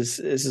this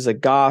is a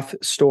goth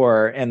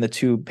store, and the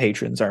two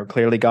patrons are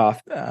clearly goth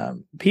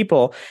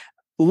people.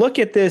 Look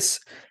at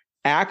this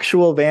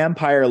actual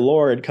vampire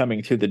lord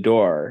coming through the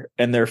door,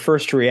 and their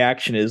first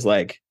reaction is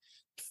like,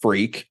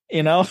 freak,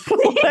 it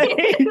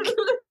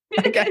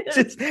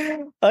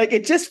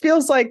just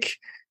feels like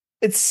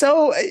it's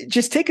so.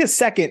 Just take a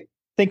second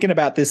thinking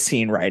about this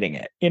scene, writing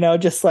it,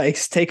 just like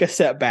take a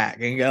step back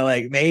and go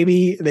like,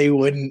 maybe they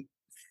wouldn't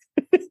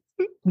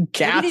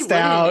cast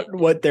out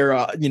what they're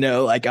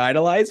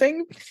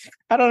idolizing.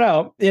 I don't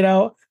know, and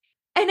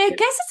I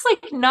guess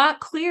it's not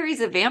clear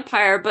he's a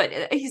vampire, but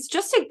he's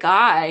just a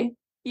guy,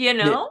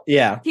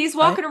 yeah, he's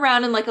walking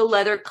around in like a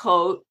leather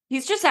coat.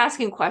 He's just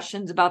asking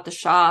questions about the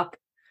shop,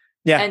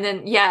 and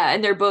then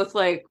and they're both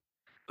like,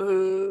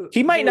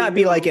 he might not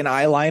be like an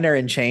eyeliner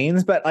and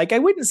chains, but like I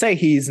wouldn't say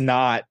he's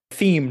not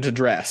themed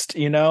dressed,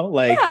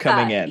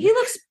 coming in. He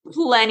looks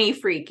plenty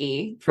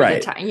freaky for the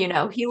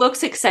time, he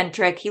looks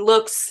eccentric.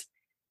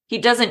 He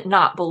doesn't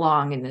not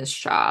belong in this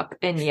shop.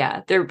 And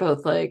they're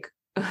both like,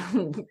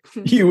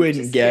 you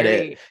wouldn't get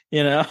scary.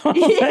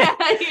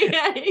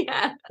 it,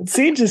 yeah. The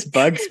scene just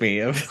bugs me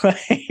of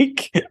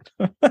like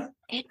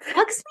it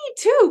bugs me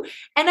too.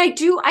 And I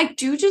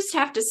do just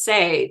have to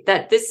say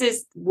that this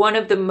is one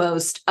of the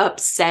most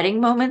upsetting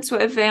moments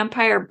when a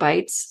vampire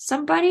bites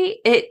somebody.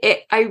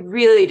 I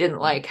really didn't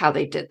like how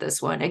they did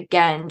this one.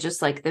 Again,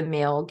 just like the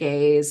male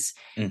gaze.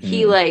 Mm-hmm.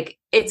 He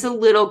it's a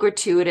little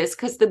gratuitous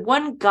because the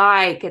one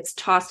guy gets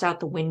tossed out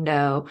the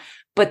window,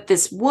 but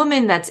this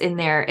woman that's in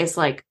there is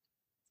like,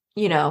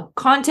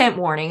 content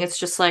warning. It's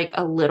just like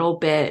a little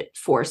bit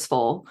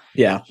forceful.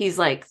 Yeah. He's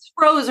like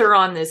throws her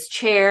on this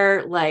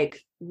chair,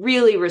 like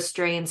really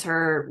restrains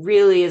her,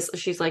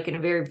 she's like in a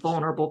very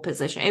vulnerable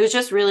position. It was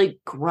just really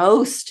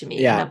gross to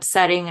me and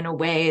upsetting in a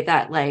way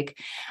that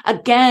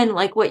again,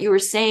 like what you were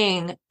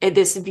saying,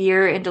 this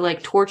veer into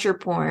like torture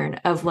porn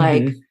of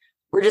like,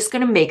 we're just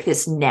going to make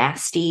this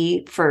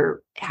nasty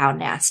for how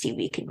nasty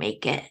we can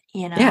make it,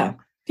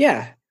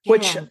 Yeah.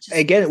 Which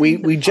again,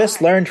 we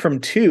just learned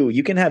from 2.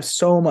 You can have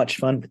so much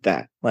fun with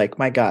that. Like,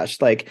 my gosh,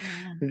 the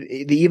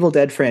Evil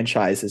Dead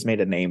franchise has made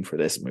a name for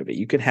this movie.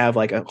 You can have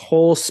like a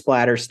whole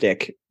splatter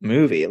stick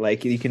movie.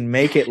 Like you can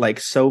make it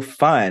like so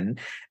fun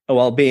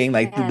while being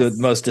like the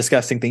most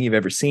disgusting thing you've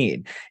ever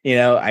seen.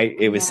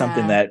 It was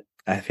something that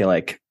I feel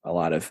like a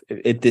lot of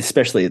it,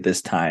 especially at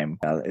this time,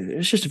 it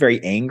was just a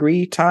very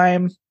angry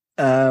time.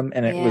 And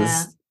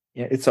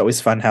it's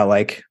always fun how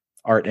like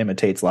art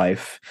imitates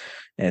life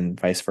and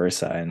vice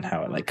versa, and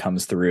how it like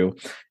comes through,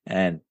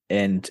 and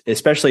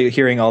especially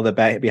hearing all the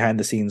behind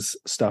the scenes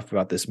stuff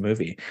about this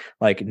movie.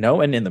 Like no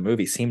one in the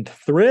movie seemed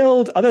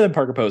thrilled, other than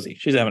Parker Posey.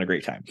 She's having a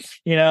great time,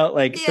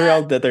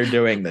 thrilled that they're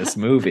doing this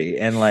movie,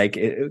 and like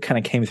it kind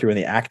of came through in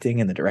the acting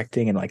and the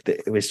directing, and like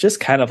it was just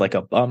kind of like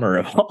a bummer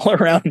of all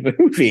around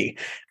movie.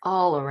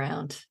 All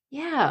around,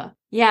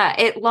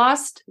 it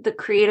lost the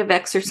creative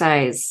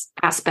exercise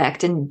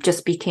aspect and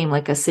just became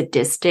like a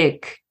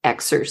sadistic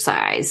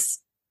exercise.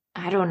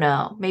 I don't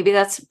know. Maybe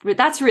that's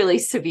really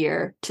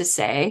severe to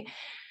say.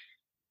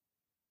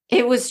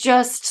 It was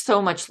just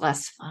so much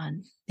less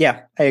fun.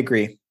 Yeah, I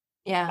agree.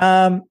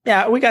 Yeah.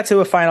 We got to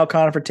a final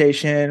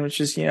confrontation,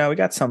 which is, we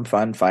got some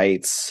fun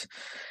fights.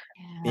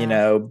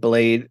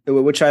 Blade,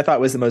 which I thought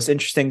was the most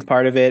interesting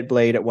part of it.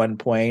 Blade at one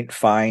point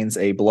finds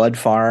a blood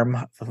farm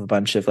of a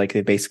bunch of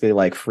they basically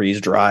like freeze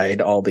dried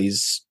all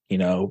these,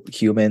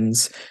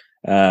 humans.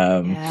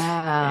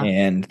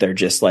 And they're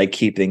just like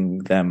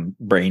keeping them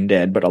brain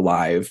dead but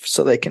alive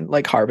so they can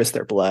like harvest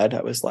their blood.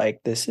 I was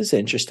like, this is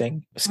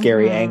interesting,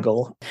 scary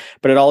angle,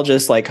 but it all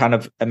just like kind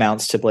of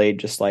amounts to Blade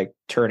just like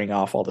turning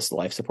off all the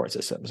life support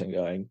systems and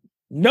going,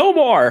 no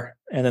more,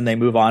 and then they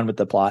move on with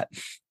the plot.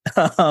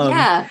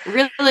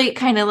 Really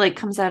kind of like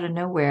comes out of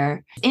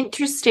nowhere.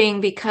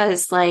 Interesting,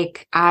 because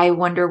like I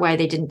wonder why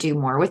they didn't do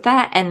more with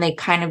that, and they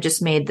kind of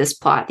just made this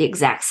plot the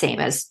exact same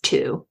as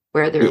 2,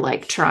 where they're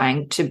like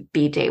trying to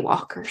be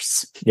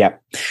daywalkers. Yeah.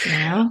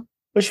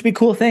 Which would be a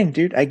cool thing,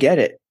 dude. I get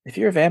it. If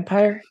you're a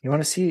vampire, you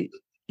want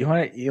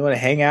to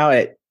hang out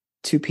at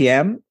 2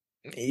 p.m.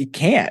 You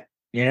can't.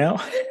 you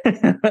know?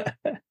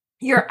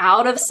 You're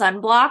out of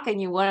sunblock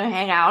and you want to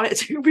hang out at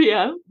 2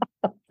 p.m.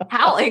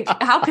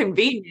 How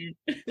convenient.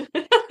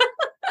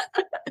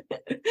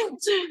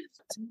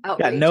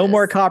 Got no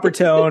more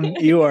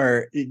Coppertone. You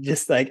are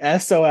just like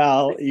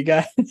SOL. You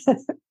got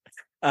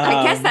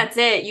I guess that's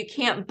it. You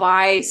can't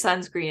buy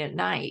sunscreen at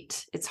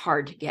night. It's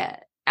hard to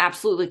get.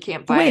 Absolutely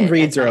can't buy Duane it.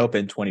 Reads are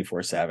open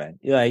 24/7.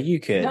 Like you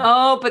could.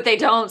 No, but they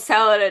don't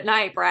sell it at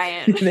night,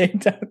 Brian. They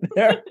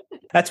don't.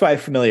 That's why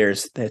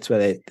familiars. That's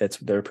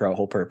their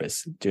whole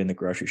purpose, doing the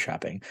grocery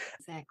shopping.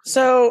 Exactly.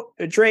 So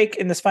Drake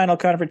in this final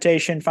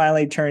confrontation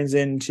finally turns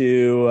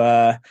into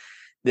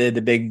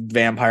the big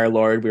vampire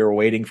lord we were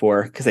waiting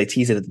for, because they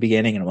tease it at the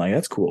beginning, and I'm like,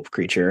 that's cool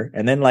creature.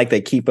 And then like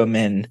they keep him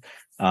in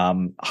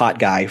hot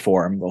guy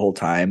form the whole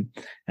time,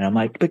 and I'm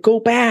like, but go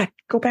back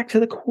to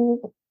the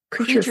cool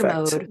creature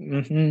effects. Mode.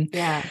 Mm-hmm.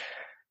 Yeah,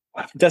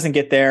 it doesn't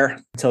get there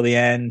until the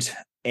end,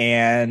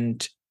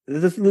 and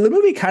the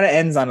movie kind of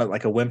ends on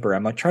like a whimper.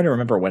 I'm like trying to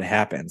remember what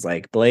happens.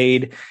 Like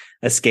Blade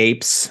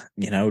escapes,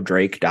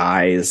 Drake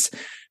dies.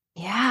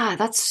 Yeah,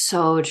 that's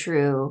so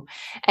true.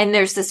 And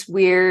there's this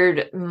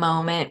weird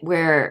moment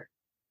where,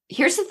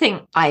 here's the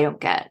thing I don't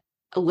get,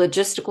 a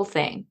logistical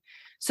thing.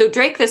 So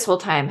Drake this whole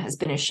time has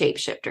been a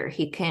shapeshifter.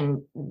 He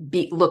can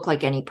look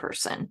like any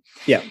person.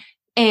 Yeah.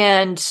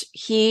 And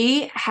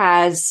he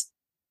has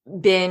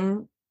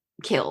been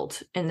killed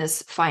in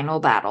this final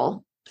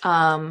battle.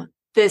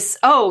 This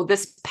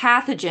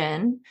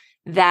pathogen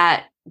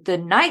that the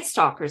Night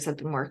Stalkers have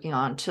been working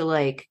on to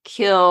like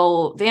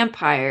kill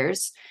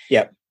vampires.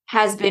 Yep.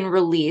 Has been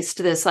released,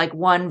 this like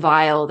one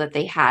vial that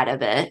they had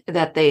of it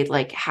that they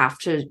like have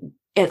to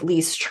at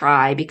least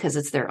try because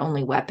it's their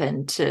only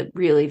weapon to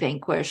really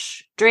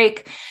vanquish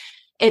Drake.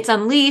 It's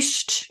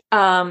unleashed.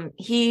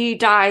 He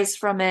dies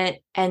from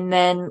it. And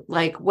then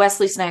like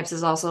Wesley Snipes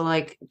is also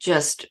like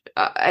just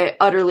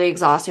utterly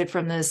exhausted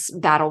from this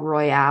battle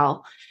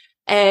royale.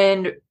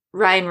 And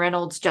Ryan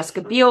Reynolds,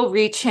 Jessica Biel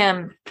reach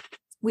him.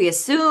 We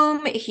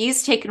assume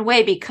he's taken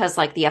away because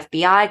like the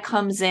FBI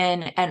comes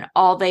in and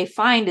all they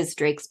find is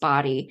Drake's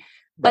body.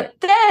 But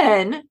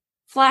then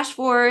flash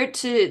forward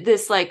to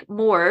this like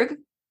morgue.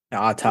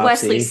 Autopsy.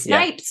 Wesley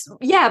Snipes.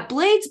 Yeah,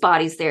 Blade's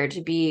body's there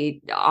to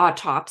be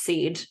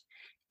autopsied.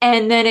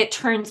 And then it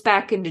turns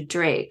back into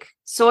Drake.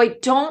 So I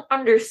don't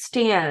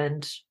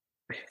understand.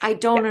 I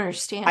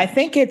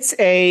think it's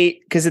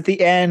because at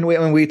the end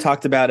when we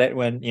talked about it,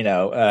 when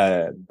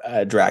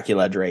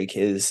Dracula Drake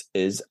is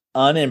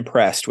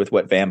unimpressed with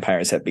what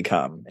vampires have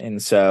become, and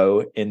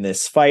so in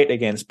this fight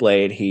against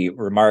Blade, he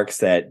remarks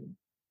that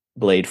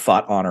Blade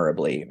fought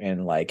honorably,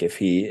 and like if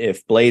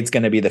Blade's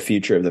going to be the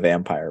future of the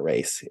vampire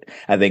race,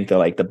 I think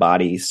the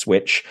body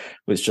switch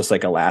was just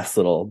like a last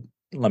little,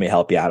 let me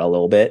help you out a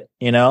little bit,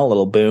 a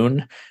little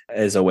boon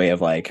as a way of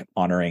like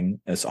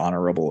honoring this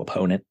honorable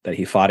opponent that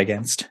he fought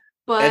against.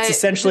 But that's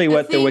essentially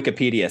what the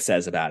Wikipedia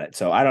says about it.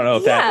 So I don't know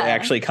if that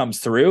actually comes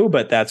through,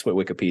 but that's what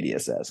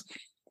Wikipedia says.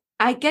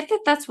 I get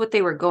that that's what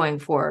they were going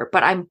for,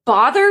 but I'm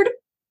bothered.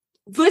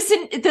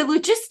 Listen, the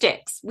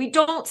logistics. We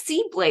don't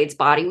see Blade's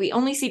body. We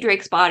only see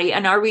Drake's body.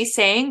 And are we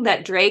saying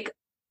that Drake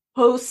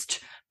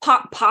posthumously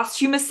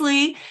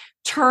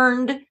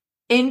turned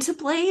into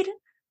Blade?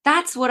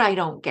 That's what I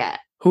don't get.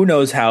 Who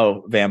knows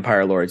how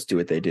vampire lords do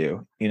what they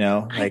do?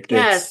 Like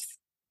yes,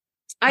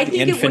 I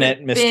think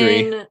infinite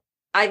mystery.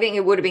 I think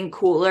it would have been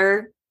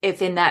cooler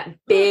if in that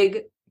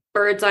big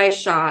bird's eye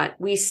shot,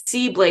 we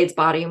see Blade's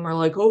body and we're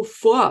like, oh,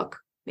 fuck,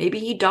 maybe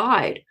he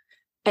died.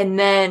 And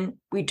then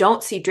we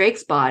don't see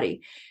Drake's body.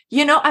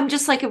 I'm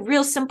just like, a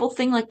real simple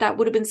thing like that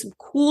would have been some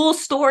cool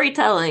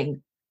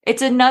storytelling.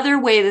 It's another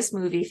way this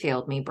movie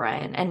failed me,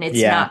 Brian, and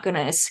it's not going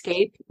to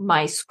escape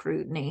my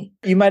scrutiny.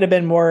 You might have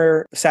been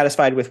more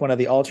satisfied with one of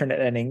the alternate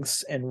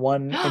endings, and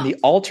one in the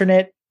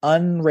alternate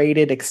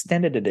unrated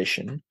extended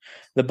edition.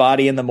 The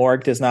body in the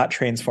morgue does not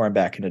transform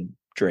back into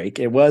Drake.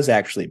 It was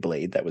actually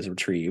Blade that was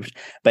retrieved,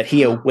 but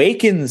he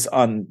awakens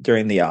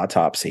during the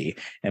autopsy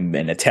and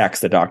attacks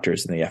the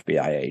doctors and the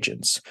FBI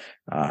agents.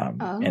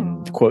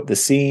 And quote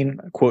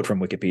from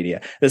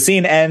Wikipedia, the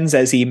scene ends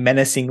as he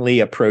menacingly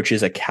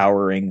approaches a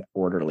cowering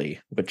orderly,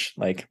 which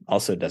like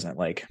also doesn't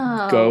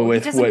go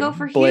with what go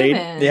for Blade.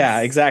 Humans. Yeah,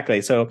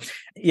 exactly. So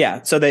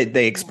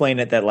they explain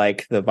it that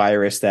like the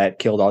virus that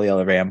killed all the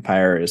other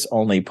vampires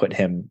only put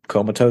him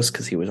comatose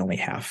because he was only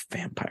half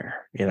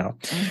vampire.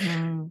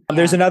 Mm-hmm.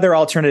 There's another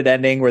alternate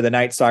ending where the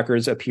Night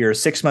Stalkers appear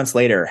 6 months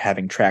later,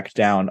 having tracked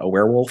down a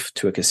werewolf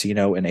to a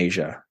casino in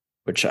Asia.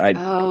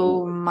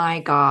 Oh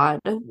my God.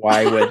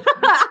 Why would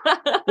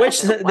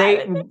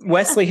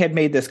Wesley had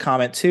made this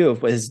comment too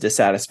of his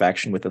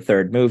dissatisfaction with the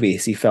third movie.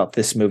 He felt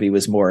this movie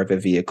was more of a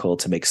vehicle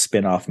to make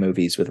spin-off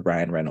movies with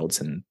Ryan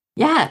Reynolds and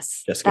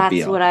Jessica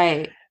Biel.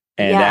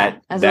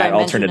 That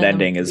alternate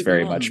ending is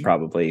very much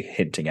probably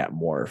hinting at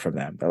more from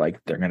them.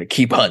 They're going to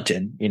keep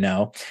hunting,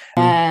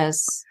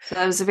 Yes. So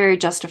that was a very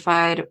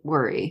justified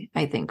worry,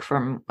 I think,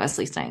 from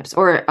Wesley Snipes,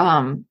 or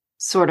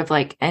sort of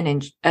like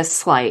a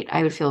slight.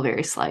 I would feel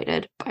very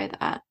slighted by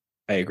that.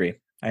 I agree.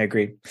 I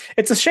agree.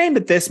 It's a shame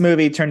that this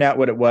movie turned out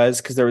what it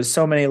was, because there was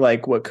so many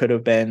like what could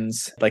have been.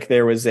 Like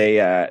there was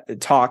a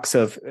talks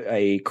of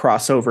a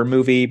crossover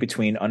movie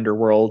between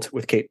Underworld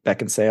with Kate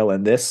Beckinsale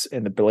and this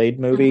in the Blade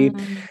movie.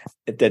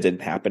 That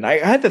didn't happen. I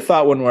had the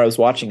thought when I was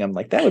watching, I'm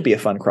like, that would be a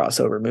fun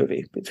crossover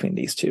movie between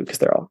these two, because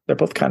they're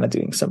both kind of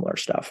doing similar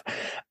stuff.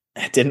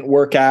 It didn't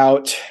work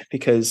out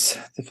because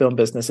the film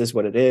business is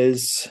what it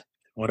is.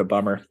 What a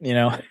bummer, you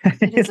know.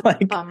 It's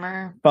like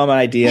bummer. Fun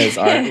ideas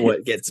aren't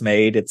what gets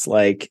made. It's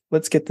like,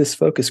 let's get this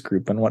focus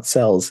group on what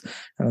sells,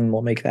 and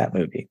we'll make that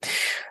movie.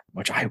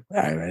 Which I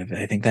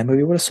think that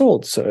movie would have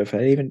sold. So if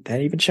that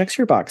even checks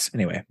your box.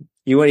 Anyway,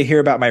 you want to hear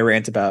about my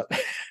rant about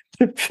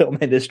the film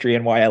industry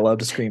and why I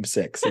love Scream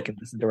 6? You can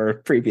listen to our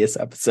previous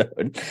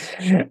episode.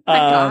 I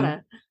got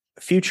it.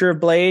 Future of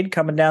Blade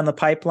coming down the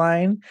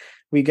pipeline.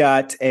 We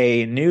got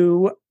a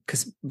new,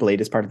 because Blade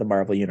is part of the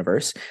Marvel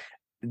universe.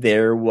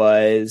 There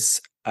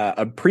was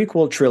a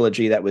prequel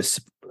trilogy that was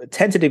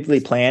tentatively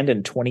planned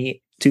in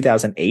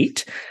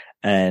 2008.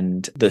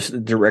 And the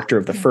director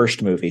of the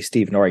first movie,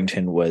 Steve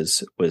Norrington,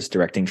 was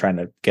directing, trying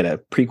to get a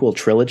prequel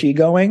trilogy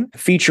going,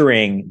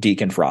 featuring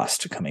Deacon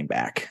Frost coming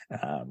back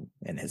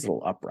in his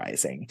little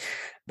uprising.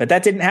 But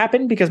that didn't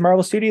happen because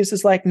Marvel Studios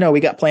is like, no,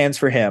 we got plans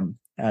for him.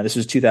 This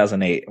was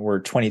 2008. We're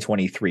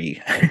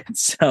 2023.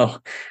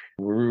 So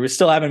we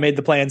still haven't made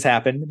the plans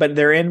happen, but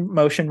they're in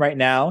motion right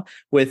now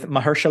with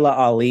Mahershala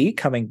Ali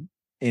coming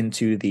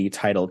into the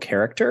title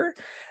character.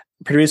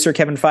 Producer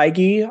Kevin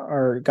Feige,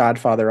 our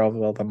godfather of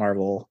all the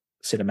Marvel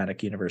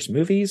Cinematic Universe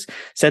movies,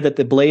 said that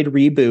the Blade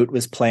reboot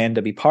was planned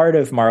to be part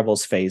of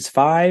Marvel's Phase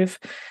 5.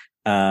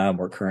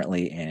 We're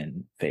currently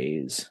in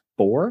Phase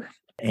 4.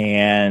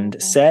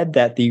 And said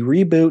that the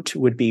reboot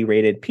would be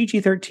rated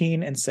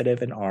PG-13 instead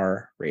of an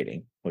R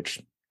rating, which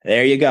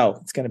there you go.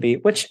 It's going to be,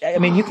 which, I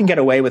mean, you can get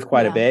away with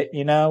quite a bit,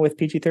 you know, with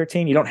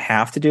PG-13. You don't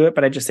have to do it,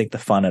 but I just think the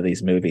fun of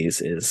these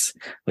movies is,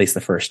 at least the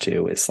first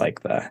two, is like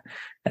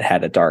it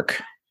had a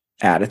dark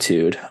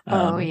attitude.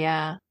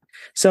 Yeah.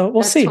 So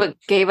we'll see. That's what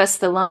gave us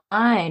the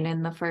line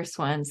in the first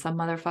one. Some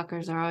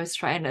motherfuckers are always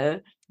trying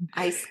to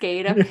ice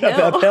skate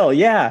uphill.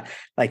 Yeah.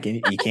 Like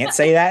you can't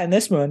say that in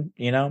this one,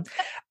 you know.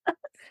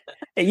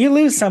 You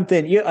lose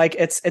something. You like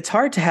it's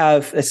hard to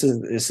have. This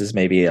is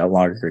maybe a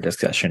longer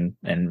discussion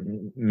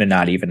and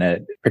not even a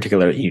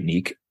particularly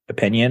unique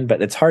opinion,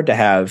 but it's hard to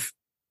have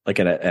like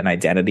an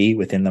identity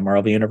within the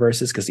Marvel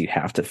universes, because you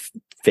have to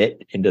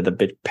fit into the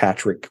big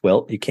patchwork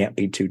quilt. You can't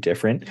be too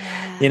different,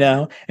 you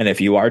know. And if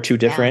you are too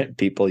different,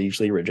 people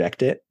usually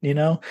reject it, you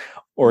know,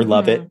 or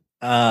love it.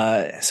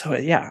 So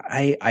yeah,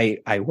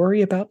 I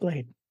worry about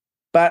Blade,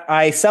 but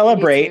I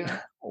celebrate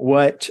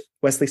what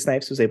Wesley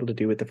Snipes was able to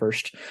do with the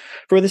first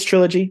for this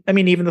trilogy. I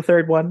mean, even the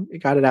third one, we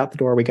got it out the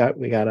door. We got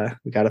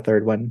a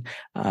third one.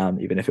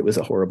 Even if it was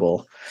a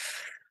horrible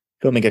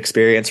filming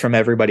experience from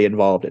everybody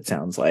involved, it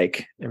sounds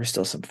like there was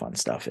still some fun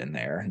stuff in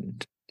there.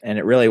 And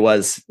it really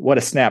was, what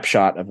a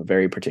snapshot of a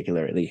very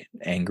particularly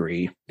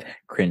angry,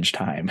 cringe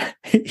time,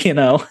 you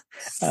know?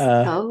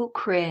 So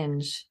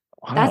cringe.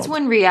 Wow. That's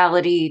when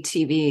reality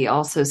TV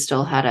also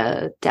still had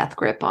a death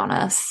grip on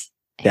us.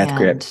 Death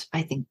grip.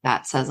 I think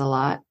that says a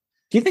lot.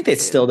 Do you think that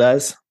it still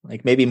does?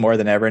 Like maybe more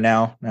than ever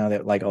now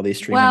that like all these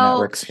streaming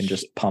networks can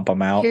just pump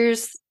them out.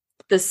 Here's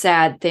the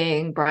sad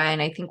thing, Brian.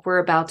 I think we're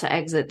about to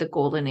exit the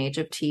golden age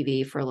of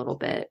TV for a little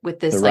bit with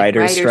this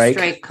writer's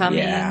strike coming.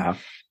 Yeah.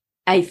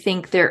 I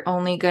think they're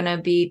only going to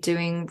be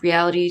doing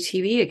reality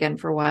TV again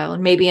for a while.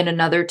 And maybe in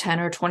another 10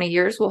 or 20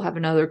 years, we'll have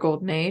another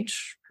golden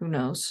age. Who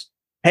knows?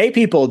 Hey,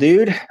 people,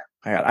 dude.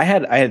 I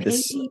had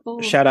this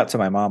shout out to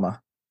my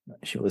mama.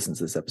 She listens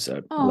to this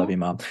episode. I love you,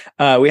 Mom.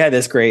 We had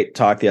this great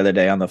talk the other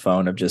day on the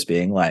phone of just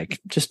being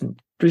like, just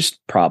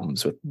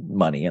problems with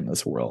money in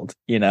this world,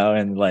 you know,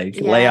 and like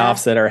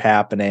layoffs that are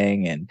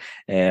happening and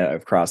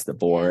across the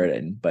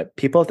board. But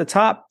people at the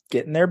top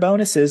getting their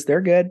bonuses,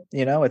 they're good.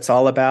 You know, it's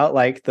all about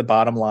like the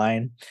bottom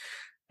line,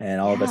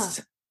 and all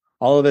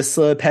of us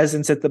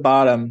peasants at the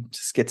bottom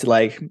just get to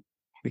like,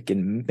 we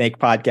can make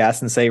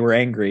podcasts and say we're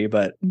angry,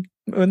 but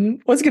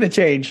what's going to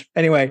change?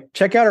 Anyway,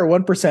 check out our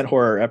 1%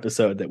 horror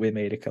episode that we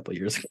made a couple of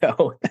years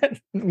ago.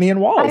 Me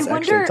and Walls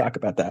actually talk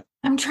about that.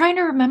 I'm trying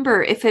to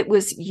remember if it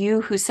was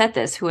you who said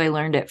this, who I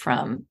learned it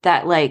from,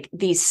 that like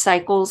these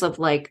cycles of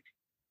like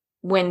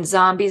when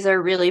zombies are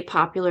really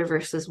popular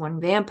versus when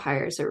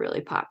vampires are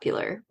really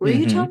popular. Were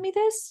you telling me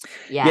this?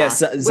 Yeah.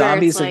 Yes.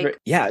 Zombies.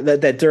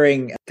 That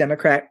during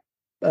Democrat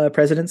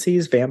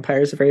presidencies,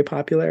 vampires are very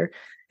popular.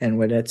 And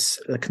when it's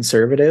a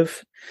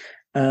conservative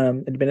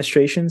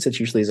administrations, it's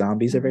usually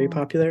zombies are very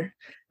popular.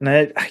 And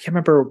I can't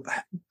remember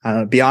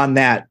beyond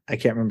that. I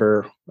can't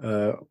remember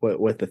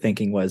what the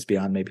thinking was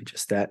beyond maybe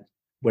just that,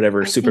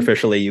 whatever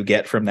superficially you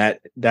get from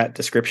that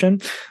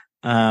description.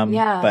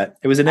 But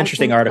it was an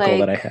interesting article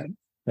that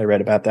I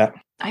read about that.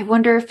 I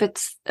wonder if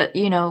it's,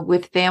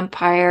 with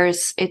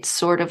vampires, it's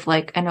sort of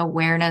like an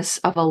awareness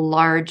of a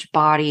large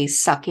body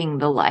sucking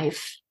the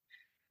life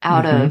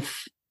out of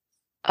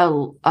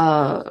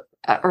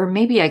or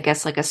maybe I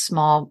guess like a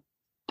small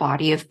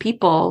body of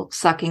people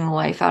sucking the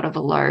life out of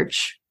a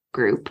large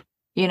group.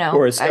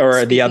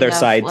 or the other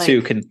side like,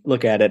 too can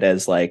look at it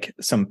as like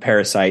some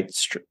parasite,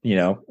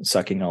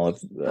 sucking all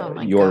of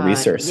your God,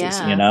 resources,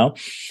 yeah.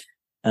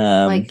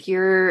 Like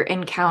your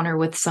encounter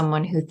with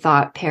someone who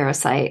thought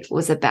Parasite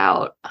was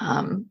about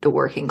the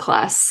working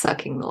class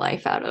sucking the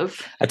life out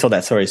of. I told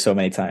that story so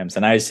many times,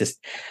 and I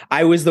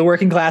was the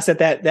working class at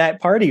that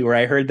party where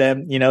I heard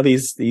them,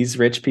 these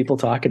rich people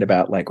talking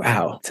about like,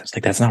 wow, it sounds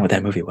like that's not what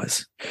that movie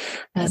was.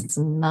 That's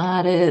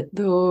not it,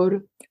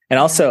 dude. And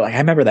also, like, I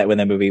remember that when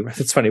the movie,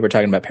 it's funny, we're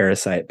talking about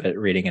Parasite, but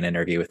reading an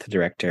interview with the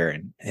director,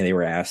 and they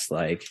were asked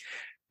like,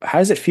 how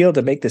does it feel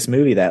to make this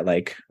movie that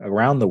like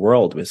around the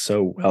world was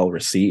so well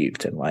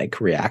received and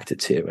like reacted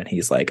to? And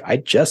he's like, I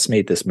just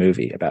made this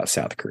movie about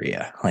South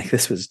Korea. Like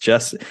this was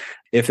just,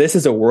 if this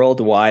is a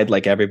worldwide,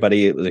 like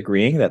everybody was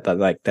agreeing that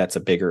like, that's a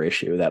bigger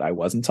issue that I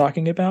wasn't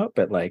talking about,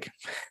 but like,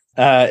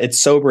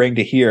 it's sobering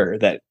to hear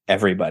that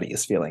everybody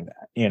is feeling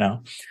that,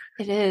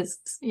 It is.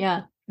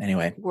 Yeah.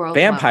 Anyway, Worldwide.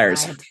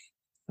 Vampires,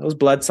 those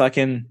blood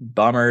sucking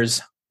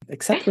bummers,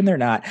 except when they're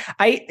not.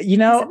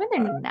 Except when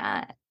they're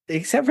not.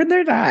 Except when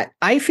they're not.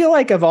 I feel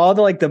like of all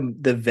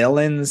the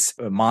villains,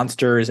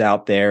 monsters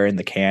out there in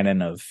the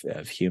canon of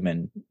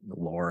human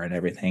lore and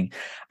everything,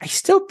 I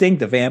still think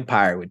the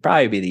vampire would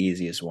probably be the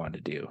easiest one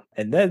to do.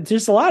 And then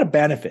there's a lot of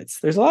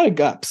benefits. There's a lot of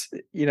gups.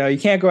 You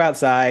can't go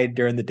outside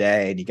during the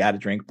day and you got to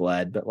drink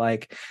blood, but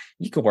like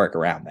you can work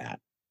around that.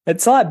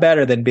 It's a lot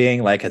better than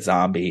being like a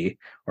zombie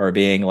or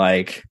being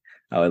like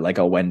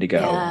a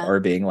Wendigo or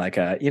being like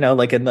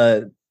like in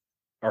the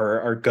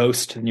or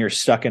ghost and you're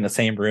stuck in the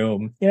same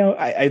room.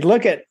 I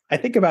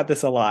think about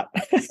this a lot.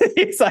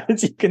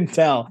 As you can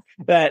tell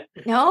that.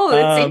 No,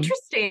 it's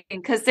interesting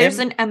because there's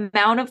an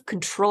amount of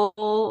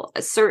control.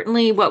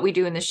 Certainly what we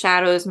do in the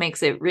shadows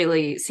makes it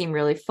really seem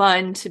really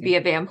fun to be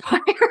a vampire.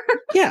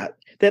 Yeah.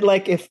 That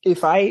like,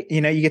 if I,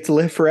 you get to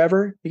live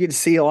forever, you get to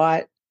see a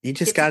lot. You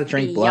just got to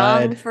drink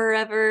blood. Young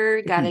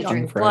forever, got to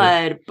drink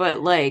blood,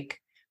 but like,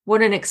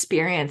 what an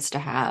experience to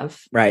have.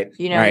 Right.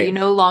 You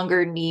no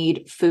longer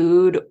need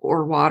food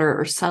or water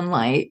or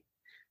sunlight.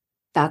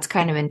 That's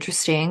kind of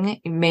interesting.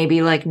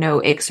 Maybe like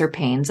no aches or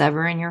pains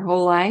ever in your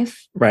whole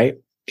life. Right.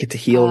 Get to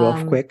heal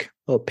real quick.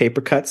 Little paper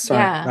cuts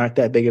aren't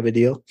that big of a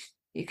deal.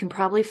 You can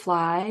probably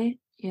fly,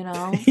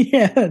 Yeah,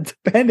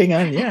 depending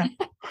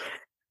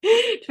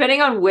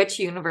on which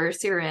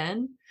universe you're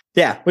in.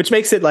 Yeah, which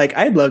makes it like,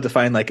 I'd love to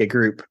find like a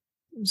group.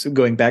 So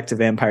going back to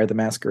Vampire the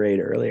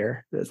Masquerade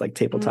earlier, there's like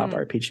tabletop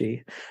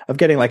RPG of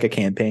getting like a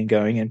campaign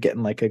going and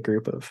getting like a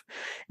group of,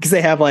 because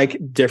they have like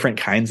different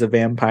kinds of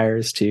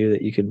vampires too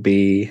that you could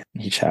be.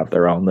 Each have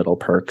their own little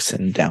perks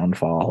and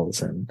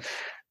downfalls, and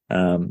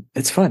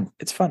it's fun.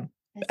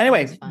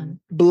 Anyway, fun.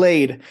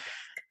 Blade.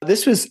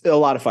 This was a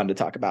lot of fun to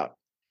talk about,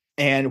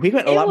 and we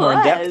went a lot more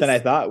in depth than I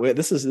thought.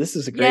 This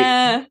is a great.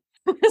 Yeah.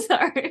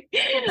 Sorry.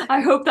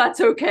 I hope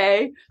that's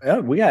okay. Yeah,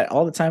 we got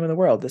all the time in the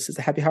world. This is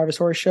the Happy Harvest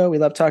Horror Show. We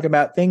love talking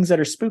about things that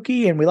are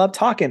spooky, and we love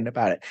talking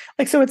about it.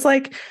 Like, so it's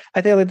like,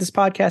 I feel like this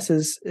podcast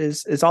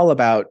is all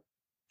about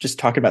just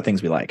talking about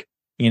things we like,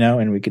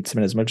 and we could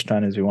spend as much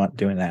time as we want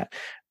doing that.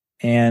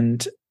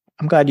 And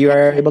I'm glad you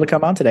are able to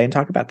come on today and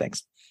talk about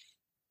things.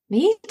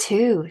 Me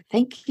too.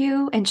 Thank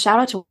you. And shout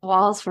out to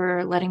Walls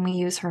for letting me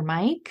use her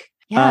mic.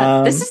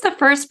 Yeah, this is the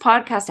first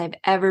podcast I've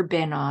ever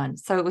been on.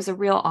 So it was a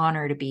real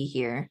honor to be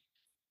here.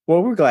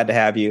 Well, we're glad to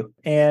have you.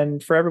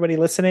 And for everybody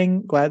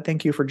listening,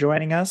 thank you for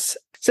joining us.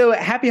 So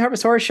Happy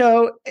Harvest Horror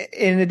Show,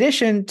 in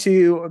addition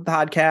to a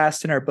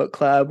podcast and our book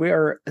club, we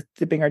are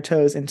dipping our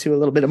toes into a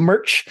little bit of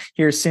merch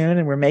here soon.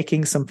 And we're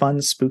making some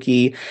fun,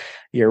 spooky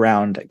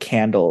year-round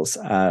candles.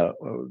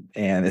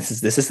 And this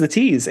is the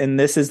tease. And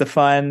this is the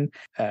fun.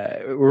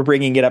 We're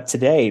bringing it up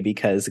today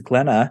because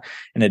Glenna,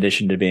 in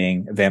addition to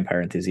being a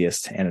vampire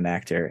enthusiast and an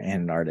actor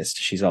and an artist,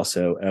 she's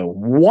also a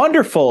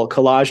wonderful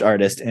collage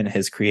artist and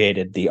has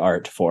created the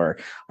art for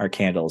our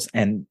candles.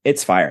 And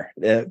it's fire.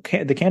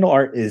 The candle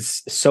art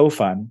is so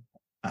fun.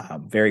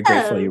 Very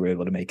grateful you were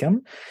able to make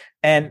them.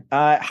 And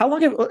how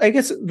long I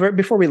guess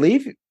before we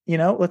leave,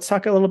 let's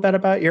talk a little bit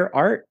about your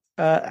art.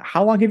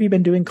 How long have you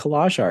been doing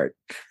collage art?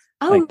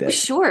 Oh, like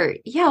sure.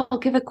 Yeah, I'll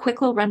give a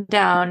quick little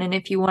rundown. And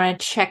if you want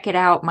to check it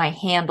out, my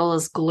handle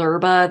is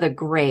Glurba the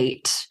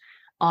Great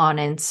on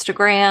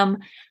Instagram.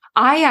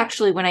 I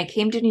actually, when I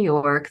came to New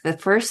York, the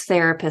first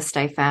therapist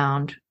I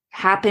found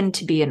happened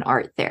to be an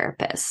art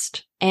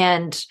therapist.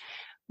 And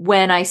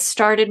when I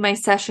started my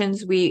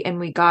sessions, we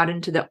got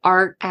into the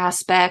art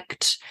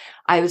aspect.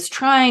 I was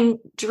trying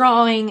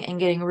drawing and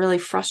getting really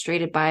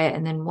frustrated by it.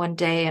 And then one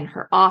day in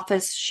her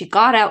office, she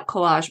got out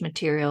collage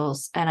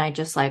materials and I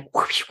just like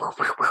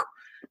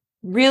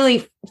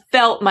really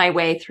felt my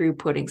way through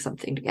putting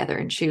something together.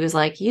 And she was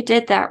like, you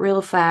did that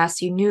real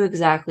fast. You knew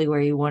exactly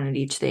where you wanted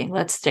each thing.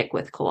 Let's stick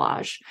with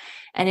collage.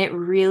 And it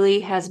really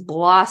has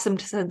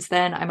blossomed since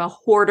then. I'm a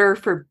hoarder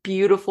for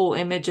beautiful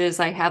images.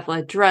 I have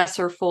a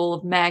dresser full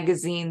of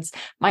magazines.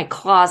 My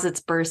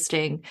closet's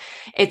bursting.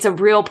 It's a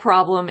real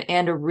problem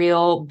and a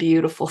real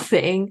beautiful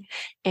thing.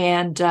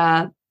 And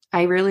I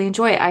really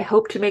enjoy it. I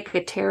hope to make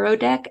a tarot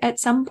deck at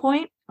some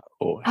point.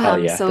 Oh, hell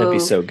yeah. That'd be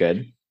so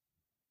good.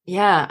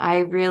 Yeah,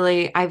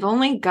 I've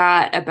only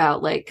got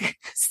about like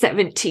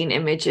 17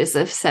 images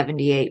of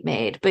 78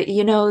 made, but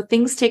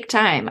things take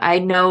time. I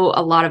know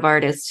a lot of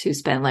artists who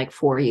spend like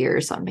 4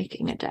 years on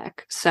making a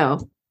deck.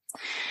 So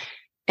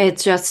it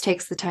just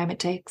takes the time it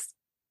takes.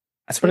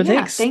 That's what it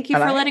takes. Thank you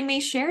for letting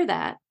me share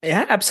that.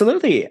 Yeah,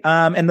 absolutely.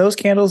 And those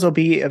candles will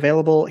be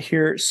available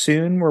here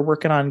soon. We're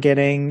working on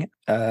getting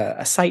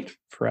a site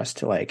for us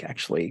to like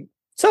actually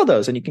sell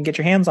those, and you can get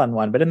your hands on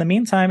one. But in the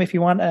meantime, if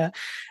you want to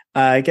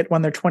get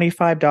one, they're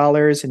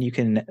 $25, and you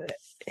can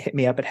hit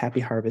me up at Happy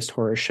Harvest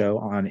Horror Show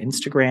on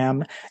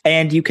Instagram.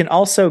 And you can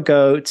also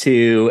go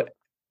to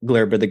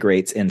Glurber the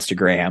Great's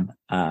Instagram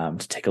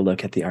to take a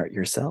look at the art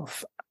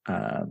yourself,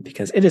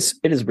 because it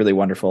is really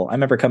wonderful. I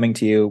remember coming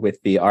to you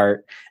with the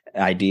art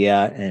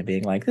idea and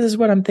being like, this is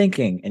what I'm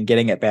thinking, and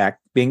getting it back,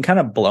 being kind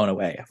of blown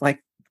away.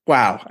 Like,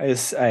 wow,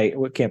 I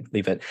can't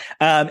believe it.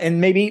 And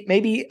maybe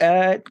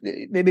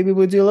we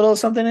will do a little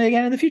something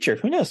again in the future.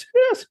 Who knows?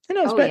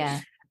 Oh, but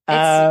yeah.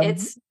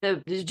 It's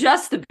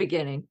just the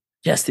beginning.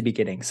 Just the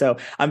beginning. So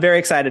I'm very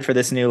excited for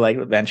this new like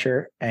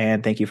venture,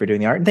 and thank you for doing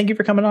the art, and thank you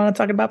for coming on and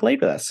talking about Blade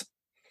with us.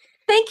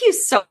 Thank you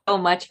so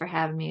much for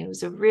having me. It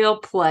was a real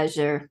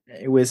pleasure.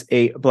 It was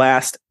a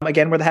blast.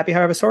 Again, we're the Happy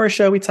Harvest Horror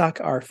Show. We talk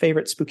our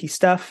favorite spooky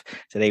stuff.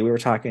 Today we were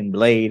talking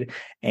Blade,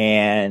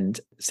 and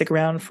stick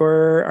around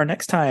for our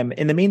next time.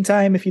 In the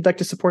meantime, if you'd like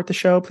to support the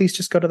show, please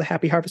just go to the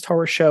Happy Harvest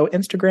Horror Show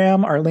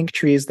Instagram. Our link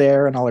tree is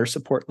there, and all our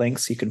support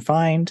links you can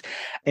find.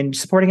 And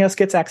supporting us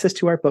gets access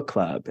to our book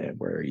club,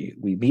 where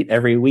we meet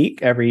every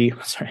week. Every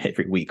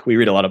week. We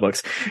read a lot of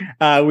books.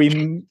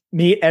 We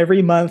meet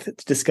every month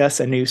to discuss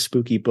a new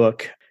spooky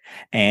book.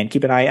 And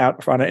keep an eye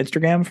out on our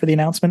Instagram for the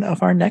announcement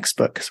of our next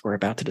book, because we're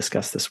about to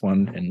discuss this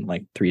one in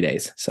like 3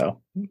 days.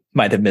 So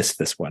might have missed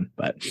this one,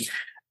 but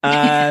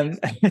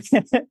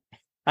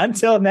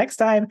until next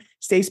time,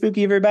 stay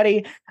spooky,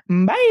 everybody.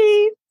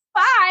 Bye.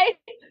 Bye.